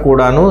మాట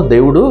కూడాను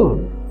దేవుడు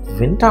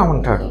వింటా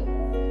ఉంటాడు.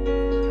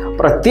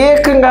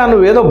 ప్రత్యేకంగా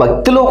నువ్వేదో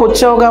భక్తిలోకి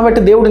వచ్చావు కాబట్టి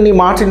దేవుడు నీ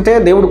మాట వింటే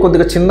దేవుడు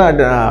కొద్దిగా చిన్న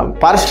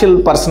పార్షియల్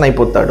పర్సన్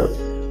అయిపోతాడు.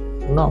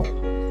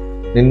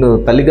 నిన్ను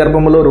తల్లి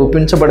గర్భములో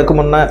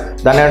రూపించబడకమున్న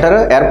దాన్ని అంటారు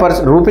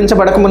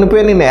రూపించబడకమునిపై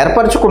నిన్ను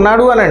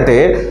ఏర్పరచుకున్నాడు అని అంటే,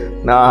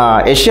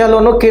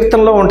 యెషయాలోనూ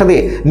కీర్తనలో ఉంటుంది,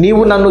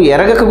 నీవు నన్ను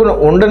ఎరగక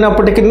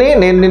ఉండినప్పటికీ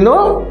నేను నిన్ను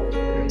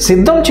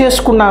సిద్ధం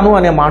చేసుకున్నాను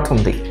అనే మాట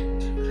ఉంది.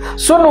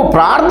 సో నువ్వు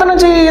ప్రార్థన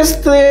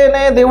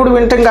చేస్తేనే దేవుడు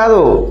వింటం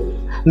కాదు,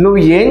 నువ్వు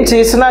ఏం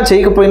చేసినా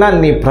చేయకపోయినా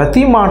నీ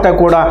ప్రతి మాట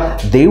కూడా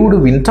దేవుడు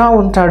వింటా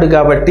ఉంటాడు.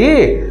 కాబట్టి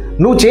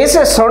నువ్వు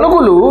చేసే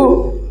సణుగులు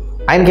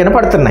ఆయనకి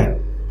వినపడుతున్నాయి.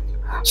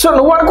 సో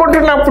నువ్వు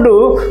అనుకుంటున్నప్పుడు,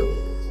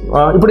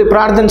 ఇప్పుడు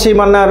ప్రార్థన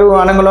చేయమన్నారు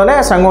అనగానే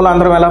సంఘంలో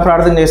అందరం ఎలా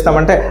ప్రార్థన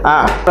చేస్తామంటే,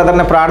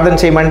 ప్రధాన ప్రార్థన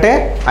చేయమంటే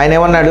ఆయన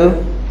ఏమన్నాడు,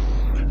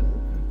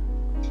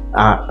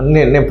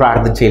 నేను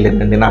ప్రార్థన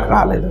చేయలేదండి, నాకు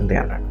రాలేదండి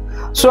అన్నాడు.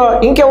 సో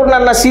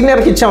ఇంకెవరినన్నా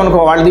సీనియర్కి ఇచ్చామనుకో,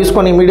 వాళ్ళు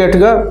తీసుకొని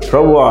ఇమీడియట్గా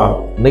ప్రభువా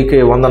నీకే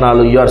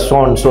వందనాలు, you are so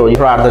and so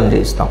ప్రార్థన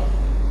చేస్తాం.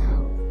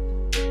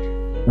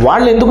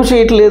 వాళ్ళు ఎందుకు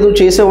చేయట్లేదు,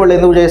 చేసేవాళ్ళు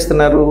ఎందుకు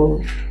చేస్తున్నారు?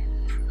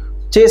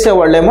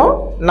 చేసేవాళ్ళేమో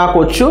నాకు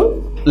వచ్చు,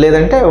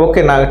 లేదంటే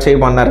ఓకే నాకు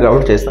చేయమన్నారు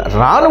కాబట్టి చేస్తారు.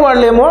 రాను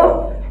వాళ్ళేమో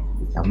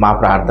మా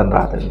ప్రార్థన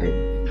రాదండి.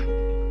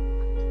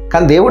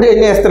 కానీ దేవుడు ఏం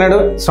చేస్తున్నాడు,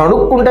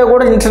 సణుక్కుంటే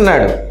కూడా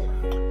వింటున్నాడు.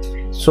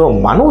 సో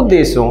మన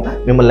ఉద్దేశం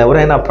మిమ్మల్ని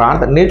ఎవరైనా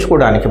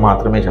నేర్చుకోవడానికి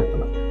మాత్రమే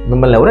చెప్తున్నాను.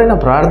 మిమ్మల్ని ఎవరైనా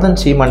ప్రార్థన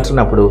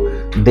చేయమంటున్నప్పుడు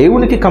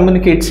దేవునికి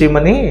కమ్యూనికేట్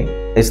చేయమని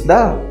ఇస్ ద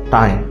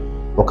టైం,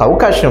 ఒక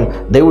అవకాశం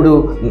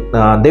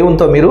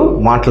దేవునితో మీరు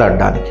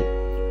మాట్లాడడానికి.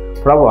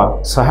 ప్రభువా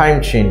సహాయం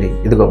చేయండి,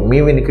 ఇదిగో మీ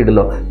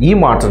వినికిడిలో ఈ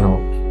మాటను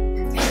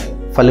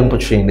ఫలింపు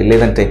చేయండి,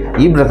 లేదంటే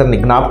ఈ బ్రదర్ని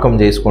జ్ఞాపకం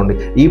చేసుకోండి,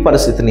 ఈ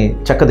పరిస్థితిని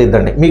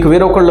చక్కదిద్దండి. మీకు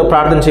వేరొకళ్ళు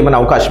ప్రార్థన చేయమని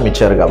అవకాశం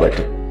ఇచ్చారు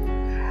కాబట్టి.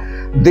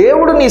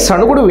 దేవుడు నీ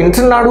సణుగుడు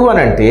వింటున్నాడు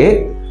అని అంటే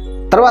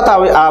తర్వాత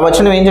ఆ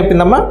వచనం ఏం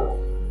చెప్పిందమ్మా?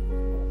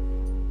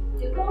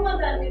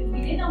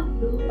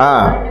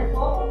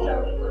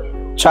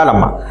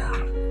 చాలమ్మా,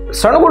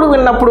 సణుగుడు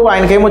విన్నప్పుడు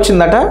ఆయనకి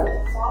ఏమొచ్చిందట?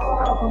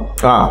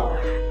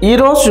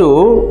 ఈరోజు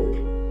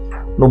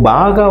నువ్వు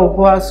బాగా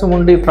ఉపవాసం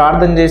ఉండి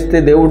ప్రార్థన చేస్తే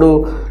దేవుడు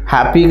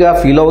హ్యాపీగా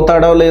ఫీల్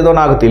అవుతాడో లేదో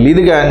నాకు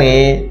తెలియదు, కానీ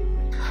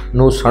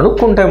నువ్వు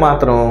సణుక్కుంటే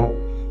మాత్రం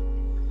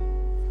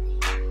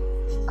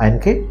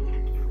ఆయనకి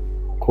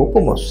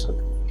కోపం వస్తుంది.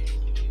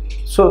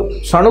 సో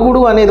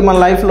సణుగుడు అనేది మన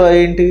లైఫ్లో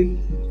ఏంటి?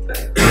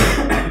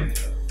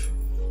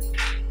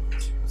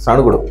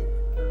 సణుగుడు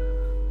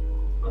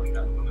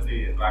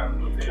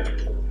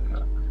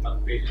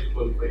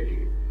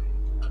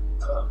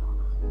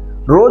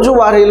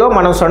రోజువారీలో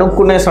మనం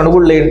సణుక్కునే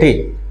సణుగుళ్ళు ఏంటి?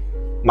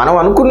 మనం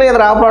అనుకునేది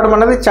రాకపోవడం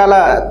అన్నది చాలా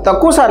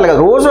తక్కువ సార్లు కదా,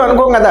 రోజు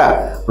అనుకోం కదా.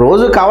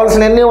 రోజు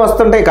కావాల్సినవన్నీ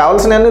వస్తుంటాయి,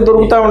 కావాల్సినవన్నీ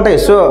దొరుకుతూ ఉంటాయి.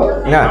 సో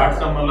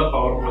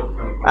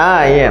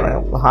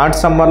హాట్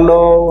సమ్మర్లో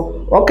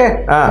ఓకే,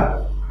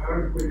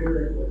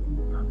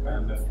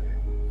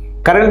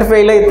 కరెంట్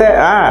ఫెయిల్ అయితే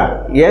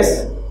ఎస్,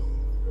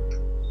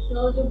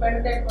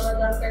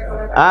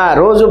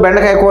 రోజు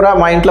బెండకాయ కూర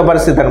మా ఇంట్లో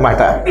పరిస్థితి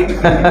అనమాట.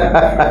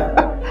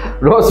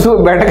 రోజు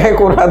బెండకాయ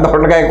కూర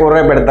దొండకాయ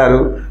కూర పెడతారు.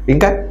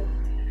 ఇంకా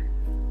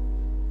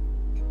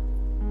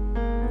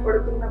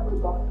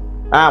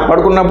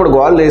పడుకున్నప్పుడు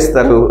గోల్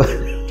చేస్తారు,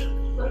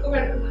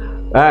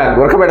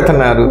 గురక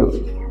పెడుతున్నారు.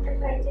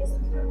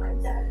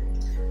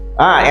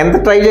 ఎంత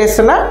ట్రై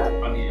చేస్తున్నా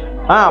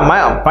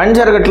పని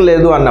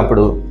జరగట్లేదు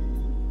అన్నప్పుడు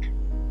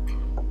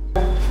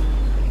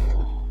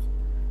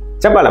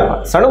చెప్పాలమ్మా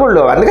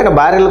సణుగుళ్ళు. అందుకని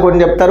భార్యలు కొన్ని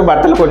చెప్తారు,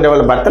 భర్తలు కొన్ని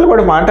చెప్పాలి. భర్తలు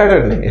కూడా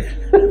మాట్లాడండి,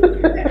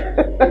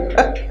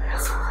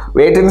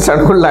 వేటిని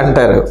సణుగుళ్ళు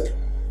అంటారు.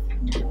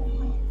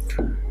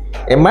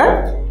 ఏమ్మా?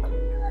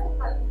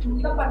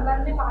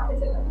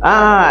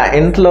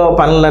 ఇంట్లో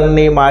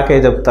పనులన్నీ మాకే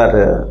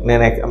చెప్తారు.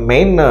 నేను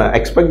మెయిన్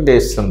ఎక్స్పెక్ట్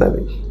చేస్తుంది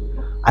అది.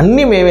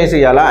 అన్నీ మేమే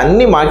చేయాలా?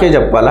 అన్నీ మాకే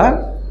చెప్పాలా?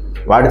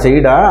 వాడు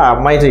చేయడా, ఆ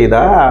అమ్మాయి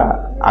చేయదా,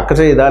 అక్క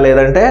చేయదా,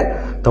 లేదంటే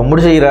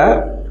తమ్ముడు చేయరా,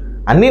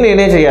 అన్నీ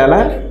నేనే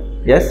చేయాలా?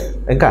 ఎస్.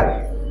 ఇంకా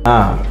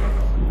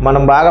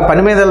మనం బాగా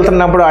పని మీద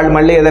వెళ్తున్నప్పుడు వాళ్ళు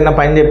మళ్ళీ ఏదైనా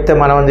పని చెప్తే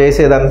మనం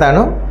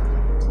చేసేదంతాను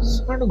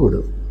సణుగుడు.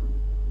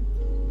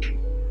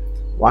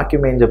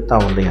 వాక్యం ఏం చెప్తా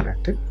ఉంది అని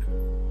అంటే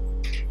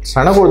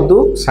సణగొద్దు,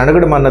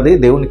 సణగడం అన్నది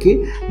దేవునికి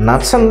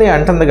నచ్చంది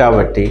అంటుంది.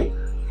 కాబట్టి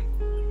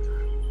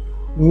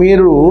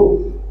మీరు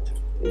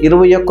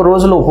 21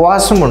 రోజులు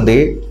ఉపవాసం ఉండి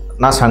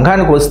నా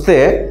సంఘానికి వస్తే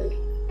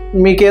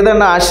మీకు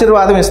ఏదైనా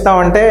ఆశీర్వాదం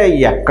ఇస్తామంటే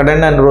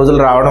ఎక్కడైనా అన్ని రోజులు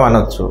రావడం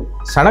అనొచ్చు.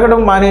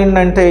 సనగడం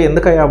మానేయండి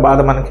ఎందుకయ్యా బాధ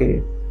మనకి?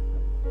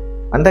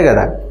 అంతే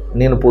కదా.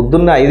 నేను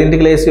పొద్దున్న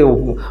 5ంటికి లేచి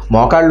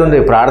మోకాళ్ళు ఉండి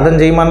ప్రార్థన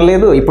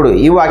చేయమనలేదు. ఇప్పుడు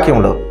ఈ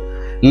వాక్యంలో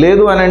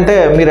లేదు అని అంటే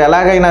మీరు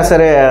ఎలాగైనా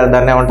సరే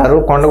దాన్ని ఏమంటారు,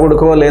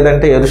 కొండగుడుకో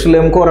లేదంటే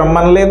యెరూషలేముకో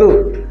రమ్మనలేదు.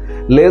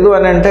 లేదు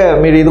అని అంటే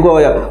మీరు ఇదిగో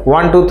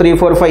 1 2 3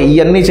 4 5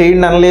 ఇవన్నీ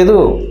చేయండి అనలేదు.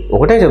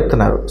 ఒకటే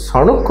చెప్తున్నారు,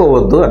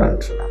 సణుక్కోవద్దు అని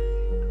అంటున్నారు.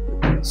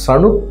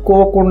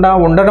 సణుక్కోకుండా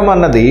ఉండడం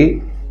అన్నది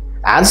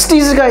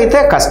యాజ్టీజ్గా అయితే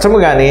కష్టము,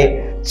 కానీ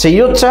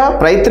చెయ్యొచ్చా?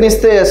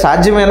 ప్రయత్నిస్తే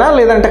సాధ్యమేనా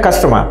లేదంటే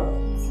కష్టమా?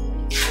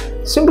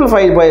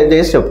 సింప్లిఫై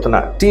చేసి చెప్తున్నా.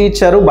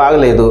 టీచరు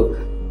బాగలేదు,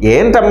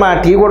 ఏంటమ్మా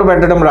టీ కూడా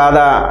పెట్టడం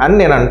రాదా అని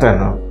నేను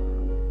అంటాను.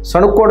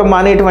 సణుక్కోవడం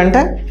మానేయటం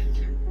అంటే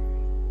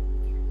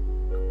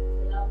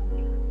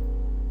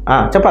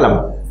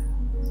చెప్పాలమ్మా,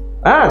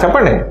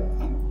 చెప్పండి.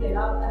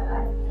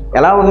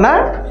 ఎలా ఉన్నా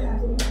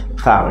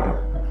తాగడం,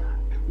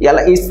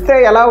 ఎలా ఇస్తే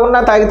ఎలా ఉన్నా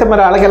తాగితే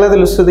మరి వాళ్ళకి ఎలా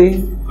తెలుస్తుంది?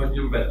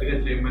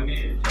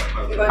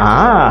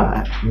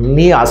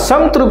 నీ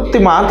అసంతృప్తి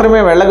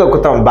మాత్రమే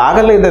వెళ్ళగొక్కుతాం,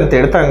 బాగలేదని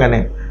తిడతాం.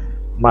 కానీ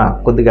మా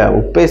కొద్దిగా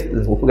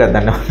ఉప్పు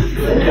కదన్నా,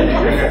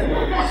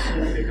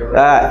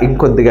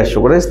 ఇంకొద్దిగా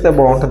షుగర్ వేస్తే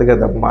బాగుంటుంది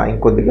కదమ్మా,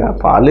 ఇంకొద్దిగా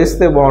పాలు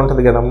వేస్తే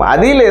బాగుంటుంది కదమ్మా,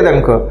 అది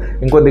లేదనుకో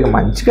ఇంకొద్దిగా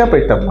మంచిగా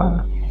పెట్టమ్మా.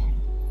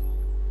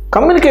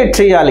 కమ్యూనికేట్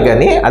చేయాలి.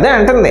 కానీ అదే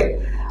అంటుంది,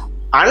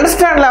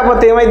 అండర్స్టాండ్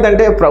లేకపోతే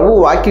ఏమైందంటే ప్రభు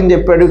వాక్యం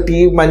చెప్పాడు టీ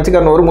మంచిగా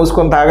నోరు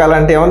మూసుకొని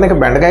తాగాలంటే ఏముంది, ఇంకా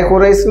బెండకాయ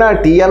కూర ఇచ్చినా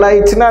టీ ఎలా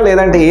ఇచ్చినా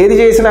లేదంటే ఏది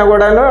చేసినా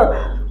కూడాను.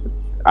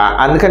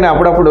 అందుకని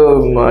అప్పుడప్పుడు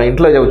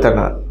ఇంట్లో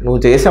చెబుతాను, నువ్వు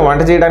చేసే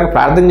వంట చేయడానికి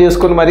ప్రార్థన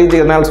చేసుకొని మరీ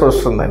తినాల్సి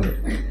వస్తుందండి.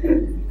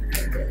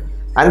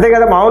 అంతే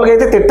కదా. మామూలుగా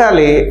అయితే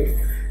తిట్టాలి,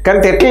 కానీ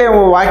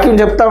తిట్టలేము, వాక్యం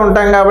చెప్తూ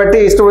ఉంటాం కాబట్టి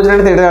ఇష్టం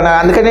వచ్చినట్టు తిట్టాను.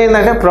 అందుకని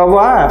ఏంటంటే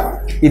ప్రభువా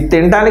ఇది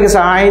తినడానికి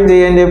సహాయం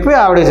చేయని చెప్పి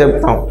ఆవిడకి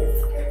చెప్తాం.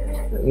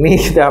 నీ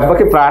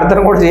దెబ్బకి ప్రార్థన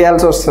కూడా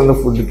చేయాల్సి వస్తుంది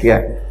ఫుడ్కి.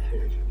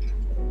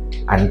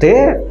 అంటే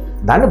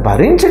దాన్ని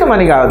భరించడం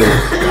అని కాదు,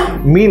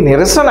 మీ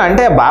నిరసన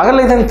అంటే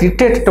బాగలేదని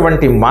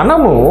తిట్టేటటువంటి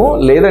మనము,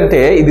 లేదంటే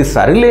ఇది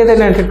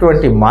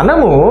సరిలేదనేటటువంటి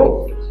మనము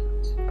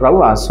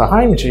ప్రభువా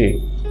సహాయం చేయి,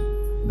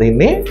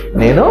 దీన్ని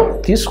నేను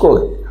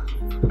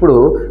ఇప్పుడు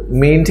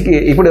మీ ఇంటికి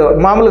ఇప్పుడు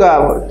మామూలుగా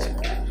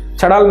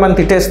చడాలు మనం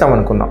తిట్టేస్తాం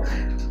అనుకున్నాం.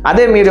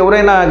 అదే మీరు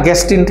ఎవరైనా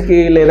గెస్ట్ ఇంటికి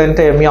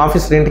లేదంటే మీ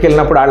ఆఫీసర్ ఇంటికి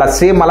వెళ్ళినప్పుడు అలా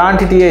సేమ్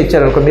అలాంటి టీయే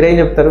ఇచ్చారనుకో, మీరేం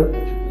చెప్తారు?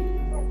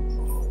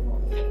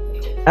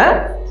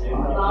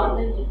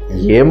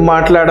 ఏం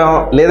మాట్లాడడం,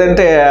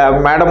 లేదంటే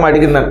మేడం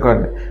అడిగింది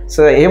అనుకోండి,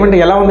 సో ఏమంటే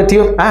ఎలా ఉంది టీ?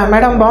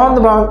 మేడం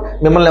బాగుంది.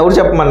 మిమ్మల్ని ఎవరు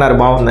చెప్పమన్నారు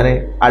బాగుందని?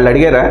 వాళ్ళు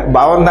అడిగారా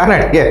బాగుందా అని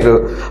అడిగారు.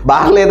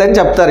 బాగలేదని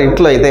చెప్తారు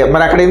ఇంట్లో అయితే.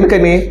 మరి అక్కడ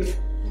ఎందుకని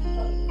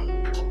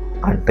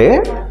అంటే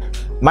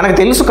మనకు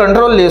తెలుసు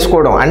కంట్రోల్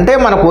చేసుకోవడం, అంటే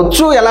మనకు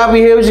వచ్చు ఎలా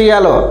బిహేవ్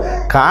చేయాలో.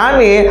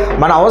 కానీ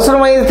మన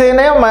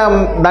అవసరమైతేనే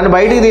దాన్ని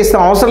బయటికి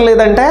తీస్తాం, అవసరం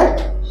లేదంటే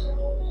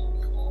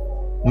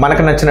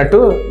మనకు నచ్చినట్టు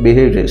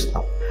బిహేవ్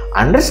చేస్తాం.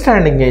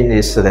 అండర్స్టాండింగ్ ఏం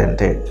చేస్తుంది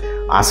అంటే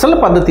అసలు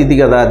పద్ధతి ఇది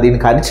కదా,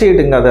 దీనికి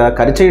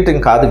కరిచేయటం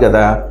కాదు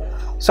కదా.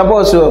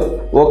 సపోజ్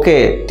ఓకే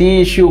టీ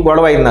ఇష్యూ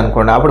గొడవ అయింది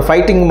అనుకోండి, అప్పుడు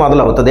ఫైటింగ్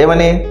మొదలవుతుంది.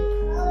 ఏమని?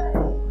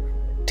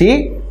 టీ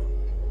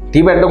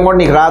పెట్టడం కూడా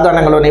నీకు రాదు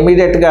అనగలో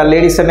ఇమీడియట్గా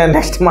లేడీస్ అనే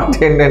నెక్స్ట్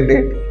మాట ఏంటంటే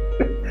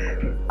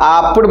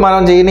అప్పుడు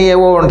మనం చేయని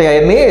ఏవో ఉంటాయి,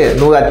 అవన్నీ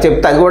నువ్వు అది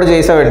చెప్తే అది కూడా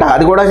చేసావంట,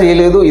 అది కూడా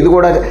చేయలేదు, ఇది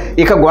కూడా.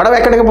 ఇక గొడవ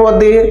ఎక్కడికి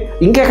పోద్ది?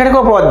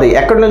 ఇంకెక్కడికో పోద్ది.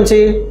 ఎక్కడి నుంచి?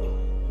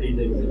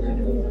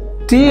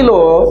 టీలో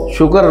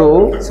షుగరు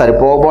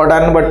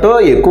సరిపోవడాన్ని బట్టో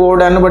ఎక్కువ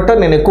అవడాన్ని బట్టో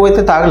నేను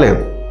ఎక్కువైతే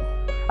తాగలేను,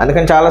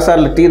 అందుకని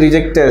చాలాసార్లు టీ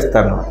రిజెక్ట్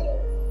చేస్తాను.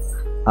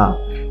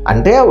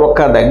 అంటే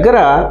ఒక దగ్గర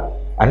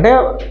అంటే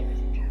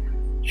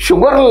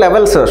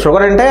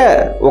షుగర్ అంటే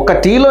ఒక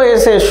టీలో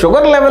వేసే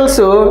షుగర్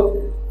లెవెల్స్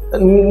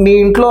నీ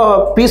ఇంట్లో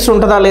పీస్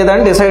ఉంటుందా లేదా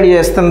అని డిసైడ్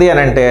చేస్తుంది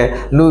అని అంటే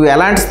నువ్వు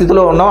ఎలాంటి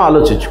స్థితిలో ఉన్నావో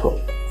ఆలోచించుకో,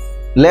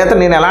 లేదా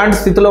నేను ఎలాంటి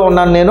స్థితిలో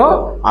ఉన్నాను నేను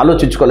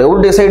ఆలోచించుకోవాలి.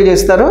 ఎవరు డిసైడ్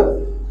చేస్తారు?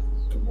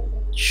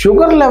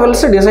 షుగర్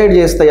లెవెల్స్ డిసైడ్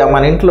చేస్తాయి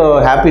మన ఇంట్లో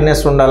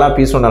హ్యాపీనెస్ ఉండాలా,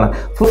 పీస్ ఉండాలా.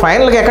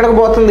 ఫైనల్గా ఎక్కడికి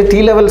పోతుంది?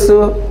 టీ లెవెల్స్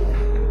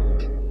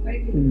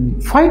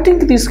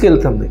ఫైటింగ్కి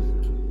తీసుకెళ్తుంది.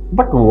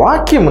 బట్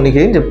వాక్యం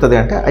నీకేం చెప్తుంది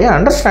అంటే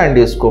అండర్స్టాండ్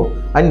చేసుకో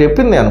అని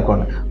చెప్పింది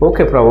అనుకోండి.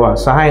 ఓకే ప్రభువా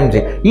సహాయం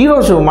చేయి.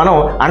 ఈరోజు మనం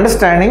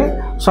అండర్స్టాండింగ్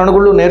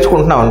సణుగుళ్ళు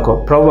నేర్చుకుంటున్నాం అనుకో.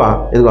 ప్రభువా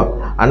ఇదిగో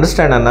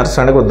అండర్స్టాండ్ అన్నారు,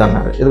 సణగొద్దు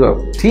అన్నారు. ఇదిగో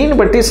టీని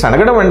బట్టి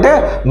సనగడం అంటే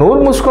నోరు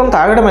మూసుకొని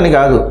తాగడం అని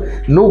కాదు,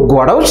 నువ్వు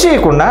గొడవ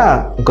చేయకుండా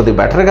ఇంకొద్ది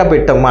బెటర్గా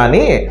పెట్టమ్మా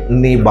అని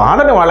నీ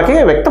బాధని వాళ్ళకి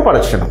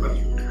వ్యక్తపరచడం,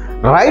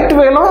 రైట్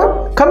వేలో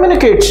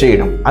కమ్యూనికేట్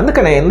చేయడం.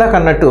 అందుకనే ఇందాక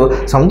అన్నట్టు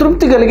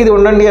సంతృప్తి కలిగిది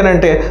ఉండండి అని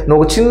అంటే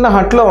నువ్వు చిన్న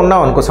హట్లో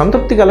ఉన్నావు అనుకో,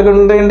 సంతృప్తి కలిగి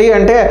ఉండండి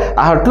అంటే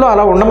ఆ హట్లో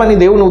అలా ఉండమని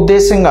దేవుని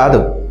ఉద్దేశం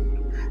కాదు.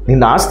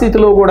 నిన్ను ఆ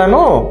స్థితిలో కూడాను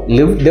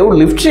దేవుడు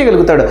లిఫ్ట్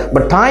చేయగలుగుతాడు.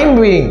 బట్ టైం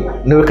బీయింగ్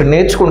నువ్వు ఇక్కడ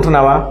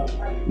నేర్చుకుంటున్నావా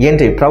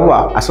ఏంటి? ప్రభువా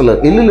అసలు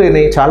ఇల్లు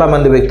లేని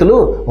చాలామంది వ్యక్తులు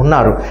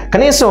ఉన్నారు.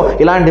 కనీసం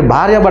ఇలాంటి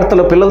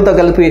భార్యాభర్తలు పిల్లలతో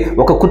కలిపి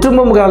ఒక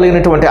కుటుంబంగా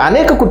లేనటువంటి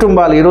అనేక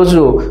కుటుంబాలు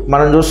ఈరోజు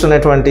మనం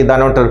చూస్తున్నటువంటి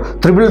దాని అంటారు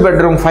 3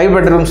 బెడ్రూమ్ 5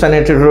 బెడ్రూమ్స్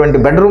అనేటటువంటి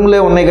బెడ్రూమ్లే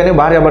ఉన్నాయి, కానీ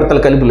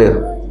భార్యాభర్తలు కలిపి లేరు.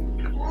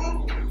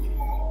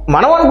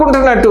 మనం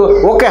అనుకుంటున్నట్టు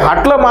ఓకే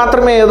హట్లో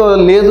మాత్రమే ఏదో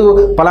లేదు,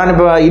 పలాని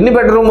ఇన్ని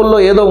బెడ్రూముల్లో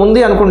ఏదో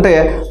ఉంది అనుకుంటే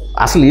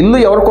అసలు ఇల్లు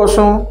ఎవరి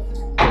కోసం?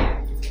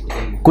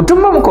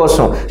 కుటుంబం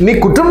కోసం. నీ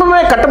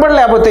కుటుంబమే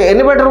కట్టబడలేకపోతే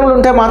ఎన్ని బెడ్రూమ్లు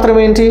ఉంటే మాత్రం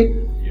ఏంటి?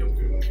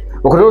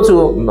 ఒకరోజు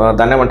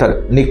దాన్ని ఏమంటారు,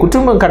 నీ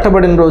కుటుంబం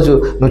కట్టబడిన రోజు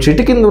నువ్వు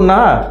చెట్టు కింద ఉన్నా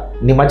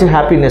నీ మధ్య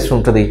హ్యాపీనెస్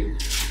ఉంటుంది.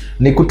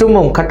 నీ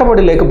కుటుంబం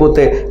కట్టబడి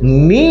లేకపోతే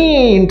నీ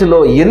ఇంటిలో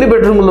ఎన్ని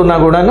బెడ్రూమ్లు ఉన్నా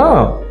కూడాను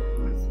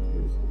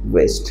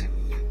వేస్ట్.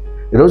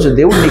 ఈరోజు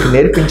దేవుడు నీకు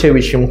నేర్పించే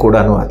విషయం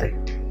కూడాను అదే.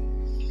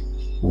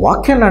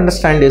 వాక్యాన్ని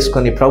అండర్స్టాండ్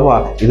చేసుకొని ప్రభువా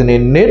ఇది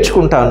నేను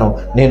నేర్చుకుంటాను,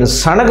 నేను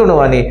సణగను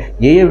అని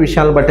ఏ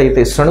విషయాలను బట్టి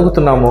అయితే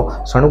సణుగుతున్నామో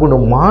సణుగును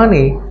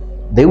మాని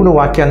దేవుని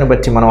వాక్యాన్ని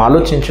బట్టి మనం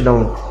ఆలోచించడం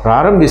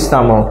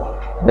ప్రారంభిస్తామో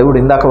దేవుడు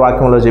ఇందాక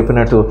వాక్యంలో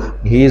చెప్పినట్టు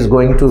he is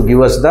going to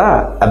give us the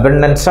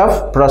abundance of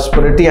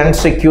prosperity and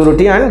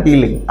security and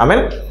healing.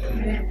 Amen.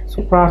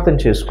 So ప్రార్థన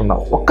చేసుకుందాం.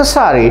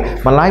 ఒక్కసారి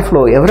మన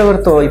లైఫ్లో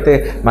ఎవరెవరితో అయితే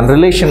మన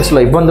రిలేషన్స్లో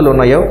ఇబ్బందులు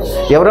ఉన్నాయో,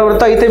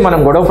 ఎవరెవరితో అయితే మనం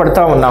గొడవ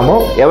పడుతూ ఉన్నామో,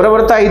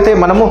 ఎవరెవరితో అయితే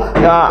మనము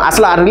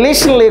అసలు ఆ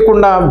రిలేషన్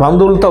లేకుండా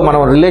బంధువులతో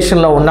మనం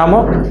రిలేషన్లో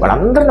ఉన్నామో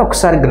వాళ్ళందరినీ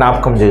ఒకసారి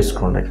జ్ఞాపకం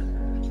చేసుకోండి.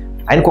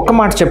 ఆయనకు ఒక్క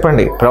మాట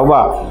చెప్పండి,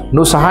 ప్రభువా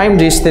నువ్వు సహాయం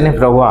చేస్తేనే,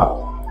 ప్రభువా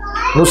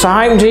నువ్వు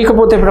సహాయం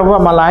చేయకపోతే ప్రభువా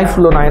మా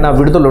లైఫ్లో నాయన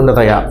విడుదల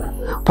ఉండదయా.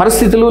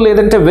 పరిస్థితులు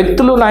లేదంటే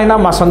వ్యక్తులు నాయన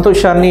మా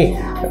సంతోషాన్ని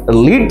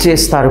లీడ్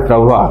చేస్తారు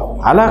ప్రభువా.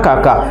 అలా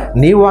కాక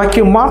నీ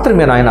వాక్యం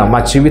మాత్రమే నాయన మా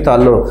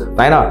జీవితాల్లో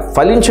నాయన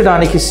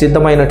ఫలించడానికి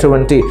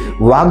సిద్ధమైనటువంటి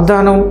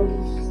వాగ్దానం.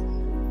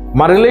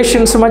 మా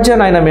రిలేషన్స్ మధ్య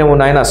నాయన మేము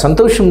నాయన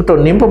సంతోషంతో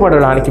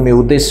నింపబడడానికి మీ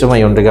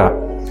ఉద్దేశమై ఉండగా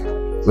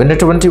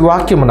విన్నటువంటి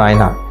వాక్యము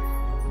నాయన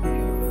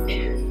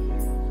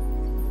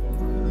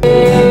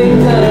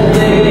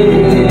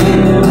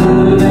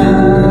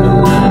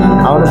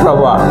అవును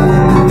ప్రభువా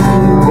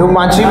నువ్వు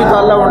మా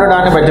జీవితాల్లో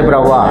ఉండడాన్ని బట్టి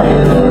ప్రభువా,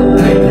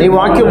 నీ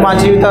వాక్యం మా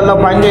జీవితాల్లో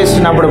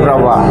పనిచేస్తున్నప్పుడు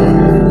ప్రభువా,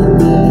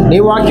 నీ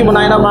వాక్యము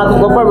నాయన మాకు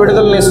గొప్ప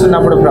విడుదలను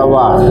ఇస్తున్నప్పుడు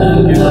ప్రభువా,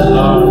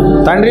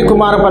 తండ్రి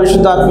కుమార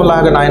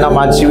పరిశుద్ధాత్మలాగా నాయన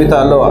మా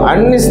జీవితాల్లో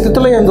అన్ని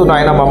స్థితుల యందు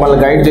నాయన మమ్మల్ని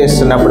గైడ్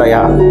చేస్తున్నప్పుడు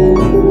అయ్యా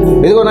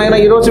ఇదిగో నాయన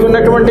ఈరోజు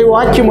విన్నటువంటి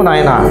వాక్యము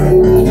నాయన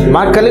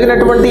మాకు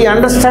కలిగినటువంటి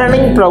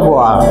అండర్స్టాండింగ్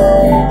ప్రభువా,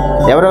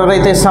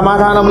 ఎవరెవరైతే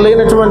సమాధానం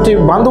లేనటువంటి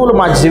బంధువులు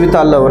మా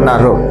జీవితాల్లో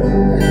ఉన్నారో,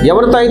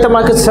 ఎవరితో అయితే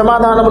మాకు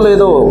సమాధానం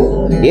లేదో,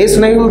 ఏ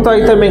స్నేహితులతో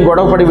అయితే మేము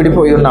గొడవపడి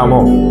విడిపోయి ఉన్నామో,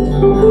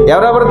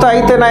 ఎవరెవరితో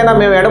అయితే నాయన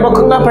మేము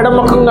ఎడముఖంగా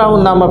పెడముఖంగా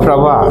ఉన్నామో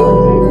ప్రభా,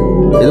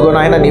 ఇదిగో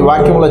నాయన నీ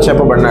వాక్యంలో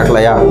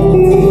చెప్పబడినట్లయ్యా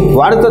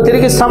వారితో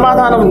తిరిగి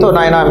సమాధానంతో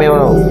నాయన మేము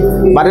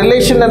మా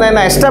రిలేషన్ నాయన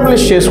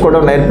ఎస్టాబ్లిష్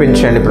చేసుకోవడం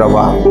నేర్పించండి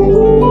ప్రభా.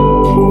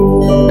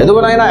 ఇదిగో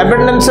నాయన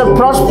అబెండెన్స్ ఆఫ్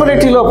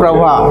ప్రాస్పరిటీలో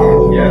ప్రభా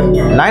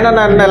నాయన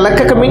నన్ను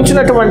లెక్కకు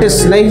మించినటువంటి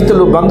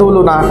స్నేహితులు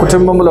బంధువులు నా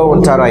కుటుంబంలో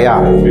ఉంటారయ్యా.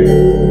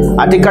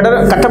 అతి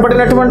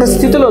కట్టబడినటువంటి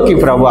స్థితిలోకి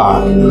ప్రభా,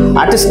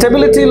 అతి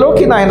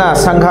స్టెబిలిటీలోకి నాయన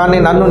సంఘాన్ని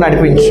నన్ను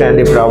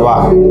నడిపించండి ప్రభా.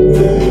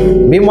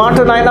 మీ మాట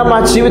నాయన మా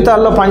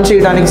జీవితాల్లో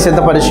పనిచేయడానికి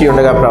సిద్ధపరిచి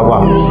ఉండగా ప్రభా,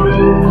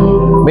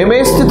 మేము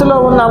ఏ స్థితిలో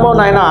ఉన్నామో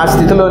నాయన ఆ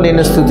స్థితిలో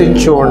నేను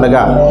స్తుతించు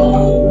ఉండగా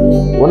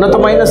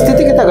ఉన్నతమైన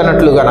స్థితికి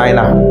తగినట్లుగా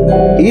నాయన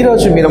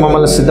ఈరోజు మీరు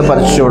మమ్మల్ని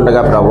సిద్ధపరిచి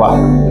ఉండగా ప్రభా,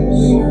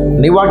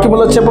 నీ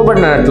వాక్యములో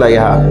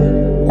చెప్పబడినట్లయ్యా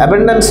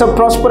abundance of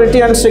prosperity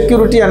and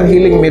security and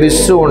healing మీరు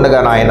ఇస్తూ ఉండగా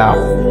నాయన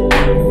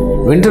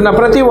వింటున్న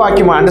ప్రతి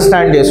వాక్యం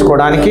అండర్స్టాండ్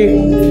చేసుకోవడానికి,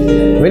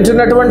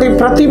 వింటున్నటువంటి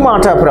ప్రతి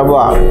మాట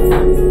ప్రభా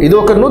ఇది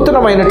ఒక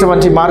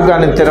నూతనమైనటువంటి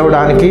మార్గాన్ని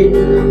తెరవడానికి,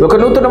 ఒక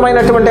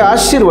నూతనమైనటువంటి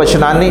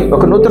ఆశీర్వచనాన్ని,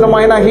 ఒక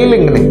నూతనమైన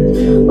హీలింగ్ని,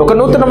 ఒక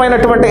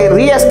నూతనమైనటువంటి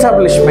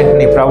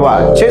రీఎస్టాబ్లిష్మెంట్ని ప్రభా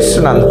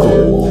చేస్తున్నందుకు,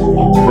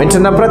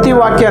 వింటున్న ప్రతి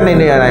వాక్యాన్ని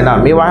నాయన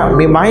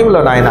మీ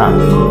మహిమలో నాయన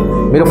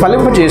మీరు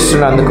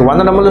ఫలింపజేస్తున్నందుకు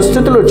వందనములు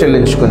స్తుతులు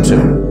చెల్లించుకొంచు.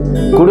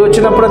 కూడి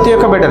వచ్చిన ప్రతి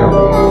ఒక్క బిడ్డను,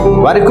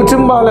 వారి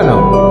కుటుంబాలను,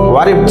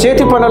 వారి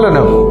చేతి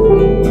పనులను,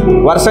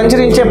 వారు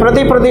సంచరించే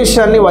ప్రతి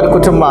ప్రదేశాన్ని, వారి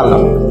కుటుంబాలను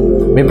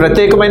మీ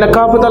ప్రత్యేకమైన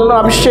కాపుదలను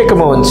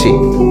అభిషేకము ఉంచి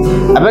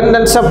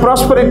అబెండెన్స్ ఆఫ్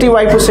ప్రాస్పరిటీ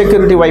వైపు,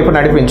 సెక్యూరిటీ వైపు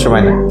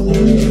నడిపించమని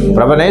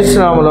ప్రభునేసు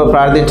నామములో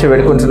ప్రార్థించి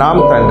వేడుకుంటున్నాం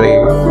తండ్రి.